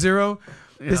 Zero?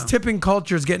 Yeah. This tipping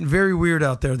culture is getting very weird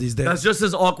out there these days. That's just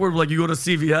as awkward. Like you go to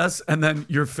CVS and then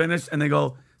you're finished, and they go,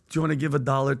 "Do you want to give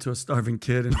 $1 to a starving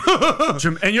kid?"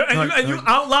 And you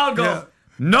out loud go,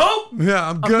 "Nope,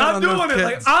 I'm good. I'm not doing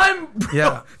it."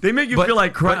 Like they make you feel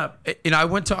like crap. But, I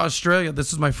went to Australia.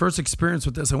 This was my first experience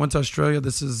with this. I went to Australia.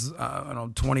 This is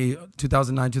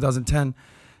 2009, 2010.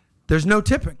 There's no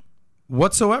tipping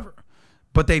whatsoever.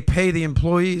 But they pay the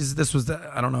employees. This was the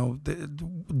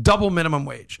double minimum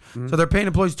wage. Mm-hmm. So they're paying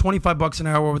employees $25 an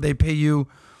hour, or they pay you,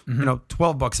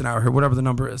 $12 an hour, or whatever the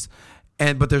number is.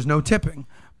 But there's no tipping.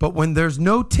 But when there's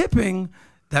no tipping,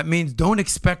 that means don't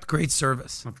expect great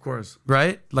service. Of course.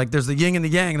 Right? Like there's the yin and the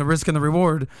yang, the risk and the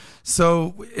reward.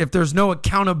 So if there's no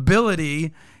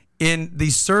accountability in the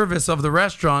service of the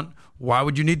restaurant, why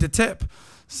would you need to tip?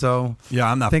 So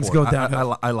I'm not. Things go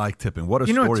down. I like tipping. What a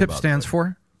story about what tip stands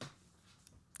for?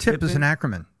 TIP is an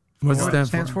acronym. What does it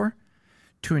stand for?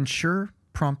 To ensure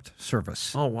prompt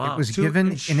service. Oh, wow. It was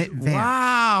given in advance.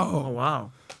 Wow. Oh,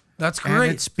 wow. That's great. And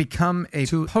it's become a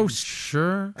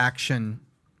post-action.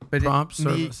 But prompt in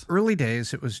service. The early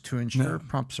days, it was to ensure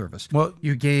prompt service. Well,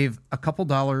 you gave a couple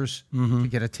dollars to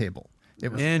get a table.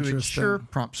 It was to ensure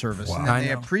prompt service. Wow. And then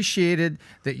they appreciated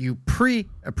that you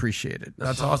pre-appreciated.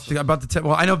 That's awesome. About the tip.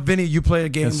 Well, I know, Vinny, you play a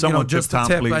game, just a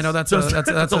tip. Please. I know that's a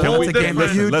game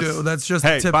that you do. That's just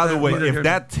a tip. Hey, by the way, if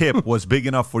that tip was big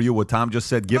enough for you, what Tom just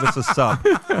said, give us a sub.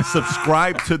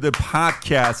 Subscribe to the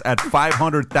podcast at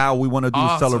 500,000. We want to do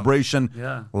a celebration.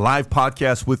 Live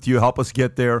podcast with you. Help us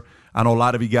get there. I know a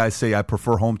lot of you guys say I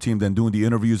prefer home team than doing the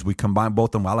interviews. We combine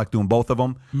both of them. I like doing both of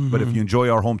them. Mm-hmm. But if you enjoy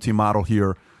our home team model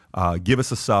here, give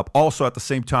us a sub. Also, at the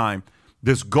same time,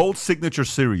 this Gold Signature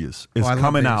Series is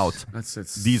coming out.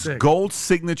 These sick. Gold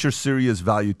Signature Series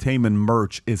Valuetainment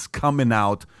merch is coming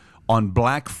out on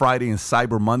Black Friday and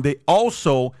Cyber Monday.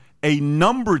 Also, a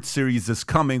numbered series is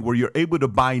coming where you're able to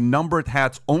buy numbered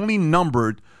hats, only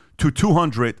numbered to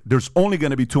 200. There's only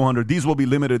going to be 200. These will be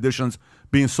limited editions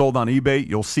being sold on eBay.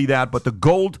 You'll see that. But the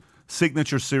Gold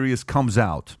Signature Series comes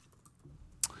out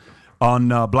on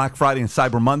Black Friday and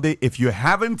Cyber Monday. If you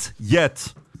haven't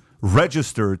yet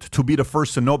registered to be the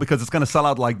first to know because it's going to sell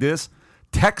out like this,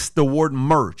 text the word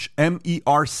merch,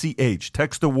 MERCH.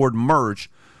 Text the word merch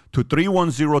to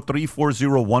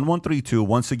 310-340-1132.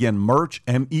 Once again, merch,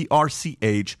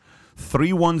 MERCH,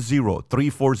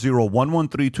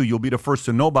 310-340-1132. You'll be the first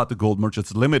to know about the gold merch.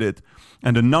 It's limited,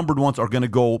 and the numbered ones are going to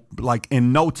go like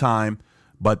in no time,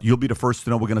 but you'll be the first to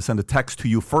know. We're going to send a text to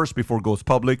you first before it goes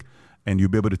public, and you'll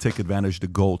be able to take advantage of the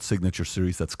gold signature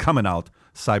series that's coming out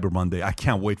Cyber Monday. I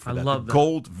can't wait for that. love that.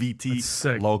 Gold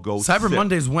VT logo. Cyber Sick.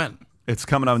 Monday's when? It's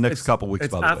coming out next couple weeks,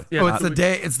 by the way. Yeah, It's the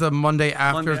day. It's the Monday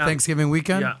after Thanksgiving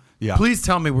weekend. Yeah. Yeah. Please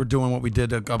tell me we're doing what we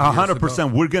did a couple years ago.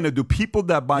 100%. We're going to do people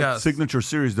that buy Yes. signature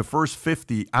series, the first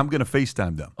 50, I'm going to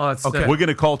FaceTime them. Oh, that's Okay. sick. We're going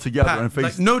to call together Pat, and face.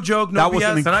 like, no joke, no That was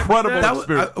BS. an Can I be incredible there? That was,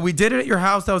 experience. we did it at your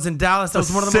house. That was in Dallas. That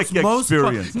was one of the sick most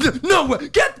experience. fun. No way.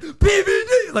 Get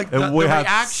PVD. Like And we the had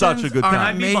reactions such a good are time. Can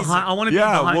I be amazing. behind? I want to be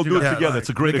Yeah, behind we'll you do it guys. together. It's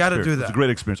a great We gotta experience. do that. It's a great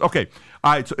experience. Okay.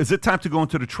 All right. So is it time to go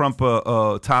into the Trump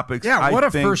topics? Yeah, I what a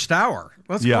think- first hour.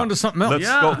 Let's go into something else. Let's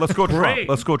Yeah, go. Let's go Trump. great.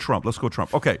 Let's go Trump. Let's go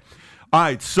Trump. Okay. All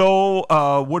right. So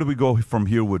where do we go from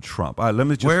here with Trump? All right. Let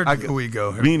me just. Where do we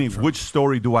go here Meaning, with Trump? which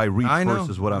story do I read I know,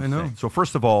 first? Is what I'm I know. saying. So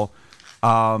first of all,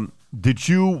 did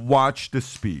you watch the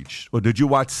speech, or did you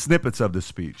watch snippets of the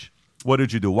speech? What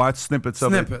did you do? Watch snippets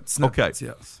of it? Snippets, Okay.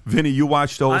 yes. Vinny, you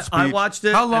watched the whole speech. I watched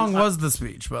it. How long and was the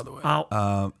speech, by the way?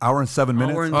 hour and 7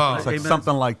 minutes. Hour and It's like 8 minutes.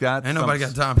 something like that. Ain't nobody got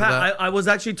Some- time for Pat, that. I was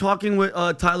actually talking with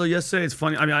Tyler yesterday. It's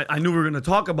funny. I mean, I knew we were going to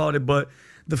talk about it, but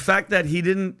the fact that he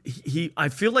didn't, I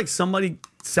feel like somebody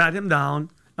sat him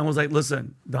down and was like,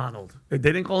 listen, Donald, they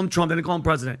didn't call him Trump, they didn't call him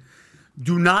president.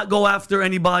 Do not go after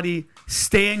anybody.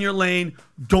 Stay in your lane.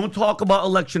 Don't talk about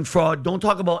election fraud. Don't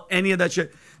talk about any of that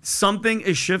shit. Something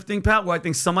is shifting, Pat, where I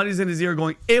think somebody's in his ear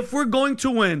going, if we're going to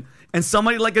win and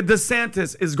somebody like a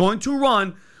DeSantis is going to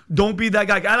run, don't be that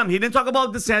guy. Adam, he didn't talk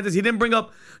about DeSantis. He didn't bring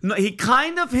up, no, he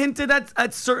kind of hinted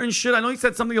at certain shit. I know he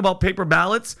said something about paper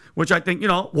ballots, which I think,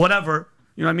 whatever.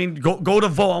 You know what I mean? Go to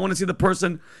vote. I want to see the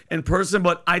person in person,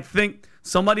 but I think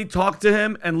somebody talked to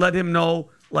him and let him know,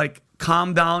 like,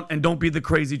 calm down and don't be the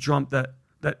crazy Trump that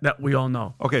we all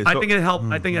know. Okay, I so- think it helped.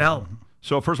 I think it helped.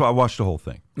 So first of all, I watched the whole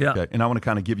thing. Yeah. Okay, and I want to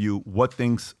kind of give you what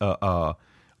things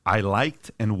I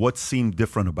liked and what seemed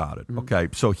different about it. Okay.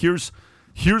 So here's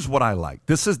what I like.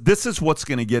 This is what's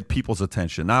going to get people's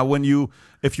attention. Now,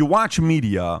 if you watch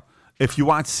media, if you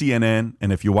watch CNN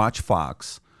and if you watch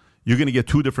Fox, you're going to get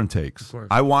two different takes.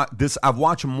 I've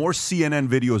watched more CNN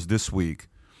videos this week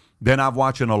than I've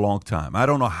watched in a long time. I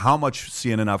don't know how much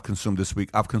CNN I've consumed this week.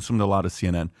 I've consumed a lot of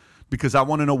CNN because I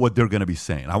want to know what they're going to be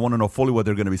saying. I want to know fully what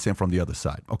they're going to be saying from the other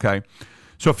side, okay?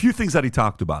 So a few things that he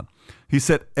talked about. He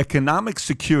said economic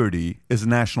security is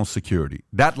national security.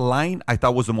 That line I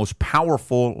thought was the most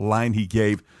powerful line he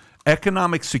gave.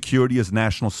 Economic security is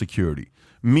national security.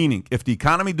 Meaning, if the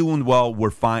economy doing well, we're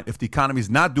fine. If the economy is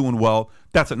not doing well,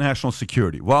 that's a national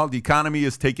security. Well, the economy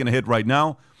is taking a hit right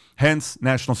now, hence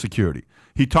national security.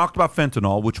 He talked about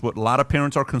fentanyl, which what a lot of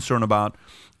parents are concerned about,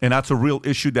 and that's a real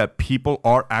issue that people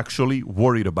are actually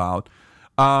worried about.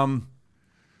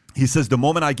 He says the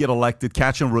moment I get elected,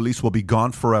 catch and release will be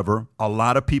gone forever. A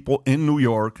lot of people in New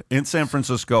York, in San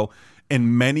Francisco,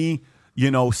 in many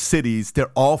cities,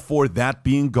 they're all for that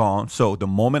being gone. So the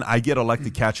moment I get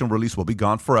elected, catch and release will be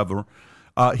gone forever.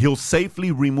 He'll safely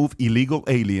remove illegal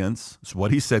aliens. That's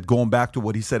what he said, going back to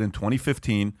what he said in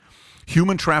 2015.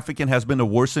 Human trafficking has been the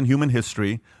worst in human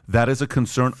history. That is a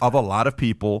concern of a lot of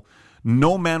people.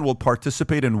 No man will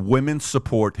participate in women's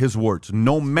support. His words,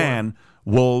 no man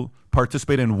will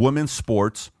participate in women's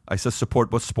sports. I said support,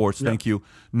 but sports. Thank you.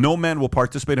 No man will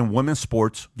participate in women's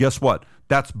sports. Guess what?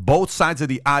 That's both sides of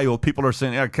the aisle. People are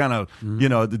saying,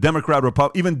 the Democrat,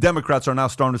 Republican, even Democrats are now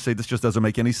starting to say this just doesn't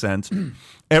make any sense.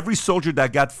 Every soldier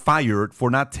that got fired for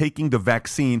not taking the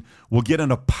vaccine will get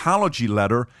an apology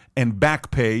letter and back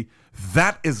pay.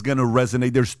 That is going to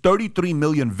resonate. There's 33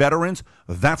 million veterans.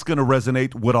 That's going to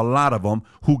resonate with a lot of them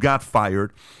who got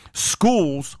fired.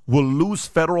 Schools will lose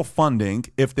federal funding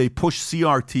if they push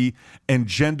CRT and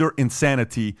gender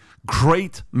insanity.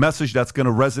 Great message that's going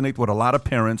to resonate with a lot of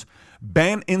parents.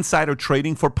 Ban insider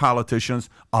trading for politicians.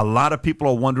 A lot of people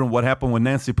are wondering what happened with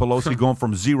Nancy Pelosi going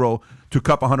from zero to a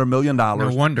couple $100 million. No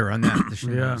wonder on that. This is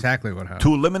exactly what happened.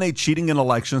 To eliminate cheating in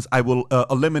elections, I will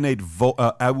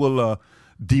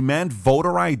demand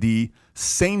voter ID,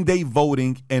 same-day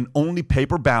voting, and only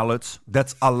paper ballots.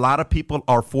 That's a lot of people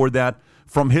are for that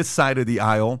from his side of the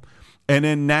aisle. And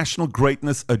then national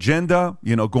greatness agenda,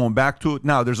 going back to it.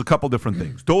 Now, there's a couple different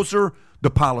things. Those are the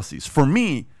policies. For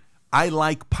me, I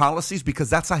like policies because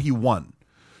that's how he won.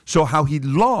 So how he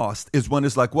lost is when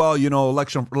it's like, well,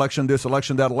 election this,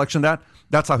 election that, election that.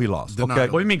 That's how he lost. Denial.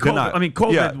 Okay. What do you mean COVID? I mean,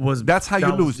 COVID was. That's how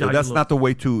you lose. Yeah, That's not the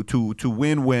way to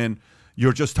win when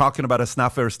you're just talking about it's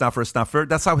not fair, it's not fair, it's not fair.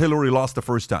 That's how Hillary lost the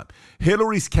first time.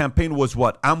 Hillary's campaign was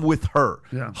what? I'm with her.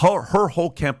 Yeah. Her whole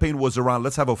campaign was around,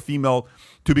 let's have a female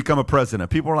to become a president.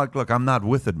 People are like, look, I'm not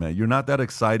with it, man. You're not that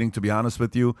exciting, to be honest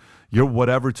with you. You're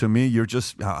whatever to me. You're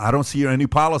just, I don't see any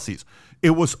policies.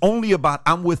 It was only about,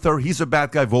 I'm with her. He's a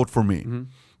bad guy. Vote for me. Mm-hmm.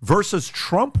 Versus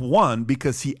Trump won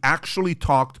because he actually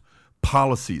talked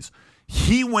policies.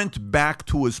 He went back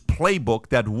to his playbook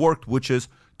that worked, which is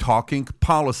talking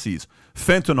policies.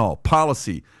 Fentanyl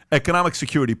policy, economic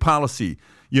security policy,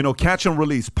 catch and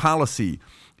release policy,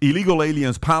 illegal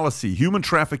aliens policy, human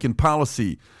trafficking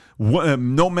policy,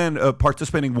 no men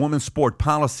participating in women's sport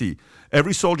policy.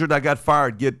 Every soldier that got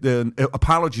fired get an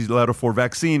apology letter for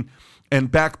vaccine and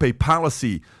back pay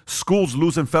policy. Schools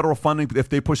losing federal funding if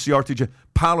they push CRTJ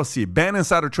policy. Ban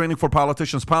insider training for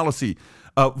politicians policy.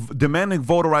 Demanding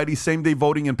voter ID, same-day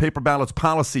voting and paper ballots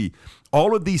policy.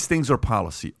 All of these things are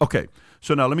policy. Okay,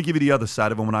 so now let me give you the other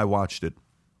side of it when I watched it.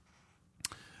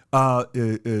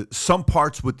 Some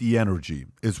parts with the energy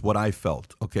is what I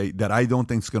felt, okay, that I don't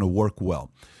think is going to work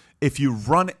well. If you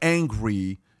run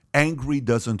angry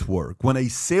doesn't work. When a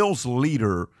sales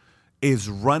leader is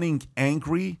running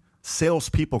angry,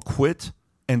 salespeople quit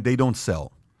and they don't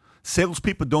sell.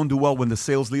 Salespeople don't do well when the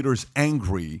sales leader is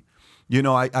angry.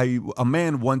 A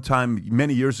man one time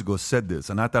many years ago said this,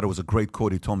 and I thought it was a great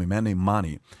quote. He told me, a man named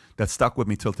Monty, that stuck with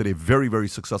me till today. Very, very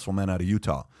successful man out of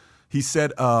Utah. He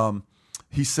said, a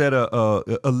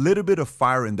little bit of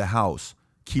fire in the house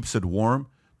keeps it warm.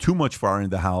 Too much fire in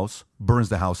the house burns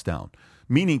the house down.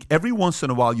 Meaning, every once in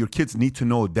a while, your kids need to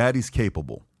know daddy's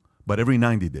capable, but every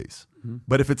 90 days. Mm-hmm.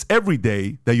 But if it's every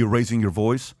day that you're raising your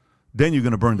voice, then you're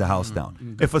going to burn the house down.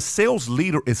 Mm-hmm. If a sales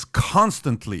leader is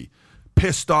constantly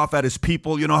pissed off at his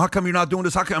people, how come you're not doing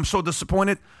this? How come I'm so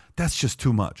disappointed? That's just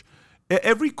too much.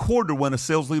 Every quarter when a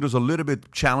sales leader is a little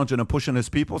bit challenging and pushing his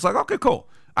people, it's like, okay, cool.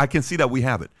 I can see that we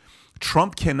have it.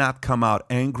 Trump cannot come out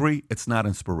angry. It's not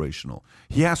inspirational.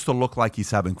 He has to look like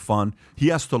he's having fun. He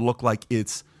has to look like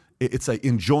it's like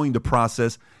enjoying the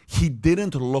process. He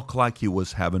didn't look like he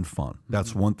was having fun.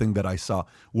 That's one thing that I saw,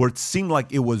 where it seemed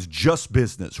like it was just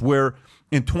business, where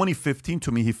in 2015,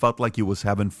 to me, he felt like he was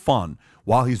having fun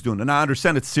while he's doing it. And I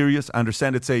understand it's serious. I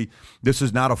understand this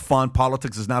is not a fun.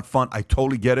 Politics is not fun. I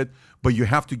totally get it. But you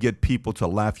have to get people to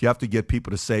laugh. You have to get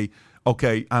people to say,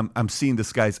 okay, I'm seeing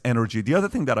this guy's energy. The other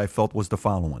thing that I felt was the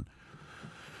following.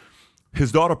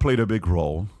 His daughter played a big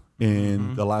role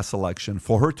in the last election.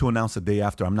 For her to announce the day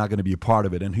after, I'm not going to be a part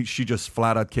of it, and she just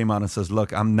flat out came out and says,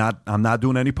 look, I'm not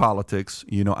doing any politics.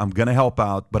 I'm going to help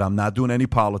out, but I'm not doing any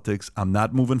politics. I'm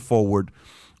not moving forward.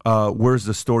 Where's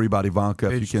the story about Ivanka?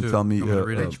 Page if you can 2. tell me.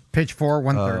 Page 4,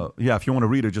 1/3. Yeah, if you want to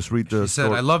read it, just read the She said,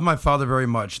 story. I love my father very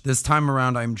much. This time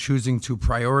around, I'm choosing to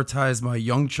prioritize my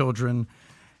young children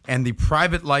and the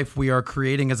private life we are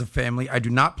creating as a family. I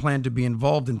do not plan to be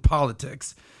involved in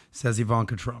politics, says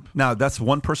Ivanka Trump. Now, that's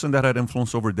one person that had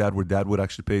influence over dad, where dad would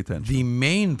actually pay attention. The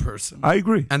main person. I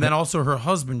agree. And then also her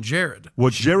husband, Jared.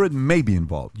 Well, Jared may be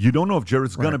involved. You don't know if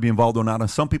Jared's going to be involved or not. And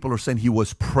some people are saying he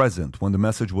was present when the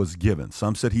message was given.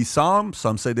 Some said he saw him.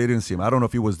 Some said they didn't see him. I don't know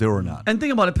if he was there or not. And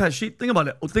think about it, Pat. Think about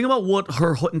it. Think about what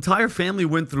her entire family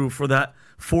went through for that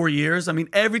 4 years. I mean,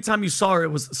 every time you saw her,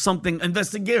 it was something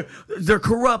investigative. They're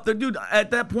corrupt. They're, dude,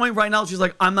 at that point right now, she's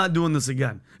like, I'm not doing this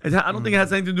again. I don't think it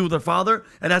has anything to do with her father.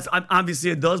 And that's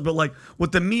obviously it does. But like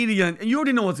with the media, and you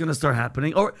already know what's going to start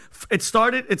happening. Or it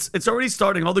started. It's already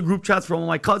starting. All the group chats from all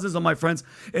my cousins and my friends.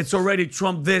 It's already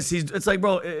Trump this. It's like,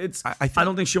 bro, I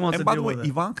don't think she wants to deal with it. And by the way,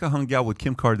 Ivanka hung out with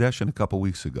Kim Kardashian a couple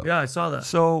weeks ago. Yeah, I saw that.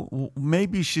 So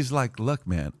maybe she's like, look,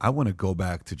 man, I want to go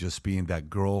back to just being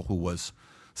that girl who was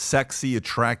sexy,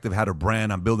 attractive, had a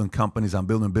brand. I'm building companies. I'm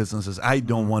building businesses. I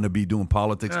don't want to be doing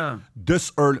politics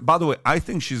this early. By the way, I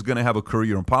think she's going to have a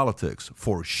career in politics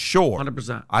for sure.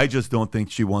 100%. I just don't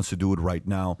think she wants to do it right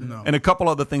now. No. And a couple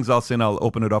other things I'll say, and I'll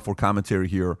open it up for commentary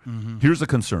here. Here's the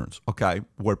concerns, okay,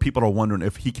 where people are wondering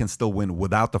if he can still win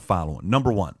without the following.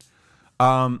 Number one,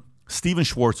 Steven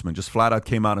Schwartzman just flat out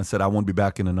came out and said, I won't be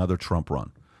back in another Trump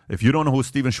run. If you don't know who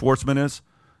Steven Schwartzman is,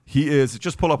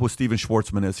 just pull up who Steven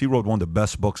Schwartzman is. He wrote one of the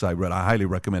best books I read. I highly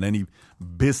recommend any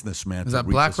businessman to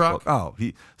read this book. Oh,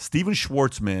 Steven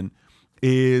Schwartzman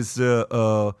is,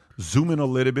 zoom in a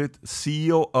little bit,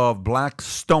 CEO of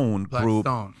Blackstone Group.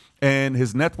 And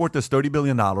his net worth is $30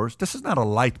 billion. This is not a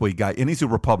lightweight guy, and he's a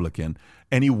Republican.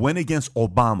 And he went against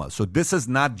Obama. So this is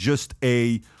not just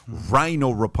a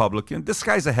rhino Republican. This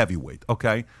guy's a heavyweight,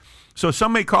 okay? So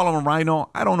some may call him a rhino.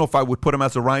 I don't know if I would put him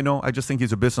as a rhino. I just think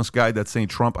he's a business guy that's saying,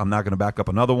 Trump, I'm not going to back up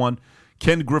another one.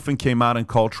 Ken Griffin came out and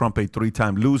called Trump a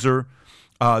 3-time loser.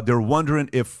 They're wondering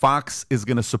if Fox is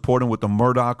going to support him with the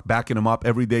Murdoch, backing him up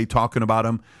every day, talking about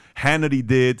him. Hannity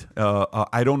did.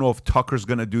 I don't know if Tucker's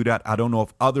going to do that. I don't know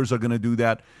if others are going to do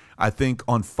that. I think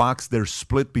on Fox, they're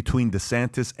split between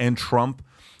DeSantis and Trump.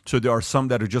 So there are some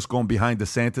that are just going behind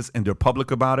DeSantis and they're public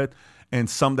about it, and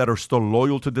some that are still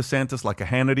loyal to DeSantis, like a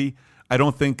Hannity. I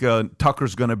don't think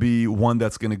Tucker's going to be one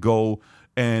that's going to go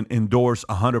and endorse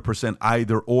 100%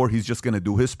 either, or he's just going to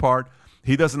do his part.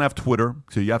 He doesn't have Twitter,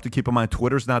 so you have to keep in mind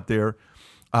Twitter's not there.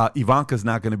 Ivanka's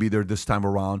not going to be there this time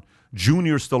around.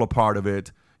 Junior's still a part of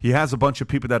it. He has a bunch of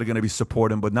people that are going to be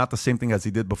supporting, but not the same thing as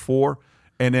he did before.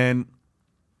 And then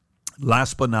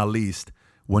last but not least,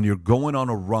 when you're going on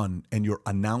a run and you're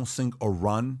announcing a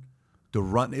run, the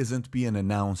run isn't being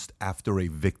announced after a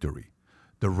victory.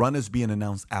 The run is being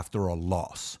announced after a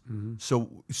loss. Mm-hmm.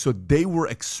 So they were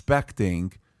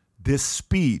expecting this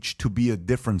speech to be a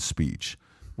different speech,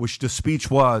 which the speech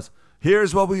was,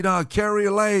 here's what we done, Kerry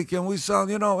Lake, and we saw,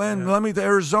 and let me to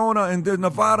Arizona and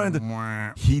Nevada.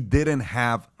 And he didn't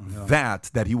have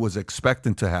that he was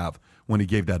expecting to have when he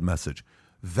gave that message.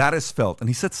 That is felt. And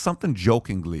he said something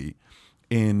jokingly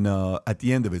at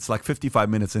the end of it. It's like 55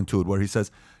 minutes into it, where he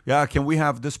says, yeah, can we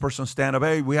have this person stand up?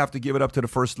 Hey, we have to give it up to the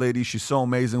first lady. She's so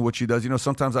amazing what she does.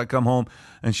 Sometimes I come home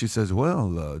and she says,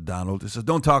 well, Donald, he says,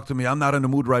 don't talk to me. I'm not in the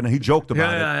mood right now. He joked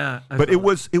about it. Yeah. But it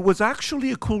was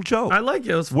actually a cool joke. I like it.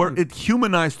 It was fun. Where it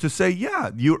humanized to say,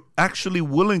 yeah, you're actually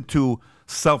willing to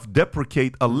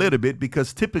self-deprecate a little bit,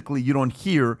 because typically you don't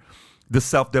hear the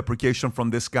self-deprecation from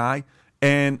this guy.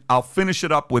 And I'll finish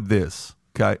it up with this.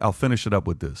 Okay, I'll finish it up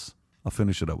with this.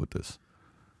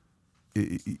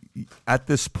 At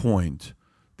this point,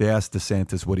 they asked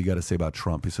DeSantis, what do you got to say about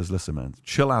Trump? He says, listen, man,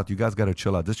 chill out. You guys got to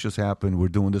chill out. This just happened. We're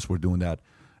doing this. We're doing that.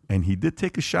 And he did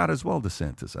take a shot as well,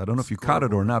 DeSantis. I don't know if you caught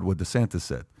it or not, what DeSantis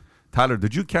said. Tyler,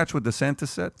 did you catch what DeSantis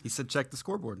said? He said, check the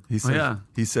scoreboard. He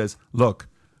says, look,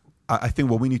 I think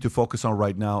what we need to focus on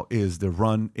right now is the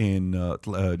run in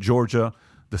Georgia,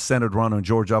 the Senate run on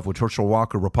Georgia, which Herschel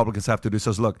Walker, Republicans have to do. He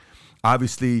says, look,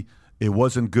 obviously it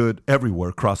wasn't good everywhere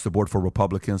across the board for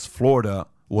Republicans. Florida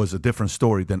was a different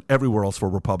story than everywhere else for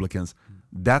Republicans.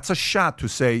 That's a shot to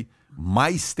say,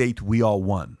 my state, we all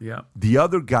won. Yeah. The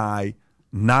other guy,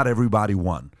 not everybody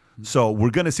won. So we're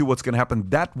going to see what's going to happen.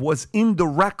 That was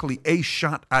indirectly a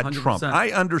shot at 100%. Trump. I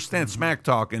understand smack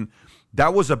talk, and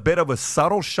that was a bit of a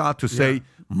subtle shot to say,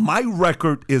 my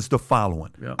record is the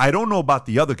following. Yeah. I don't know about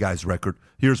the other guy's record.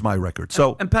 Here's my record.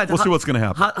 So and Pat, we'll see what's going to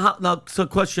happen. Now, so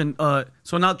question.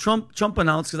 So now Trump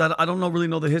announced, because I don't really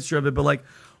know the history of it, but like,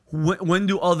 when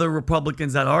do other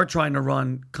Republicans that are trying to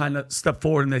run kind of step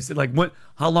forward and they say, like,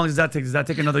 how long does that take? Does that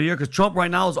take another year? Because Trump right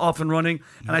now is off and running.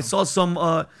 And I saw some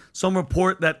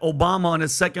report that Obama on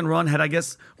his second run had, I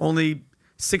guess, only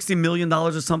 $60 million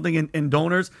or something in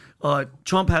donors.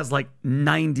 Trump has like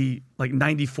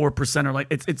 94%, or like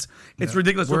it's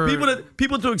ridiculous. So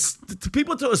people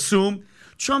to assume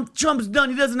Trump's done.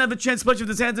 He doesn't have a chance, especially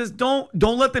with DeSantis.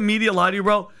 Don't let the media lie to you,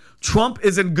 bro. Trump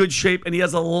is in good shape, and he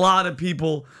has a lot of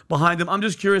people behind him. I'm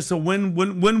just curious. So when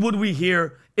would we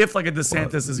hear if like a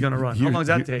DeSantis is going to run? How long does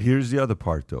that take? Here's the other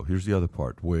part, though. Here's the other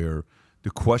part where the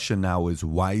question now is,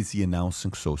 why is he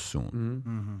announcing so soon?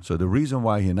 Mm-hmm. So the reason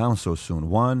why he announced so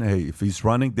soon, one, hey, if he's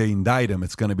running, they indict him.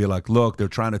 It's going to be like, look, they're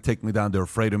trying to take me down. They're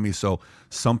afraid of me. So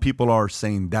some people are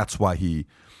saying that's why he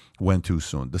went too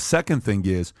soon. The second thing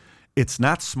is, it's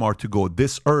not smart to go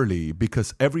this early,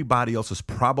 because everybody else is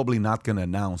probably not going to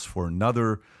announce for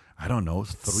another, I don't know,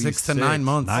 6 to 9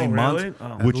 months. 9 months,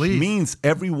 which means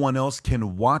everyone else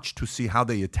can watch to see how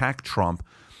they attack Trump.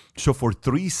 So for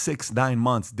 3, 6, 9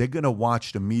 months, they're going to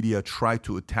watch the media try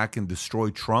to attack and destroy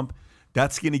Trump.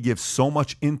 That's going to give so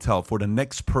much intel for the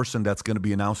next person that's going to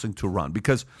be announcing to run.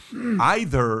 Because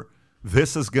either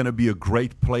this is going to be a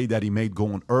great play that he made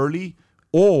going early,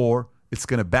 or it's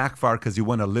going to backfire because he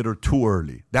went a little too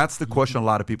early. That's the question a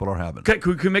lot of people are having. Okay,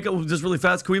 can we make it just really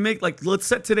fast? Can we make, like, let's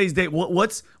set today's date.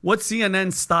 What's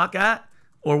CNN stock at,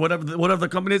 or whatever the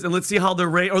company is, and let's see how their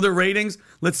ratings.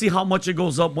 Let's see how much it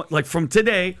goes up, like from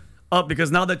today up,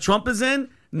 because now that Trump is in,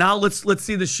 now let's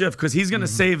see the shift, because he's going to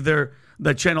save the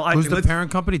channel. Who's the parent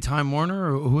company? Time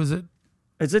Warner, or who is it?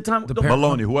 Is it Time?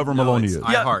 Maloney, whoever Maloney is.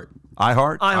 iHeart.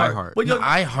 iHeart. But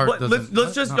iHeart.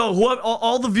 Let's just go.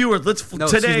 All the viewers.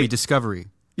 Excuse me, Discovery.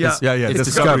 Yeah, it's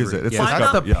Discovery. Is it? It's That's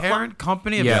Discovery. the parent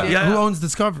company of who owns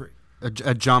Discovery?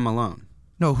 John Malone.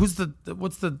 No, what's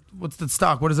the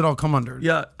stock? What does it all come under?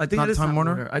 Yeah, I think Not it is Time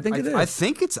Warner. I think it is. I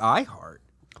think it's iHeart.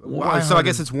 So I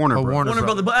guess it's Warner Bros. Warner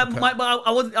Brothers.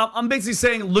 But I'm basically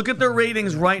saying, look at their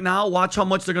ratings right now. Watch how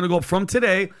much they're going to go up from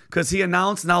today, because he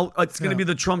announced now it's going to be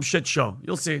the Trump shit show.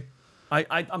 You'll see.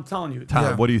 I'm telling you.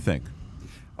 Tom, what do you think?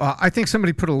 I think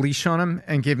somebody put a leash on him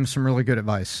and gave him some really good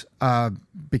advice,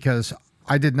 because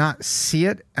I did not see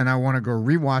it, and I want to go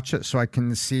rewatch it so I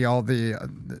can see all the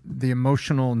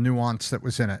emotional nuance that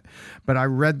was in it. But I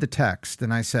read the text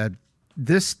and I said,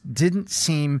 this didn't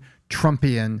seem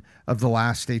Trumpian of the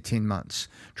last 18 months.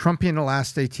 Trumpian the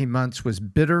last 18 months was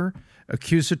bitter,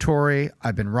 accusatory.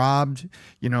 I've been robbed,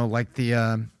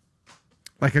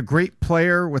 like a great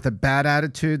player with a bad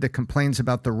attitude that complains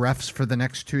about the refs for the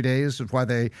next 2 days of why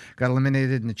they got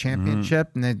eliminated in the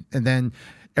championship. And then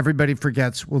everybody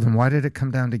forgets, well, then why did it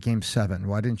come down to game 7?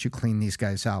 Why didn't you clean these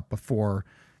guys out before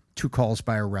 2 calls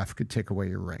by a ref could take away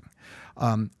your ring?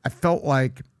 I felt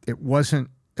like it wasn't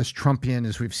as Trumpian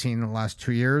as we've seen in the last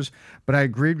 2 years, but I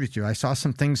agreed with you. I saw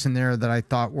some things in there that I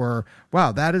thought were,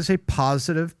 wow, that is a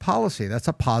positive policy. That's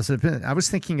a positive. I was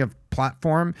thinking of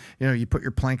platform, you put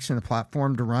your planks in the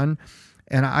platform to run.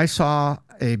 And I saw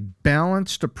a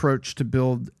balanced approach to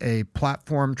build a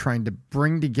platform trying to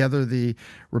bring together the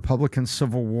Republican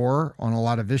Civil War on a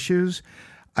lot of issues.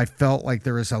 I felt like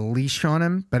there was a leash on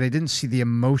him, but I didn't see the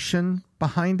emotion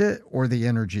behind it or the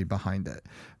energy behind it.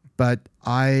 But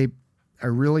I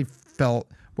really felt,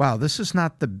 wow, this is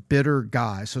not the bitter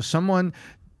guy. So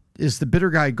is the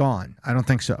bitter guy gone? I don't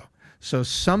think so. So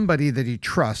somebody that he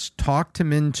trusts talked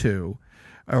him into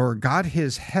or got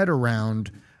his head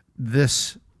around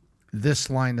this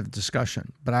line of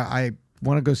discussion. But I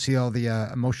want to go see all the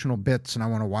emotional bits, and I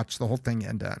want to watch the whole thing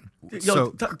end to end.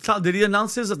 Tom, did he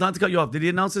announce his, not to cut you off, did he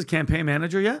announce his campaign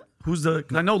manager yet? I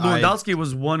know Lewandowski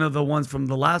was one of the ones from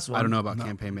the last one. I don't know about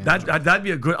campaign manager. That'd be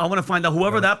a good, I want to find out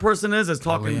whoever that person is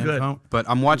talking good. But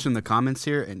I'm watching the comments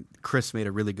here, and Chris made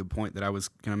a really good point that I was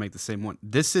going to make the same one.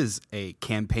 This is a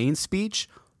campaign speech.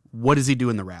 What does he do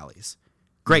in the rallies?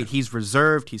 Great. He's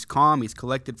reserved. He's calm. He's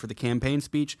collected for the campaign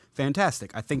speech.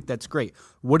 Fantastic. I think that's great.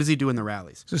 What does he do in the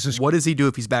rallies? What does he do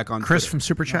if he's back on Chris Twitter? from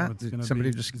Super Chat? Somebody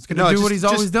just do what he's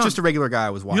always done. Just a regular guy I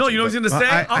was watching. You know what he's going to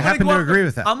say? I happen to agree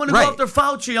with that. I'm going to go after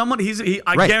Fauci.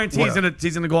 I guarantee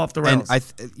he's going to go off the rails.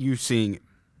 And you're seeing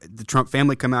the Trump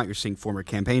family come out. You're seeing former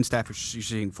campaign staff. You're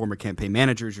seeing former campaign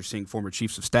managers. You're seeing former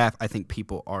chiefs of staff. I think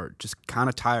people are just kind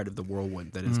of tired of the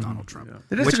whirlwind that is Donald Trump. Yeah.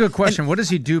 That is a good question. What does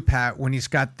he do, Pat, when he's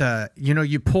got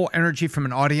you pull energy from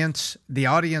an audience, the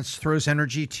audience throws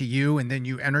energy to you, and then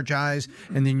you energize,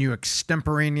 and then you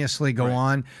extemporaneously go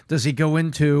on? Does he go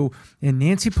into, and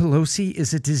Nancy Pelosi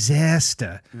is a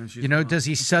disaster? Does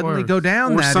he suddenly go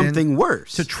down or that something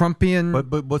worse to Trumpian?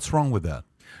 But what's wrong with that?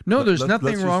 No, there's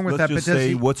nothing wrong with that. Let's But just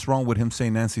say, what's wrong with him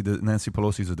saying Nancy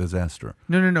Pelosi is a disaster?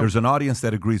 No. There's an audience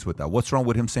that agrees with that. What's wrong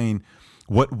with him saying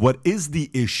what is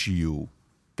the issue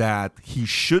that he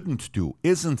shouldn't do?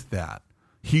 Isn't that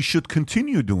he should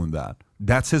continue doing that?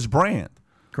 That's his brand.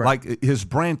 Correct. Like his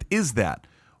brand is that.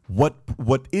 What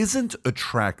isn't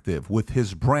attractive with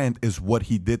his brand is what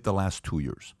he did the last 2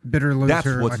 years. Bitter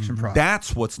loser election fraud.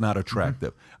 That's what's not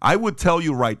attractive. I would tell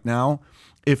you right now,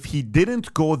 if he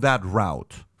didn't go that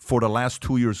route for the last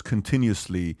 2 years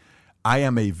continuously, I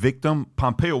am a victim.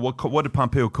 Pompeo, what did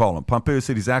Pompeo call him? Pompeo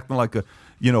said he's acting like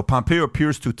Pompeo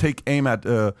appears to take aim at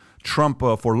Trump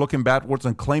for looking backwards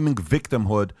and claiming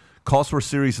victimhood, calls for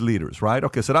serious leaders, right?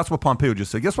 Okay, so that's what Pompeo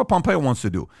just said. Guess what Pompeo wants to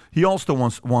do? He also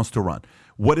wants to run.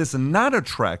 What is not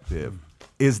attractive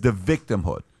is the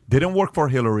victimhood. Didn't work for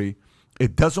Hillary.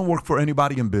 It doesn't work for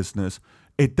anybody in business.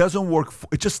 It doesn't work.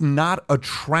 It's just not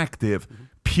attractive.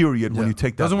 Period. When you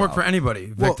take that, doesn't work for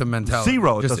anybody. Victim mentality.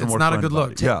 Zero. It Just, doesn't it's work not for a good anybody.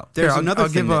 look. Yeah. There's another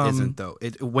thing that isn't, though.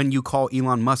 When you call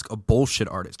Elon Musk a bullshit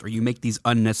artist, or you make these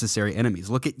unnecessary enemies.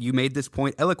 You made this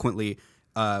point eloquently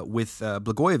with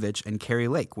Blagojevich and Carrie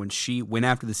Lake when she went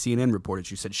after the CNN reporter.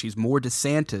 She said she's more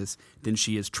DeSantis than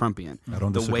she is Trumpian. I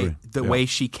don't disagree. The way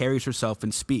she carries herself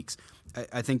and speaks.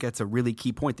 I think that's a really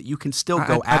key point, that you can still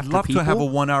go after people. I'd love to have a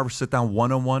 1 hour sit down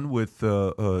one-on-one with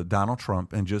Donald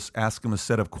Trump and just ask him a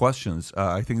set of questions.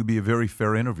 I think it would be a very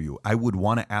fair interview. I would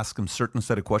want to ask him certain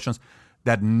set of questions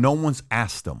that no one's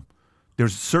asked him.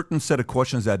 There's a certain set of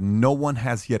questions that no one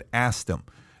has yet asked him.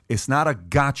 It's not a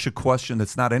gotcha question.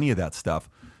 It's not any of that stuff.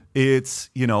 It's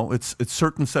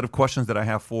certain set of questions that I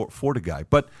have for the guy.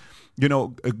 But,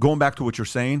 going back to what you're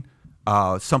saying,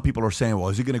 some people are saying, well,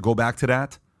 is he going to go back to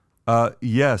that?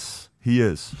 Yes, he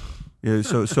is. Yeah,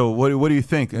 so what do you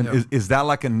think? And is that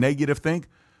like a negative thing?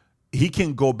 He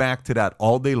can go back to that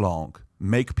all day long,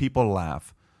 make people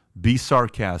laugh, be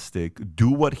sarcastic, do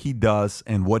what he does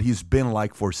and what he's been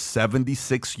like for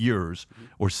 76 years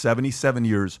or 77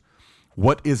 years.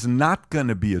 What is not going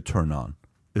to be a turn on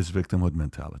is victimhood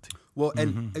mentality. Well,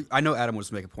 and I know Adam wants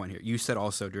to make a point here. You said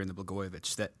also during the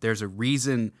Blagojevich that there's a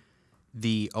reason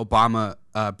the Obama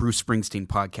Bruce Springsteen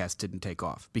podcast didn't take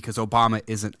off, because Obama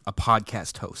isn't a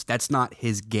podcast host. That's not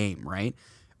his game, right?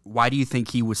 Why do you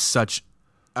think he was such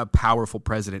a powerful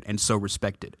president and so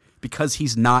respected? Because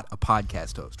he's not a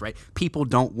podcast host, right? People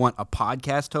don't want a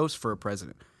podcast host for a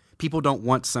president. People don't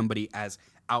want somebody as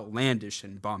outlandish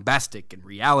and bombastic and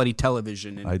reality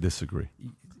television. And I disagree.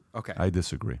 Okay. I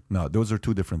disagree. No, those are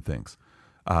two different things.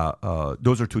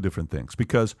 Those are two different things,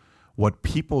 because what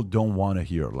people don't want to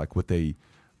hear, like with a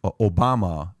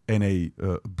Obama and a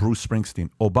Bruce Springsteen,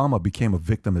 Obama became a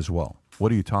victim as well.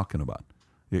 What are you talking about?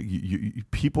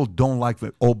 People don't like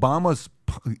it. Obama's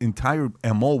entire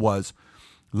MO was,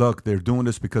 look, they're doing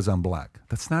this because I'm black.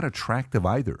 That's not attractive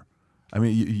either. I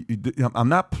mean, I'm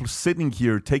not sitting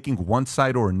here taking one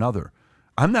side or another.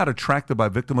 I'm not attracted by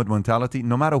victimhood mentality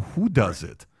no matter who does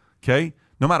it, okay?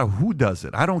 No matter who does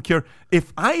it. I don't care.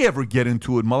 If I ever get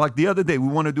into it, like the other day, we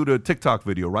want to do the TikTok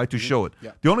video, right, to show it.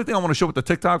 Yeah. The only thing I want to show with the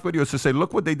TikTok video is to say,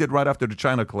 look what they did right after the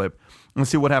China clip and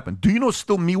see what happened. Do you know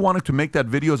still me wanting to make that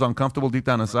video is uncomfortable deep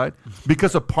down inside?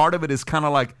 Because a part of it is kind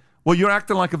of like, well, you're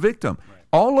acting like a victim. Right.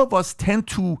 All of us tend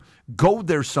to go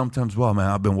there sometimes. Well, man,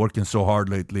 I've been working so hard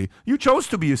lately. You chose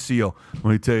to be a SEAL. Let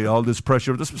me tell you, all this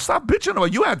pressure. Stop bitching about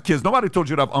it. You had kids. Nobody told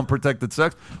you to have unprotected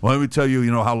sex. Well, let me tell you,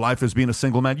 how life is being a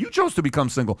single man. You chose to become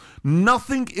single.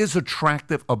 Nothing is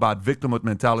attractive about victimhood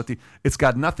mentality. It's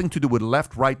got nothing to do with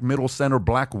left, right, middle, center,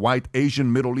 black, white,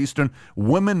 Asian, Middle Eastern,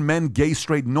 women, men, gay,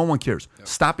 straight. No one cares. Yep.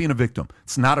 Stop being a victim.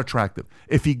 It's not attractive.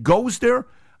 If he goes there,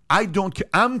 I don't care.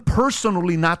 I'm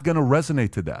personally not going to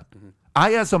resonate to that. Mm-hmm.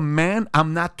 I, as a man,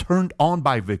 I'm not turned on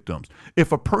by victims.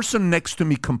 If a person next to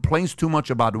me complains too much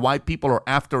about why people are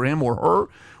after him or her,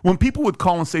 when people would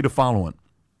call and say the following,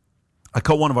 I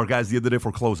called one of our guys the other day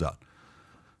for closeout.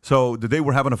 So the day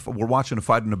we're watching a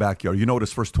fight in the backyard. You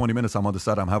notice first 20 minutes I'm on the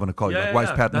side, I'm having a call. Why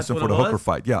is Pat missing for the hooker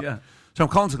fight? Yeah. So I'm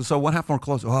calling, so what happened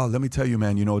for closeout? Oh, let me tell you,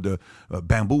 man, the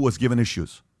Bamboo was giving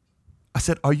issues. I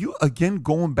said, are you again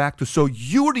going back to, so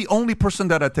you were the only person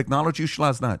that had technology issue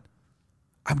last night?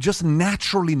 I'm just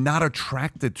naturally not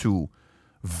attracted to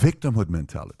victimhood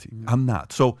mentality. Mm-hmm. I'm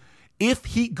not. So if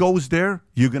he goes there,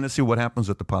 you're going to see what happens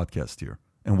at the podcast here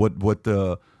and what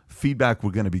feedback we're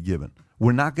going to be given.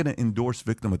 We're not going to endorse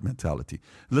victimhood mentality.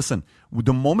 Listen,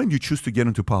 the moment you choose to get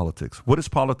into politics, what has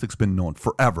politics been known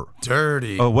forever?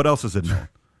 Dirty. What else is it known?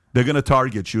 They're going to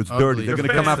target you. It's dirty. They're going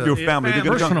to come after your family. They're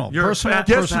personal.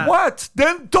 Guess what?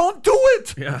 Then don't do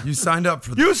it. Yeah. You signed up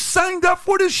for this. You signed up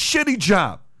for this shitty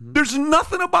job. There's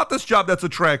nothing about this job that's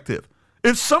attractive.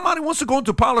 If somebody wants to go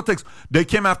into politics, they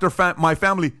came after my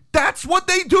family. That's what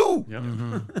they do. Yep.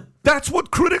 Mm-hmm. That's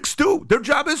what critics do. Their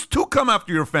job is to come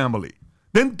after your family.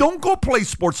 Then don't go play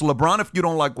sports, LeBron, if you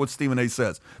don't like what Stephen A.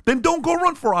 says. Then don't go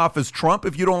run for office, Trump,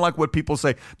 if you don't like what people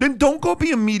say. Then don't go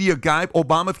be a media guy,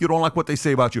 Obama, if you don't like what they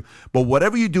say about you. But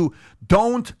whatever you do,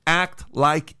 don't act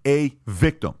like a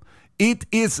victim. It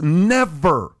is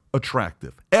never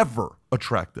attractive, ever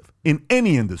attractive. In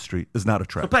any industry, is not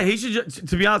attractive. But he should,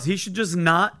 to be honest, he should just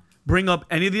not bring up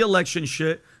any of the election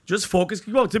shit. Just focus.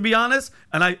 Well, to be honest,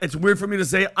 and it's weird for me to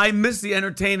say, I miss the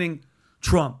entertaining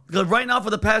Trump. Because right now, for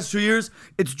the past 2 years,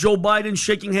 it's Joe Biden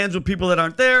shaking hands with people that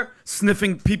aren't there,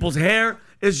 sniffing people's hair.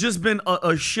 It's just been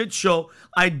a shit show.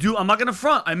 I'm not going to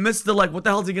front. I miss what the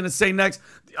hell is he going to say next?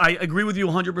 I agree with you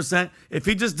 100%. If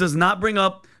he just does not bring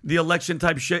up the election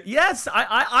type shit, yes,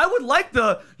 I would like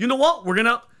you know what? We're going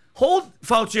to hold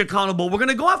Fauci accountable. We're going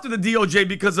to go after the DOJ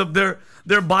because of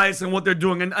their bias and what they're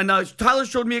doing. And Tyler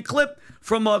showed me a clip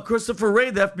from Christopher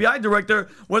Wray, the FBI director,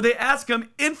 where they asked him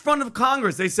in front of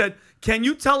Congress. They said, can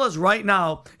you tell us right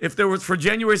now if there was, for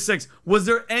January 6th, was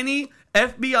there any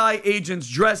FBI agents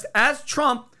dressed as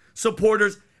Trump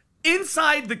supporters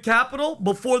inside the Capitol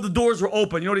before the doors were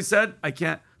open? You know what he said? I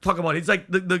can't talk about it. It's like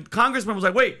the congressman was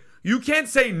like, wait, you can't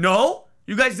say no?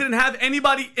 You guys didn't have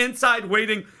anybody inside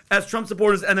waiting as Trump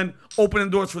supporters and then opening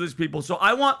doors for these people. So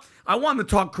I want him to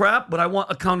talk crap, but I want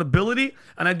accountability.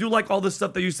 And I do like all this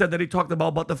stuff that you said that he talked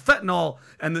about the fentanyl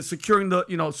and the securing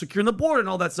the border and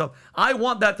all that stuff. I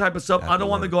want that type of stuff. I don't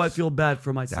want to go, I feel bad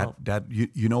for myself.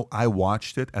 I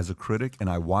watched it as a critic and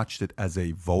I watched it as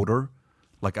a voter.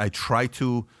 Like I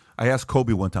asked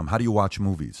Kobe one time, how do you watch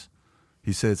movies?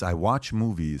 He says, I watch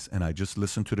movies and I just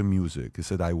listen to the music. He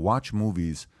said, I watch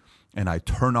movies and I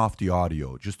turn off the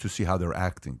audio just to see how they're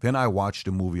acting. Then I watch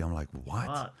the movie. I'm like,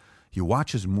 what? He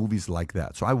watches movies like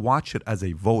that. So I watch it as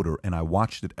a voter and I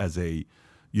watched it as a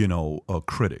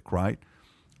critic, right?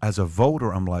 As a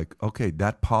voter, I'm like, okay,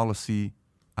 that policy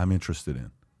I'm interested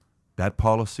in. That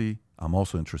policy I'm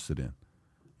also interested in.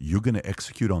 you're going to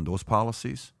execute on those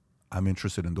policies, I'm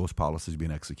interested in those policies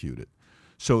being executed.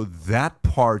 So that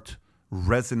part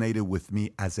resonated with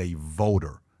me as a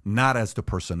voter, not as the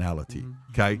personality,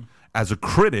 okay? As a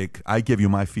critic, I give you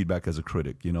my feedback as a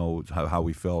critic, you know, how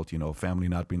we felt, you know, family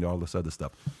not being there, all this other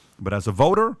stuff. But as a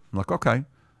voter, I'm like, okay,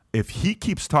 if he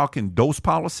keeps talking those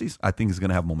policies, I think he's going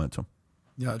to have momentum.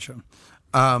 Gotcha.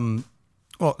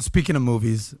 Well, speaking of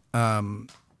movies,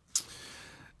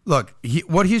 look,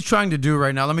 what he's trying to do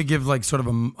right now, let me give like sort of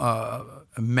a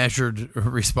measured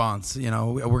response. You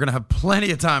know, we're going to have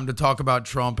plenty of time to talk about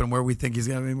Trump and where we think he's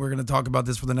going to, we're going to talk about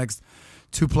this for the next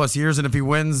 2+ years. And if he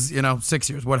wins, you know, 6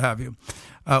 years, what have you.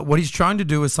 What he's trying to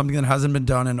do is something that hasn't been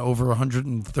done in over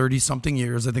 130 something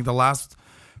years. I think the last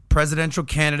presidential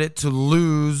candidate to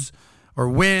lose or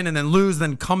win and then lose,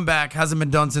 then come back hasn't been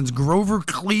done since Grover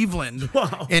Cleveland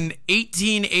in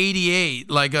 1888,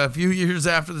 like a few years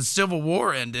after the Civil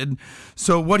War ended.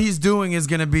 So what he's doing is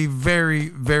going to be very,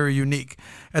 very unique.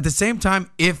 At the same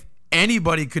time, if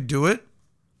anybody could do it,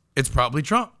 it's probably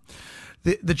Trump.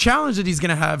 The challenge that he's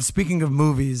going to have, speaking of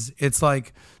movies, it's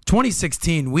like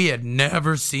 2016, we had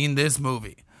never seen this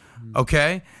movie,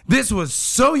 okay? This was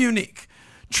so unique.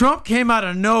 Trump came out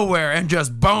of nowhere and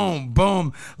just boom,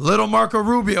 boom, little Marco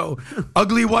Rubio,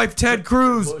 ugly wife Ted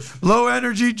Cruz, low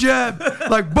energy Jeb,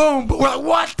 like boom, we're like,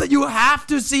 what? You have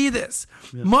to see this.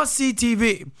 Yeah. Must see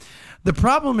TV. The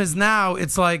problem is now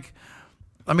it's like,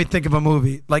 let me think of a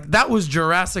movie. Like that was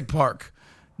Jurassic Park.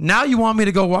 Now you want me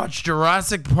to go watch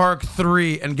Jurassic Park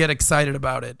 3 and get excited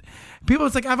about it. People,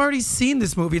 it's like, I've already seen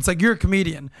this movie. It's like, you're a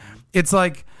comedian. It's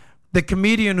like the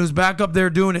comedian who's back up there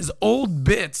doing his old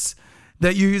bits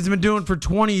that he's been doing for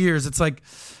 20 years. It's like,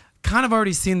 kind of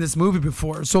already seen this movie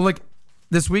before. So like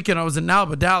this weekend I was in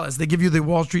Napa, Dallas. They give you the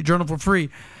Wall Street Journal for free.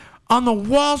 On the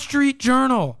Wall Street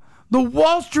Journal,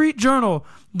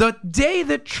 the day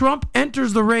that Trump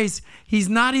enters the race, he's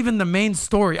not even the main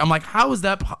story. I'm like, how is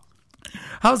that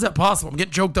possible? I'm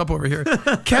getting choked up over here.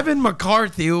 Kevin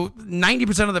McCarthy, who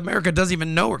 90% of America doesn't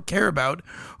even know or care about,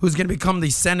 who's going to become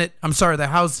the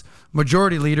House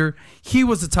Majority Leader, he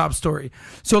was the top story.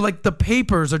 So, like, the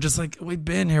papers are just like, we've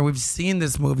been here. We've seen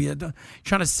this movie. You're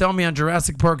trying to sell me on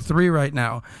Jurassic Park 3 right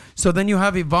now. So then you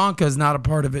have Ivanka is not a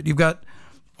part of it. You've got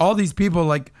all these people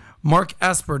like Mark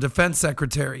Esper, Defense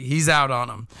Secretary. He's out on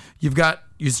him. You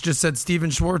just said Steven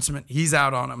Schwartzman. He's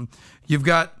out on him. You've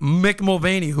got Mick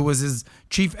Mulvaney, who was his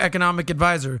chief economic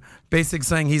advisor, basically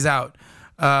saying he's out.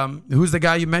 Who's the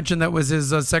guy you mentioned that was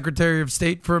his Secretary of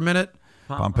State for a minute?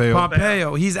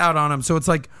 Pompeo. He's out on him. So it's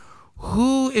like,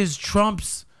 who is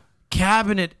Trump's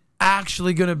cabinet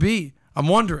actually going to be? I'm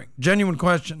wondering. Genuine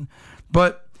question.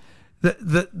 But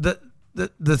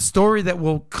the story that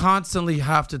we'll constantly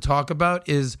have to talk about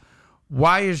is,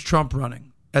 why is Trump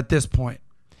running at this point?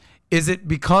 Is it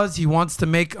because he wants to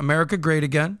make America great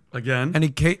again? Again.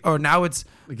 And or now it's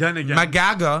again.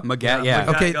 MAGA. Yeah.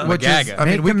 Okay, which is, I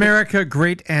mean, make America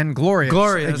great and glorious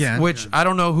again. Which I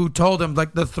don't know who told him,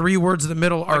 like the 3 words in the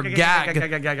middle are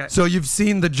gag. So you've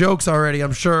seen the jokes already,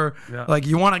 I'm sure. Yeah. Like,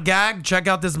 you want a gag? Check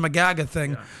out this MAGA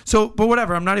thing. Yeah. So, but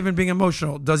whatever, I'm not even being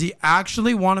emotional. Does he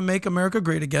actually want to make America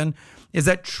great again? Is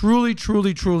that truly,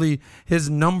 truly, truly his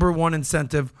number one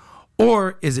incentive?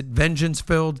 Or is it vengeance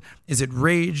filled? Is it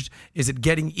raged? Is it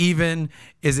getting even?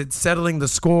 Is it settling the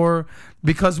score?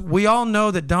 Because we all know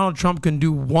that Donald Trump can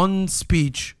do one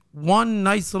speech, one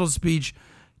nice little speech,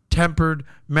 tempered,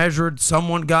 measured,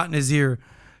 someone got in his ear.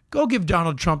 Go give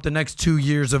Donald Trump the next 2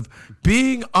 years of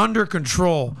being under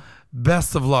control.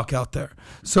 Best of luck out there.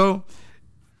 So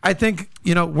I think,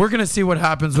 we're going to see what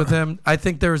happens with him. I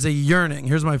think there is a yearning.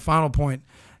 Here's my final point.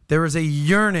 There is a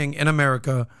yearning in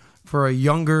America for a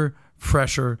younger,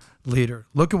 fresher leader.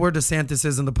 Look at where DeSantis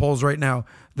is in the polls right now.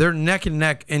 They're neck and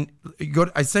neck. And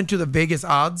I sent you the Vegas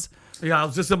odds. Yeah, I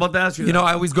was just about to ask you.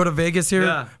 I always go to Vegas here.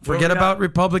 Yeah. Forget about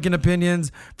Republican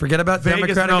opinions. Forget about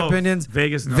Democratic opinions.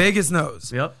 Vegas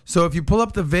knows. Yep. So if you pull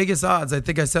up the Vegas odds, I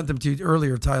think I sent them to you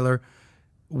earlier, Tyler.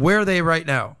 Where are they right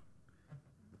now?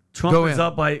 Trump is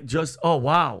up by just, oh,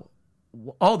 wow.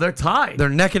 Oh, they're tied. They're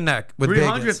neck and neck with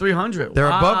 300, 300. They're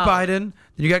above Biden. Then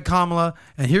you got Kamala.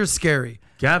 And here's scary.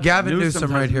 Gavin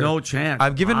Newsom right here. No chance.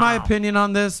 I've given my opinion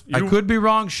on this. I could be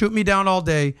wrong. Shoot me down all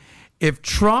day. If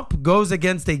Trump goes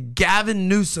against a Gavin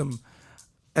Newsom,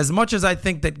 as much as I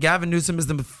think that Gavin Newsom is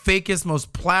the fakest,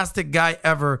 most plastic guy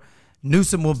ever,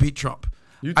 Newsom will beat Trump.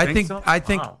 I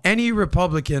think any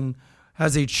Republican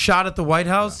has a shot at the White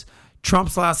House. Yeah.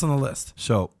 Trump's last on the list.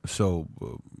 So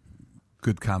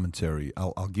good commentary.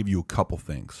 I'll give you a couple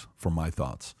things from my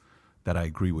thoughts that I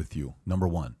agree with you. Number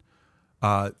one.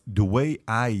 The way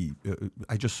I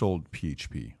just sold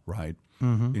PHP, right?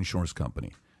 Mm-hmm. Insurance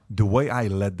company. the way I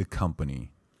led the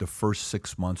company the first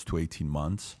 6 months to 18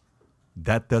 months,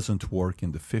 that doesn't work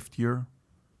in the 5th year.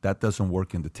 That doesn't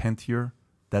work in the 10th year.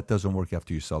 That doesn't work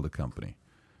after you sell the company.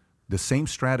 The same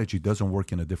strategy doesn't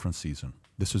work in a different season.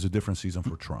 This is a different season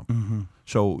for Trump. Mm-hmm.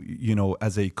 So,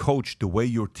 as a coach, the way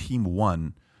your team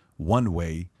won one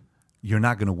way, you're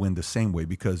not going to win the same way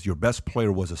because your best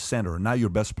player was a center. Now your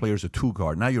best player is a 2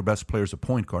 guard. Now your best player is a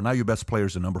point guard. Now your best player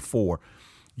is a number 4.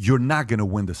 You're not going to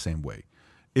win the same way.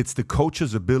 It's the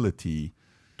coach's ability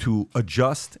to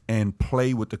adjust and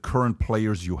play with the current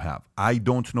players you have. I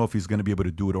don't know if he's going to be able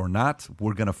to do it or not.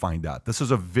 We're going to find out. This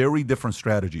is a very different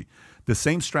strategy. The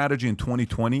same strategy in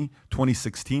 2020,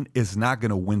 2016 is not going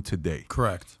to win today.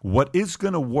 Correct. What is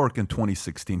going to work in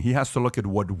 2016, he has to look at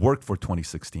what worked for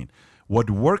 2016. What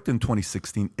worked in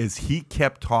 2016 is he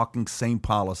kept talking same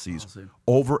policies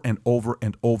over and over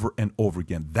and over and over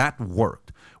again. That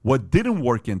worked. What didn't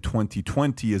work in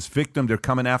 2020 is victim, they're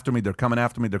coming after me, they're coming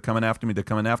after me, they're coming after me, they're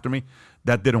coming after me.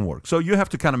 That didn't work. So you have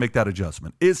to kind of make that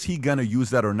adjustment. Is he going to use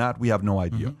that or not? We have no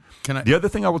idea. Mm-hmm. The other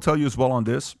thing I will tell you as well on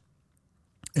this,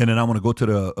 and then I want to go to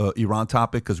the Iran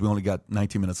topic because we only got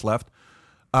 19 minutes left.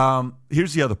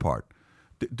 Here's the other part.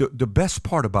 The best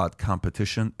part about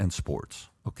competition and sports,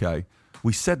 okay?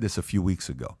 We said this a few weeks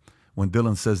ago when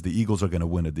Dylan says the Eagles are going to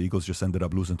win it. The Eagles just ended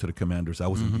up losing to the Commanders. I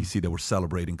was in D.C. They were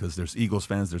celebrating because there's Eagles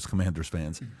fans, there's Commanders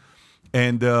fans.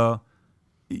 And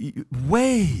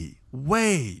way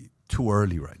too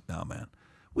early right now, man.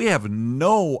 We have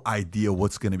no idea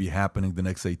what's going to be happening the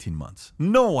next 18 months.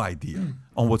 No idea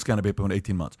on what's going to be happening in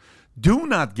 18 months. Do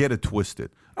not get it twisted.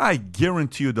 I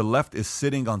guarantee you the left is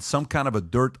sitting on some kind of a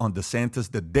dirt on DeSantis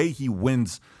the day he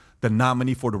wins the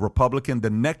nominee for the Republican.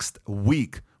 The next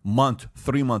week, month,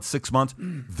 3 months, 6 months,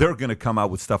 they're going to come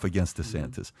out with stuff against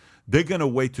DeSantis. They're going to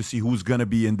wait to see who's going to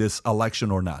be in this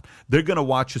election or not. They're going to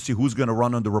watch to see who's going to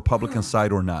run on the Republican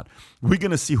side or not. We're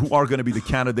going to see who are going to be the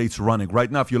candidates running.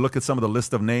 Right now, if you look at some of the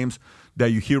list of names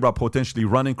that you hear about potentially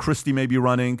running, Christie may be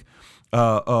running,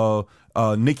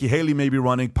 Nikki Haley may be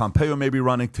running, Pompeo may be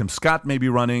running, Tim Scott may be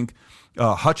running,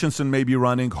 Hutchinson may be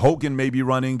running, Hogan may be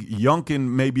running, Youngkin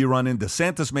may be running,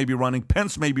 DeSantis may be running,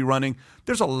 Pence may be running.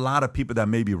 There's a lot of people that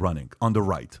may be running on the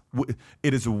right.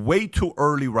 It is way too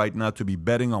early right now to be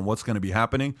betting on what's going to be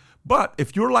happening. But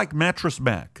if you're like Mattress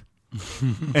Mac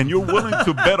and you're willing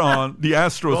to bet on the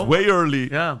Astros way early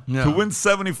to win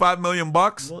 $75 million,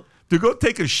 to go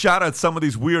take a shot at some of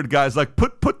these weird guys, like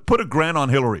put a grand on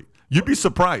Hillary. You'd be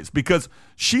surprised because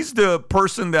she's the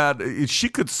person that she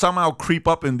could somehow creep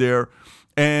up in there,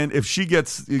 and if she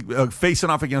gets facing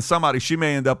off against somebody, she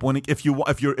may end up winning. If you're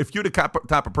the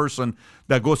type of person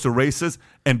that goes to races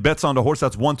and bets on the horse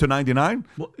that's 1 to 99,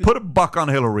 put $1 on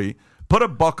Hillary, put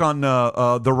 $1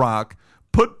 on The Rock.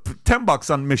 Put $10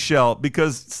 on Michelle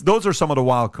because those are some of the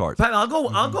wild cards. Pat, I'll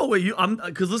go with you.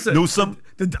 Because listen, Newsom.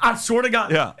 I swear to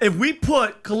God, if we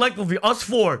put collectively us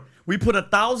 4, we put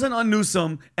 1,000 on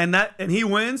Newsom and he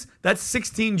wins, that's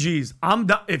 16 G's.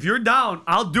 If you're down,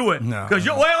 I'll do it. Because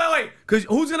wait. Because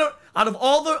who's gonna out of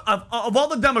all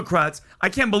the Democrats? I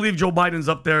can't believe Joe Biden's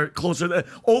up there closer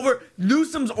over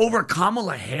Newsom's over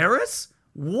Kamala Harris.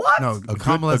 What? No,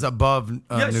 Kamala's above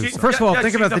Newsom. First of all,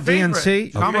 think about the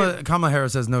DNC. Kamala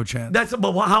Harris has no chance.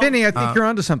 Vinny, I think you're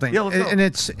onto something. Yeah, let's go. And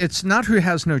it's not who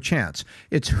has no chance.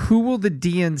 It's who will the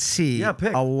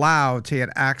DNC allow to get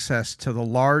access to the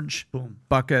large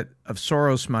bucket of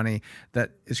Soros money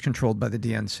that is controlled by the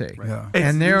DNC. Right. Yeah.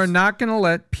 And they are not going to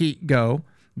let Pete go.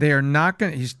 They are not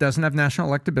going to. He doesn't have national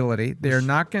electability. They are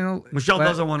not going to. Michelle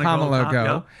doesn't want to Kamala go.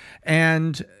 Yeah.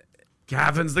 And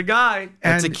Gavin's the guy.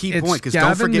 That's a key point because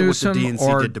don't forget what the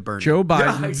DNC did to Bernie. Joe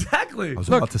Biden. Yeah, exactly. I was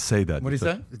about to say that. What did he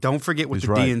say? Don't forget what the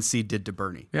DNC did to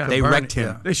Bernie. Yeah. They wrecked him.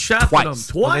 Yeah. They shafted him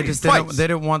twice. They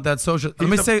didn't want that social. Let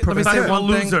me say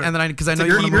one thing, and then because I know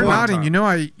you're nodding. You know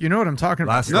what I'm talking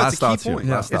about. Last thoughts here.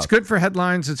 It's good for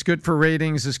headlines. It's good for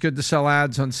ratings. It's good to sell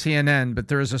ads on CNN. But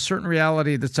there is a certain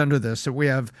reality that's under this that we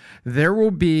have. There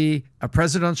will be a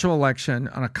presidential election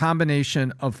on a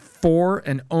combination of 4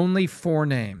 and only 4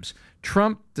 names.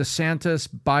 Trump, DeSantis,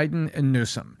 Biden, and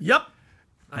Newsom. Yep.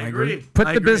 I agree.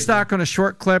 Put the BizDoc on a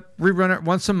short clip, rerun it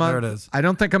once a month. There it is. I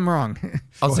don't think I'm wrong.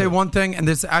 I'll say one thing, and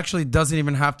this actually doesn't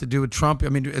even have to do with Trump. I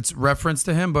mean, it's reference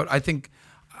to him, but I think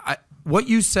what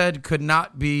you said could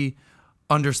not be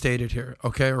understated here,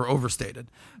 okay, or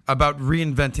overstated about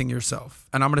reinventing yourself.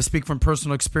 And I'm going to speak from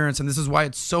personal experience, and this is why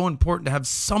it's so important to have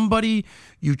somebody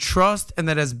you trust and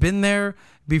that has been there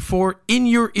before in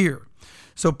your ear.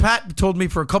 So Pat told me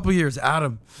for a couple of years,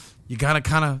 Adam, You got to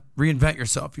kind of reinvent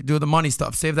yourself. You do the money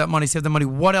stuff. Save that money. Save the money.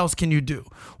 What else can you do?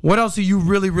 What else are you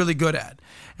really, really good at?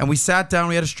 And we sat down.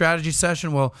 We had a strategy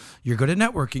session. Well, you're good at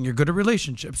networking. You're good at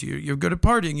relationships. You're good at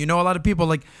partying. You know a lot of people.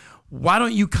 Like, why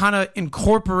don't you kind of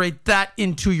incorporate that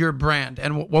into your brand?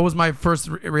 And what was my first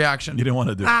reaction? You didn't want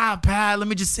to do it. Pat, let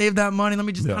me just save that money. Let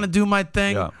me just kind of do my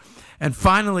thing. Yeah. And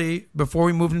finally, before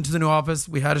we moved into the new office,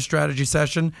 we had a strategy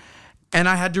session. And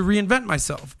I had to reinvent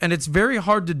myself. And it's very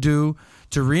hard to do,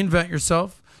 to reinvent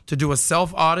yourself, to do a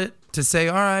self-audit, to say,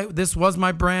 all right, this was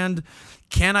my brand.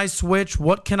 Can I switch?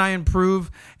 What can I improve?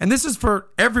 And this is for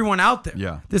everyone out there.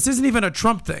 Yeah. This isn't even a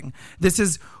Trump thing. This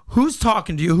is who's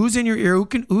talking to you, who's in your ear,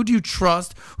 who do you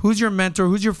trust, who's your mentor,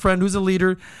 who's your friend, who's a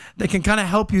leader that can kind of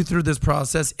help you through this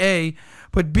process, A.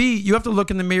 But B, you have to look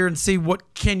in the mirror and see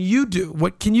what can you do?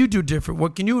 What can you do different?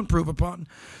 What can you improve upon?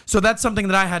 So that's something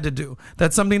that I had to do.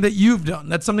 That's something that you've done.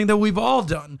 That's something that we've all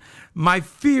done. My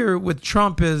fear with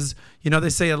Trump is, they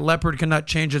say a leopard cannot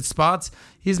change its spots.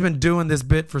 He's been doing this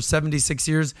bit for 76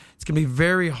 years. It's going to be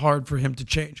very hard for him to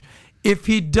change. If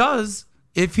he does,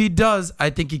 I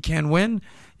think he can win.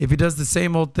 If he does the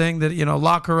same old thing that,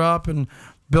 lock her up and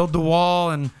build the wall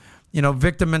and,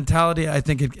 victim mentality, I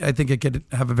think it could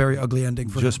have a very ugly ending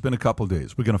for him. Just been a couple of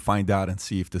days. We're going to find out and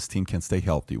see if this team can stay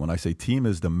healthy. When I say team,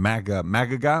 is the Magaga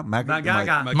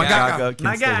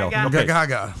can stay healthy. Okay.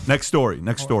 Magaga. Next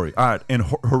story. All right. In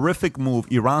horrific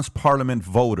move, Iran's parliament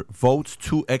votes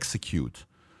to execute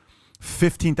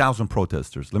 15,000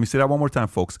 protesters. Let me say that one more time,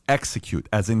 folks. Execute,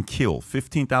 as in kill,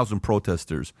 15,000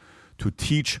 protesters to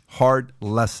teach hard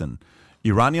lesson.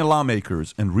 Iranian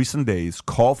lawmakers in recent days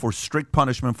call for strict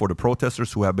punishment for the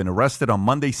protesters who have been arrested. On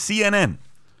Monday, CNN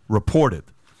reported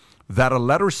that a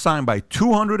letter signed by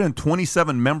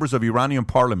 227 members of Iranian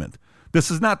parliament,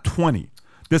 this is not 20,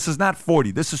 this is not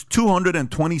 40, this is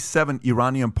 227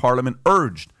 Iranian parliament,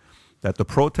 urged that the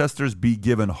protesters be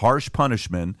given harsh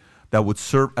punishment that would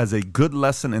serve as a good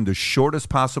lesson in the shortest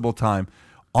possible time.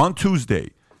 On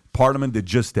Tuesday, Parliament did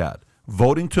just that,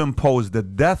 voting to impose the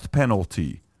death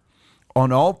penalty on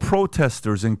all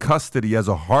protesters in custody as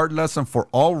a hard lesson for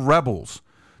all rebels.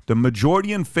 The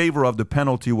majority in favor of the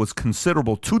penalty was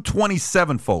considerable,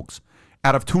 227 folks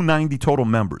out of 290 total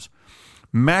members.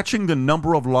 Matching the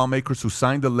number of lawmakers who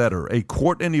signed the letter, a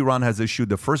court in Iran has issued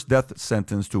the first death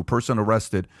sentence to a person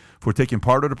arrested for taking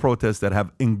part of the protests that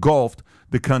have engulfed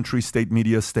the country's state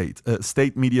media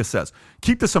says.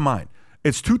 Keep this in mind.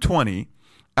 It's 220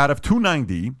 out of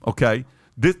 290, okay?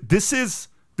 This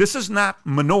is not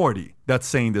minority that's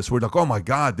saying this. We're like, oh my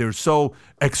God, they're so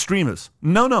extremist.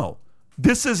 No.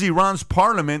 This is Iran's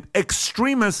parliament,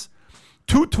 extremist,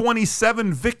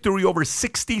 227 victory over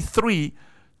 63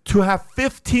 to have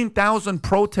 15,000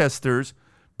 protesters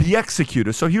be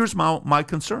executed. So here's my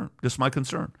concern. This is my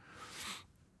concern.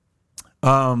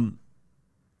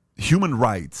 Human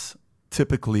rights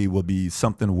typically will be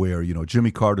something where,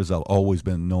 Jimmy Carter's always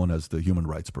been known as the human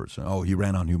rights person. Oh, he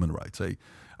ran on human rights.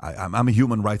 I'm a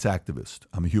human rights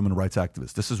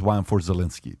activist. This is why I'm for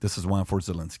Zelensky.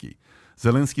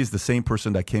 Zelensky is the same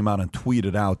person that came out and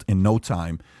tweeted out in no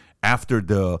time after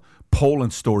the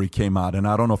Poland story came out. And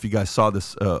I don't know if you guys saw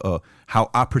this, how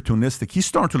opportunistic. He's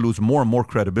starting to lose more and more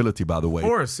credibility, by the way. Of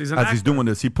course. He's doing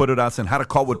this. He put it out saying, had a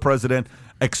call with president,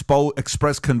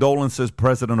 express condolences,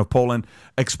 president of Poland,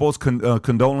 expose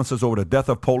condolences over the death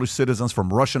of Polish citizens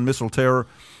from Russian missile terror.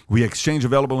 We exchange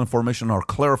available information, are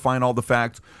clarifying all the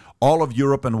facts. All of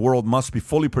Europe and world must be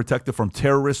fully protected from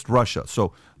terrorist Russia.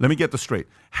 So let me get this straight.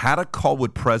 Had a call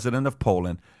with president of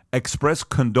Poland, expressed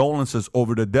condolences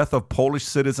over the death of Polish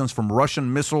citizens from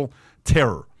Russian missile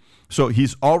terror. So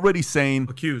he's already saying...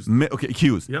 Accused.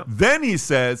 Yep. Then he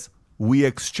says, we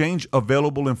exchange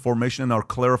available information and are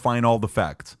clarifying all the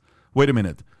facts. Wait a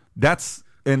minute.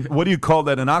 And what do you call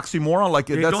that? An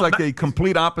oxymoron? That's like a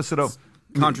complete opposite of...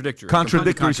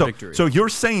 Contradictory. So you're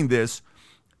saying this,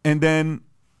 and then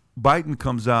Biden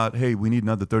comes out, hey, we need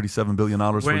another $37 billion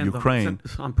for Ukraine.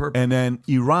 On purpose. And then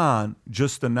Iran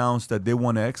just announced that they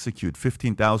want to execute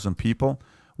 15,000 people.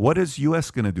 What is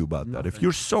U.S. going to do about that? If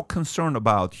you're so concerned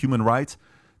about human rights,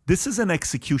 this is an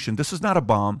execution. This is not a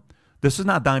bomb. This is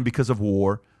not dying because of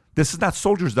war. This is not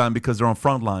soldiers dying because they're on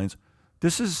front lines.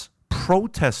 This is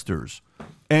protesters.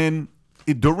 And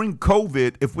during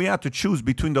COVID, if we had to choose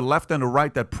between the left and the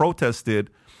right that protested,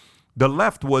 the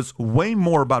left was way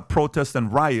more about protests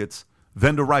and riots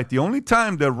than the right. The only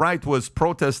time the right was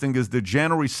protesting is the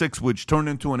January 6th, which turned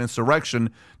into an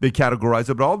insurrection. They categorize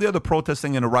it. But all the other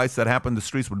protesting and the riots that happened in the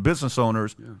streets with business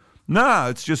owners,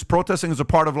 it's just protesting is a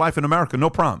part of life in America. No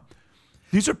problem.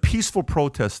 These are peaceful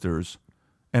protesters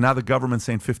And now the government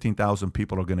saying 15,000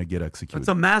 people are going to get executed.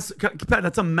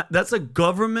 That's a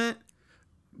government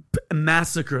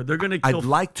massacre. They're going to kill. I'd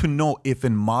like to know if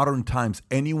in modern times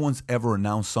anyone's ever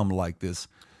announced something like this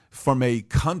from a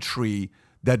country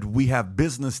that we have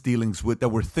business dealings with, that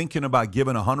we're thinking about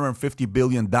giving $150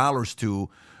 billion to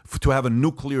have a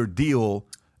nuclear deal,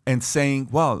 and saying,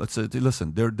 well,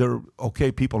 listen, they're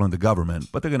okay people in the government,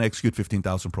 but they're going to execute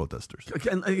 15,000 protesters.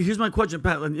 And here's my question,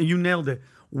 Pat, and you nailed it.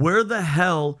 Where's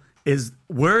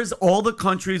all the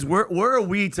countries? Where are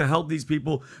we to help these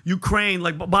people? Ukraine,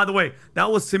 like, by the way,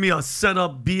 that was to me a set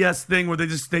up BS thing where they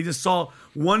just saw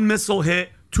one missile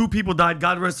hit, 2 people died,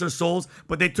 God rest their souls,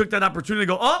 but they took that opportunity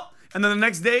to go up, and then the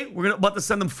next day we're about to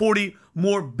send them $40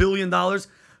 more billion.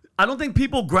 I don't think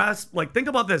people grasp, like, think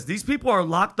about this. These people are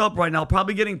locked up right now,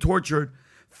 probably getting tortured.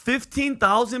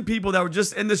 15,000 people that were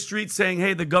just in the street saying,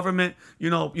 hey, the government,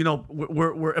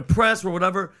 we're oppressed or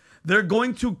whatever. They're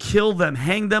going to kill them,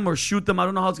 hang them, or shoot them. I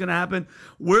don't know how it's going to happen.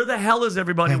 Where the hell is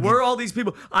everybody? Where are all these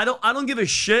people? I don't give a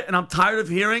shit, and I'm tired of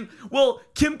hearing, well,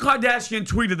 Kim Kardashian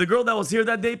tweeted. The girl that was here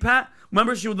that day, Pat,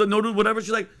 remember, she noted whatever.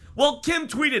 She's like, well, Kim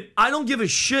tweeted. I don't give a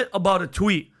shit about a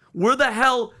tweet. Where the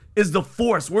hell is the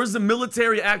force? Where's the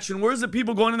military action? Where's the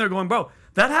people going in there going, bro,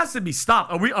 that has to be stopped.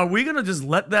 Are we going to just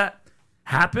let that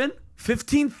happen?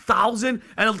 15,000,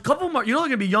 and a couple more, they're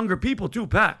going to be younger people too,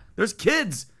 Pat. There's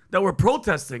kids that were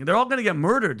protesting. They're all going to get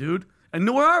murdered, dude. And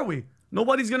where are we?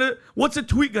 Nobody's going to, what's a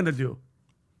tweet going to do?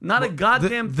 Not a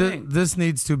goddamn thing. This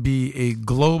needs to be a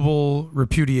global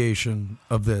repudiation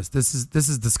of this. This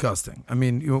is disgusting. I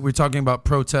mean, we're talking about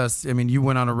protests. I mean, you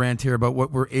went on a rant here about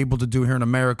what we're able to do here in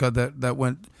America that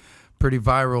went pretty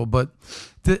viral. But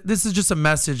this is just a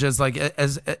message as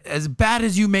bad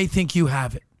as you may think you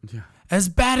have it. Yeah. As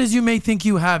bad as you may think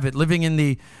you have it, living in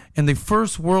the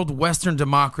first world Western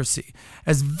democracy,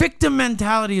 as victim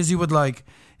mentality as you would like,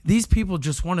 these people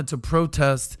just wanted to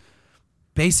protest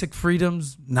basic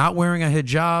freedoms, not wearing a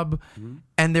hijab,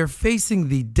 and they're facing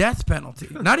the death penalty.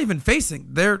 Not even facing,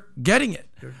 they're getting it.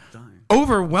 They're dying.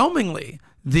 Overwhelmingly,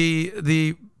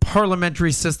 the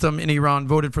parliamentary system in Iran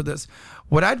voted for this.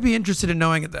 What I'd be interested in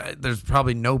knowing, there's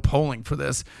probably no polling for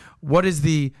this, what is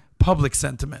the public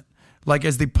sentiment? Like,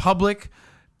 is the public,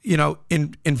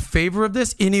 in favor of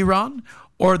this in Iran?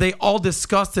 Or are they all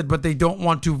disgusted, but they don't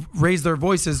want to raise their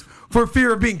voices for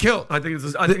fear of being killed? I think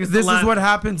this is what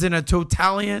happens in a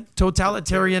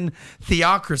totalitarian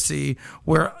theocracy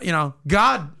where,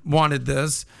 God wanted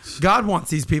this. God wants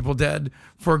these people dead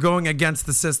for going against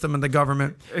the system and the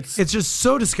government. It's just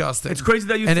so disgusting. It's crazy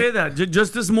that you say that.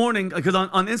 Just this morning, because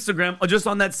on Instagram, just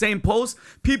on that same post,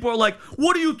 people are like,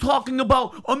 what are you talking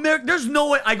about? America, there's no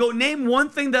way. I go, name one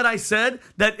thing that I said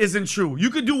that isn't true.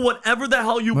 You could do whatever the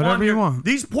hell you want here.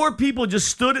 These poor people just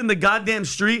stood in the goddamn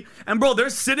street, and bro, they're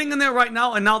sitting in there right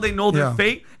now, and now they know their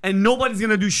fate, and nobody's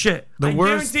going to do shit. I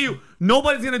guarantee you.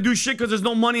 Nobody's going to do shit because there's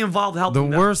no money involved helping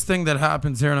them. The worst thing that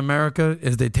happens here in America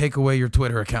is they take away your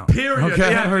Twitter account. Period.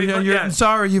 Okay? Yeah.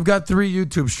 Sorry, you've got 3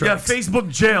 YouTube strikes. Yeah, Facebook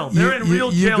jail. They're in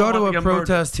real jail. You go to a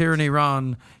protest here in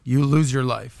Iran, you lose your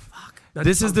life.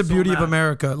 This is the beauty of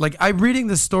America. Like, I'm reading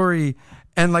this story,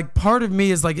 and like part of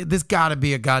me is like, this got to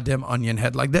be a goddamn onion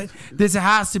head. Like, this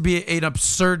has to be an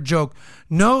absurd joke.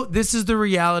 No, this is the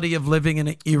reality of living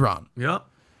in Iran. Yep.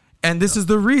 And this is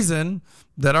the reason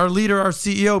that our leader, our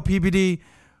CEO, PBD,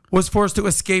 was forced to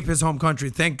escape his home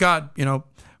country. Thank God,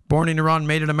 born in Iran,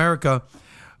 made in America.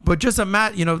 But just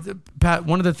Pat,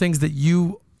 one of the things that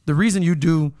the reason you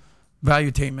do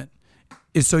Valuetainment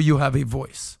is so you have a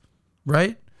voice,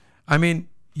 right? I mean,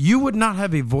 you would not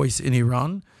have a voice in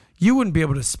Iran. You wouldn't be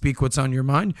able to speak what's on your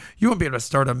mind. You wouldn't be able to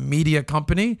start a media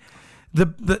company.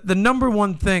 The number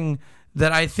one thing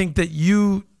that I think that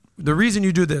the reason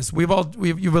you do this,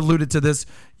 you've alluded to this,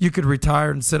 you could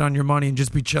retire and sit on your money and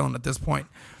just be chilling at this point.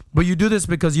 But you do this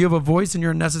because you have a voice and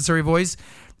you're a necessary voice,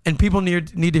 and people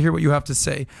need to hear what you have to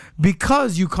say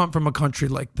because you come from a country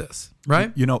like this,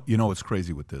 right? You know what's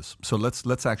crazy with this? So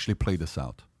let's actually play this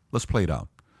out. Let's play it out.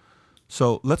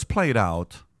 So let's play it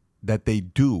out that they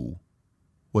do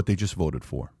what they just voted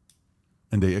for,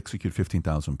 and they execute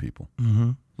 15,000 people.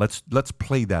 Mm-hmm. Let's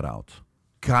play that out.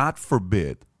 God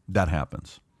forbid that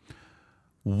happens.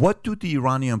 What do the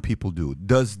Iranian people do?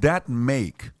 Does that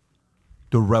make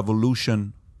the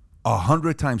revolution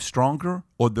 100 times stronger,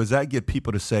 or does that get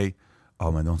people to say,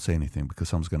 oh man, don't say anything because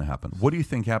something's going to happen? What do you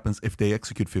think happens if they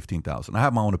execute 15,000? I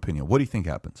have my own opinion. What do you think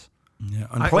happens? Yeah,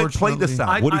 play this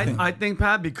out. What do you think? I think,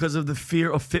 Pat, because of the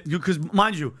fear of because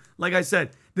mind you, like I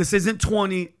said, this isn't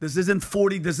 20, this isn't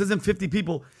 40, this isn't 50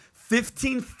 people.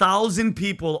 15,000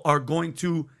 people are going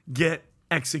to get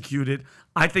executed.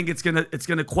 I think it's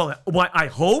gonna quell it. What I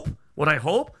hope,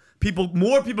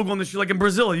 more people go on the street. Like in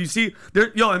Brazil, you see,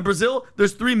 in Brazil,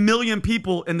 there's 3 million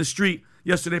people in the street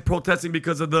yesterday protesting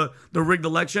because of the rigged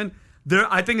election.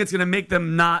 I think it's gonna make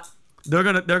them not. They're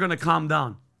gonna calm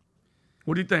down.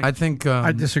 What do you think? I think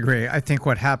I disagree. I think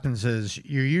what happens is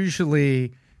you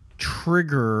usually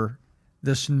trigger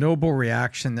this noble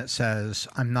reaction that says,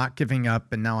 I'm not giving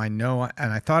up, and now I know,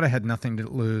 and I thought I had nothing to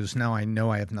lose. Now I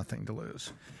know I have nothing to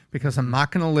lose because I'm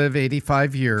not going to live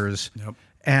 85 years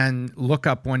and look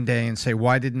up one day and say,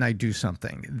 why didn't I do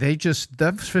something? Those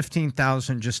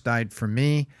 15,000 just died for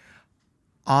me.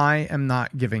 I am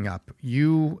not giving up.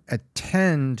 You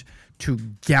tend to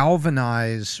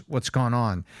galvanize what's gone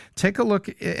on. Take a look,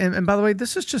 and by the way,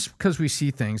 this is just because we see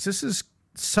things. This is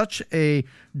such a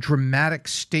dramatic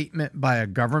statement by a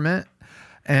government.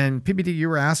 And PBD, you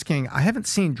were asking, I haven't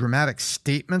seen dramatic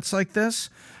statements like this,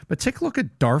 but take a look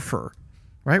at Darfur,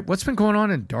 right? What's been going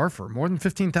on in Darfur? More than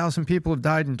 15,000 people have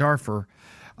died in Darfur.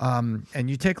 And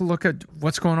you take a look at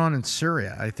what's going on in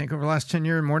Syria. I think over the last 10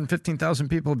 years, more than 15,000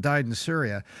 people have died in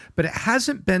Syria. But it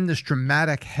hasn't been this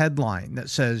dramatic headline that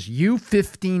says, you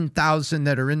 15,000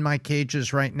 that are in my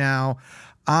cages right now,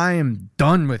 I am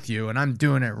done with you, and I'm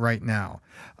doing it right now.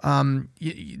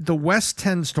 The West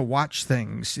tends to watch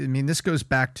things. I mean, this goes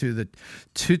back to the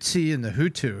Tutsi and the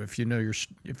Hutu, if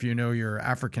you know your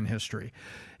African history,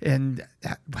 and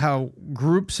how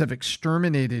groups have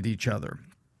exterminated each other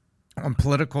on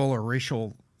political or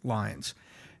racial lines.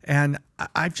 And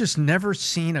I've just never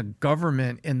seen a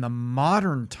government in the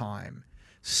modern time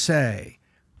say,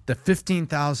 the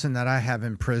 15,000 that I have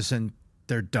in prison,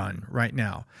 they're done right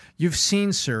now. You've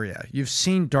seen Syria. You've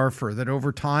seen Darfur, that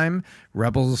over time,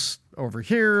 rebels over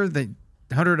here,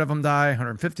 100 of them die,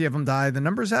 150 of them die. The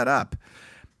numbers add up.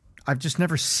 I've just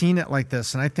never seen it like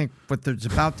this. And I think what is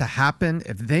about to happen,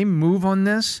 if they move on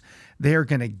this, they are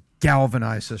going to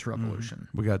galvanize this revolution.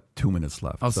 We got 2 minutes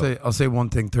left. I'll say one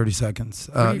thing, 30 seconds.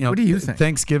 What do you think?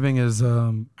 Thanksgiving is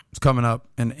coming up,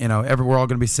 and we're all going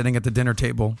to be sitting at the dinner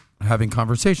table having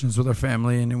conversations with our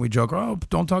family, and we joke, oh,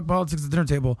 don't talk politics at the dinner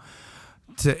table.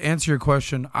 To answer your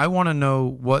question, I want to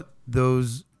know what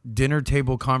those dinner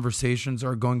table conversations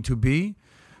are going to be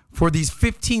for these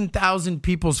 15,000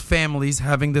 people's families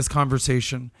having this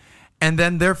conversation. And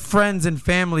then their friends and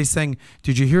family saying,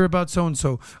 did you hear about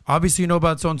so-and-so? Obviously you know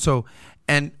about so-and-so.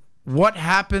 And what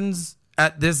happens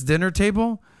at this dinner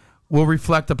table will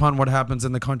reflect upon what happens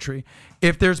in the country.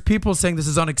 If there's people saying this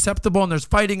is unacceptable and there's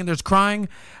fighting and there's crying,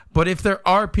 but if there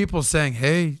are people saying,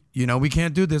 hey, we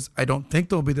can't do this, I don't think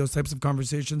there'll be those types of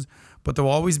conversations, but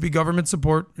there'll always be government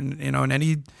support in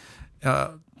any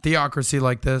theocracy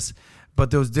like this. But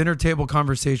those dinner table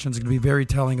conversations are going to be very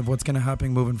telling of what's going to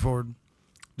happen moving forward.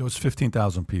 Those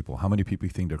 15,000 people, how many people you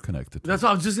think they're connected to? That's what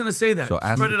I was just going to say that. So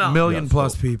spread it out. Million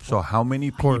plus people. So how many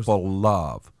people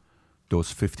love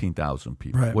those 15,000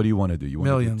 people? Right. What do you want to do? You want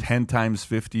Millions. to do 10 times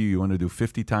 50? You want to do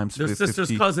 50 times 50? Their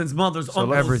sisters, cousins, mothers,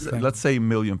 uncles. everything. Let's say 1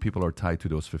 million people are tied to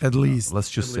those 15. At least.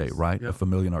 Let's just say, right? Yeah. If 1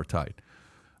 million are tied.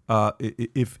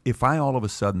 If I all of a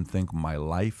sudden think my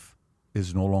life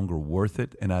is no longer worth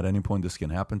it, and at any point this can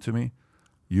happen to me,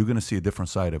 you're going to see a different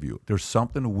side of you. There's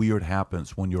something weird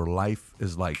happens when your life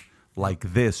is like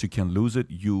this. You can lose it.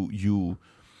 You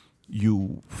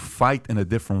fight in a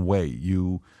different way.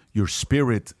 Your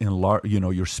spirit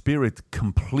your spirit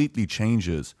completely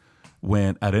changes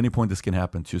when at any point this can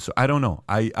happen to you. So I don't know.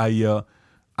 I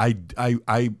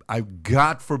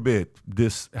God forbid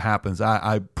this happens.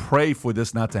 I pray for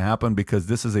this not to happen because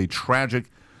this is a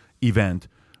tragic event.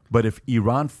 But if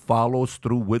Iran follows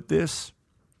through with this,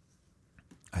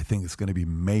 I think it's going to be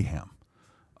mayhem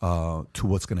to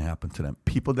what's going to happen to them.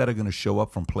 People that are going to show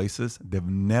up from places they've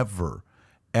never,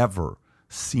 ever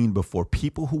seen before.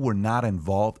 People who were not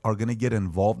involved are going to get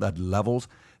involved at levels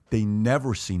they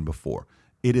never seen before.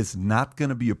 It is not going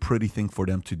to be a pretty thing for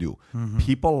them to do. Mm-hmm.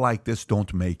 People like this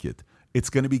don't make it. It's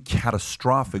going to be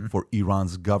catastrophic for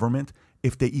Iran's government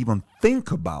if they even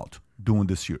think about doing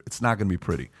this year. It's not going to be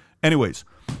pretty. Anyways,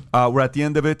 we're at the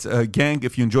end of it. Gang,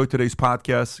 if you enjoyed today's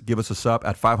podcast, give us a sub.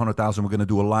 At 500,000, we're going to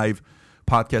do a live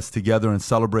podcast together and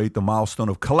celebrate the milestone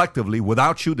of collectively.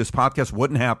 Without you, this podcast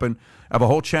wouldn't happen. I have a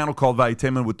whole channel called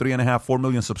Valuetainment with 3.5, 4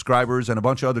 million subscribers and a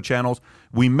bunch of other channels.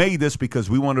 We made this because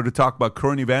we wanted to talk about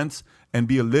current events and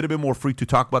be a little bit more free to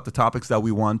talk about the topics that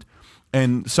we want.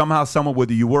 And somehow,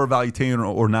 whether you were a Valuetainer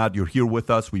or not, you're here with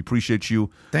us. We appreciate you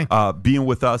being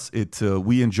with us.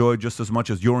 We enjoy just as much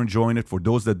as you're enjoying it. For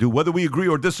those that do, whether we agree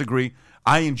or disagree,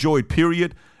 I enjoy it,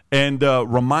 period. And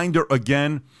reminder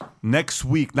again, next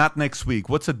week, not next week.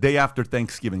 What's the day after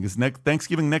Thanksgiving? Is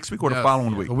Thanksgiving next week or the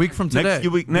following week? A week from today. Next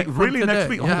week, really next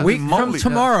week? Yeah. Week from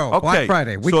tomorrow, Black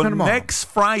Friday. Week so from tomorrow. next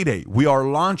Friday, we are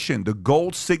launching the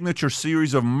Gold Signature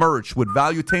Series of merch with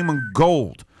Valuetainment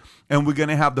Gold. And we're going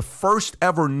to have the first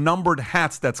ever numbered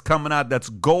hats that's coming out. That's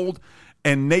gold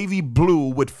and navy blue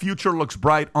with Future Looks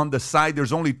Bright on the side.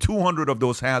 There's only 200 of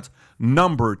those hats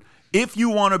numbered. If you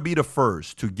want to be the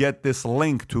first to get this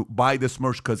link to buy this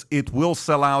merch, because it will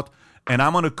sell out, and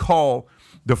I'm going to call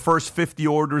the first 50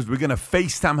 orders. We're going to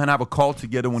FaceTime and have a call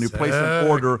together when you place an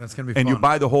order and you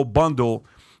buy the whole bundle.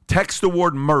 Text the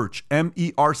word merch,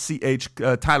 MERCH.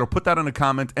 Tyler, put that in the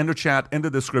comment, in the chat, in the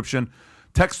description.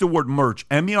 Text the word merch,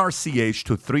 MERCH,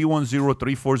 to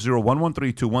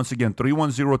 310-340-1132. Once again,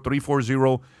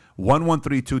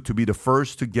 310-340-1132 to be the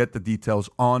first to get the details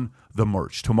on the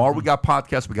merch. Tomorrow we got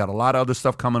podcasts. We got a lot of other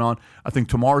stuff coming on. I think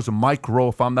tomorrow's a Mike Rowe,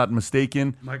 if I'm not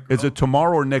mistaken. Is it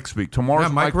tomorrow or next week?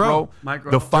 Tomorrow's Mike Rowe.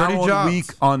 The following week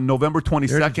on November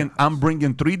 22nd, I'm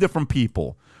bringing 3 different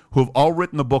people who have all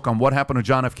written a book on what happened to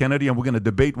John F. Kennedy, and we're going to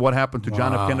debate what happened to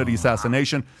John F. Kennedy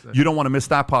assassination. You don't want to miss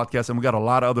that podcast, and we got a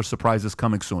lot of other surprises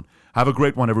coming soon. Have a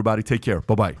great one, everybody. Take care.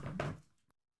 Bye-bye.